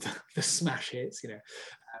the smash hits, you know?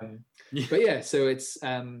 But yeah, so it's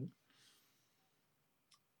an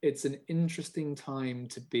interesting time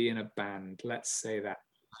to be in a band. Let's say that.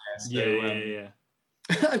 Yeah.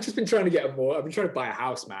 I've just been trying to get more. I've been trying to buy a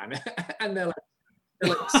house, man, and they're like,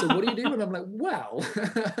 so what do you do? And I'm like, well,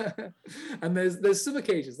 and there's some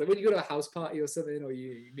occasions like when you go to a house party or something, or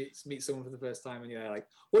you meet someone for the first time, and you're like,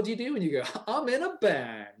 what do you do? And you go, I'm in a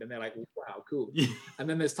band, and they're like, wow, cool. And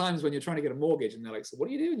then there's times when you're trying to get a mortgage, and they're like, so what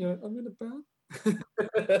do you do? And you're like, I'm in a band.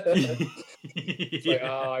 It's like,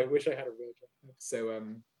 oh, I wish I had a real job. So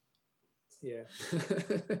yeah.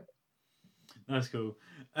 That's cool.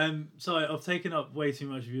 Sorry, I've taken up way too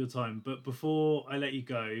much of your time, but before I let you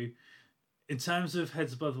go, in terms of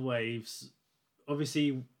Heads Above the Waves,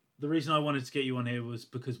 obviously the reason I wanted to get you on here was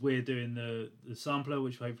because we're doing the sampler,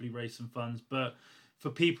 which will hopefully raise some funds. But for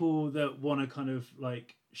people that want to kind of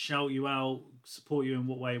like shout you out, support you in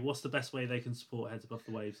what way, what's the best way they can support Heads Above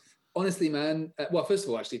the Waves? Honestly, man, well, first of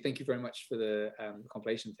all, actually, thank you very much for the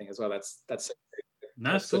compilation thing as well. That's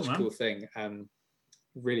such a cool thing.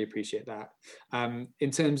 Really appreciate that.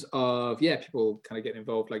 In terms of people kind of getting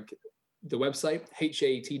involved, like the website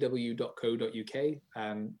hatw.co.uk.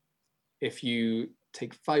 If you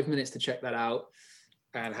take 5 minutes to check that out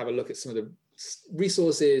and have a look at some of the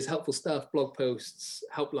resources, helpful stuff, blog posts,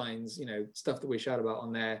 helplines, stuff that we shout about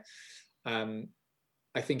on there.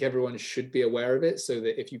 I think everyone should be aware of it, so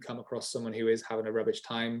that if you come across someone who is having a rubbish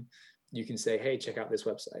time, you can say, hey, check out this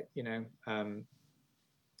website,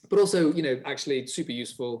 but also, actually super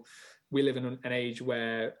useful. We live in an age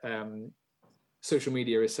where social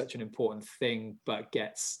media is such an important thing, but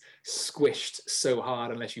gets squished so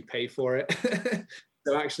hard unless you pay for it.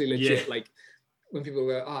 So actually legit, like when people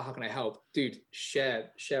go, oh, how can I help? Dude, share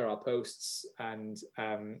our posts, and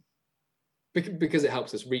because it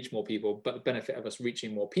helps us reach more people. But the benefit of us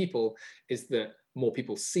reaching more people is that more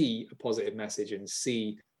people see a positive message and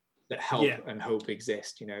see that help and hope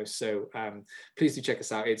exist, So please do check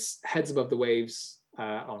us out. It's Heads Above the Waves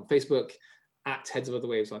on Facebook, at Heads Above the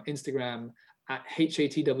Waves on Instagram, at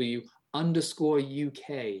HATW_UK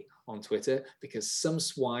on Twitter, because some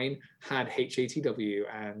swine had HATW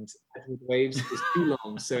and Heads Above the Waves is too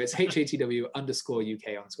long. So it's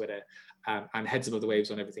HATW_UK on Twitter, and Heads Above the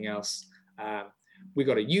Waves on everything else. We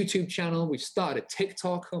got a YouTube channel. We've started a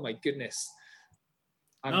TikTok. Oh my goodness.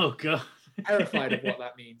 Oh God. Terrified of what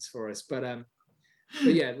that means for us, but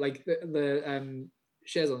yeah, like the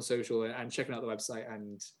shares on social and checking out the website,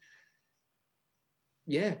 and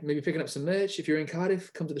maybe picking up some merch. If you're in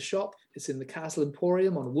Cardiff, come to the shop. It's in the Castle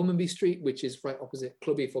Emporium on Womanby Street, which is right opposite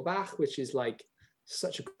Club for Bach, which is like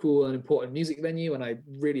such a cool and important music venue, and I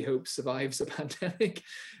really hope survives a pandemic.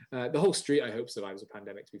 The whole street, I hope, survives a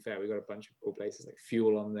pandemic, to be fair. We've got a bunch of cool places like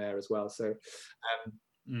Fuel on there as well, so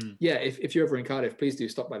if you're ever in Cardiff, please do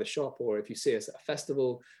stop by the shop, or if you see us at a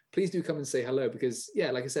festival, please do come and say hello, because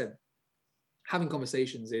like I said, having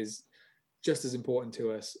conversations is just as important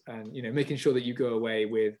to us, and making sure that you go away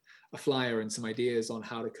with a flyer and some ideas on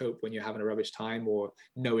how to cope when you're having a rubbish time, or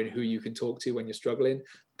knowing who you can talk to when you're struggling,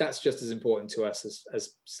 that's just as important to us as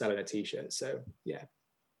selling a t-shirt. So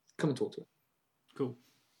come and talk to us. Cool,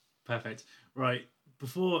 perfect. Right,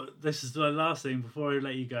 this is the last thing before I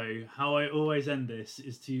let you go. How I always end this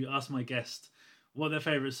is to ask my guest what their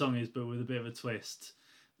favorite song is, but with a bit of a twist.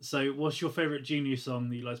 So what's your favorite Genius song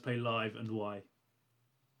that you like to play live, and why?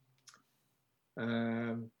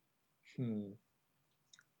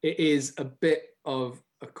 It is a bit of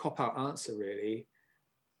a cop-out answer, really.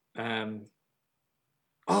 I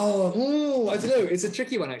don't know. It's a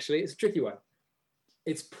tricky one, actually. It's a tricky one.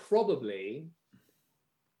 It's probably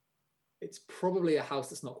A House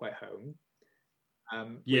That's Not Quite Home,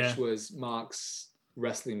 which was Mark's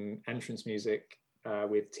wrestling entrance music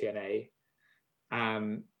with TNA.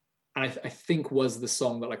 And I think was the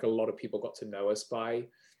song that like a lot of people got to know us by.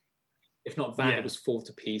 If not that, it was Fall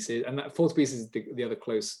to Pieces. And that Fall to Pieces is the other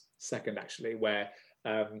close second, actually, where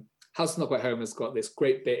House That's Not Quite Home has got this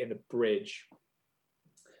great bit in the bridge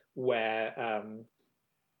where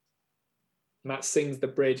Matt sings the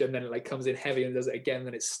bridge, and then it like comes in heavy and does it again,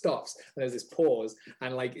 then it stops, and there's this pause,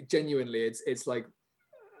 and like genuinely it's like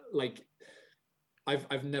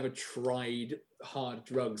I've never tried hard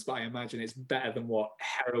drugs, but I imagine it's better than what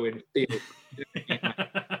heroin feels.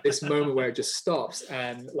 This moment where it just stops,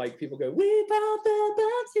 and like people go, "We brought the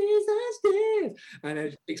boxes and stairs," and then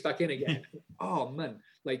it kicks back in again. Oh man,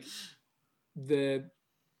 like the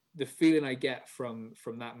feeling I get from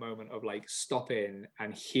that moment of like stopping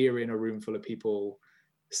and hearing a room full of people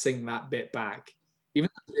sing that bit back, even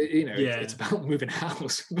it's about moving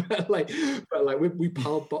house, but we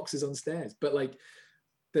piled boxes on stairs, but like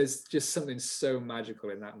there's just something so magical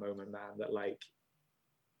in that moment, man, that like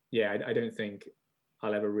yeah, I don't think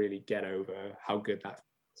I'll ever really get over how good that.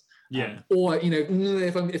 Yeah. Or, you know,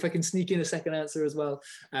 if I can sneak in a second answer as well,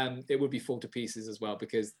 it would be Fall to Pieces as well,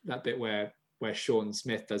 because that bit where Sean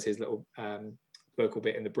Smith does his little vocal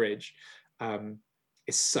bit in the bridge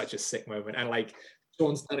is such a sick moment. And like,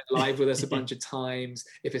 Sean's done it live with us a bunch of times.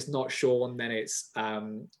 If it's not Sean, then it's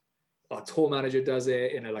our tour manager does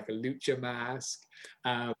it in like a lucha mask.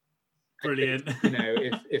 Brilliant. You know,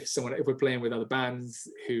 if we're playing with other bands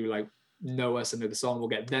who like know us and know the song, we'll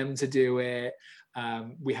get them to do it.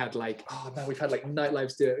 We've had like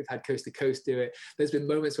Nightlives do it. We've had Coast to Coast do it. There's been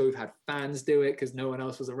moments where we've had fans do it because no one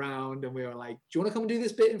else was around, and we were like, "Do you want to come and do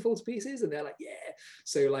this bit in Fall to Pieces?" And they're like, "Yeah."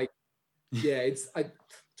 So like, yeah,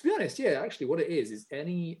 to be honest, yeah, actually, what it is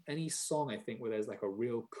any song I think where there's like a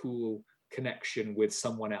real cool connection with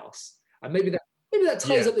someone else, and maybe that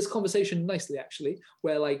ties up this conversation nicely, actually,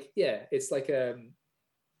 where like, yeah, it's like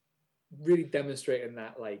really demonstrating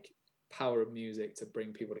that like power of music to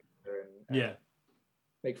bring people together and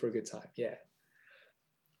make for a good time. Yeah.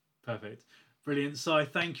 Perfect. Brilliant. Si,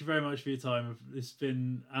 thank you very much for your time. It's been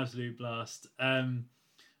an absolute blast. As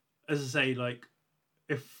I say, like,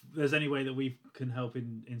 if there's any way that we can help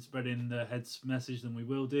in spreading the Heads message, then we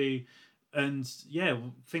will do. And yeah,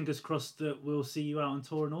 fingers crossed that we'll see you out on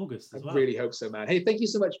tour in August as well. I really hope so, man. Hey, thank you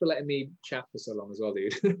so much for letting me chat for so long as well,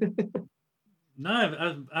 dude.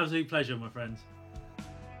 No, absolute pleasure, my friends.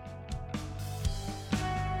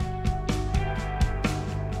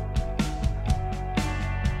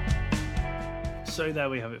 So there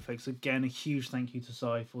we have it, folks. Again, a huge thank you to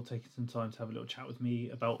Si for taking some time to have a little chat with me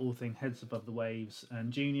about all things Heads Above the Waves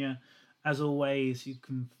and Junior. As always, you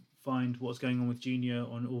can find what's going on with Junior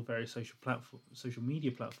on all various social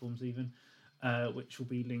media platforms, even, which will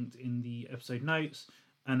be linked in the episode notes.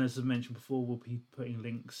 And as I mentioned before, we'll be putting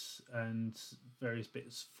links and various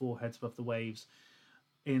bits for Heads Above the Waves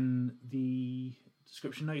in the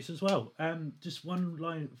description notes as well. Just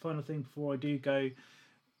one final thing before I do go.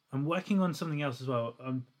 I'm working on something else as well.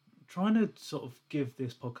 I'm trying to sort of give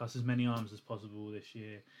this podcast as many arms as possible this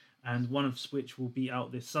year, and one of which will be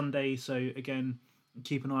out this Sunday. So again,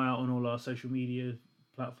 keep an eye out on all our social media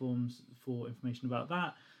platforms for information about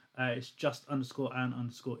that. It's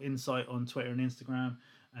just_and_insight on Twitter and Instagram,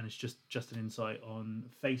 and it's just an insight on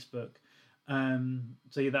Facebook.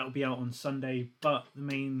 So yeah, that will be out on Sunday. But the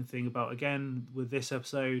main thing about, again, with this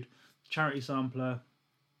episode, charity sampler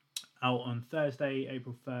out on Thursday,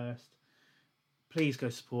 April 1st. Please go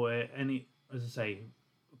support it. As I say,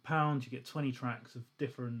 £1, you get 20 tracks of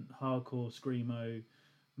different hardcore, screamo,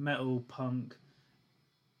 metal, punk,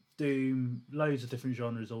 doom, loads of different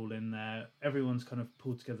genres all in there. Everyone's kind of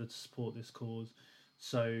pulled together to support this cause.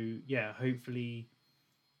 So yeah, hopefully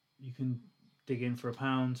you can dig in for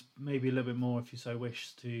 £1, maybe a little bit more if you so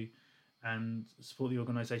wish to, and support the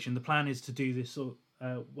organisation. The plan is to do this,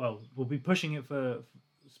 we'll be pushing it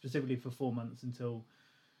specifically for 4 months until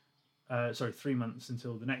 3 months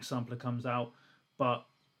until the next sampler comes out, but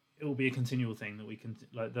it will be a continual thing that we can,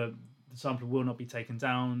 like, the sampler will not be taken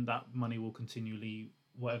down. That money will continually,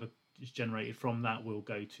 whatever is generated from that, will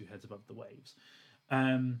go to Heads Above the Waves.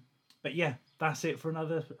 But yeah, that's it for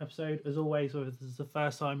another episode. As always, whether this is the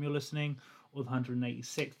first time you're listening or the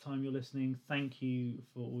 186th time you're listening, thank you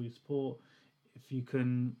for all your support. If you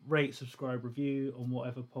can rate, subscribe, review on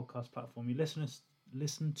whatever podcast platform you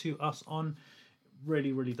listen to us on,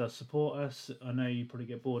 really, really does support us. I know you probably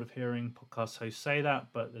get bored of hearing podcast hosts say that,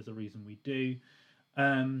 but there's a reason we do.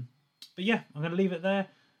 But yeah, I'm going to leave it there.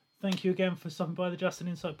 Thank you again for stopping by the Just an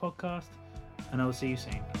Insight podcast, and I will see you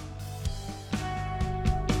soon.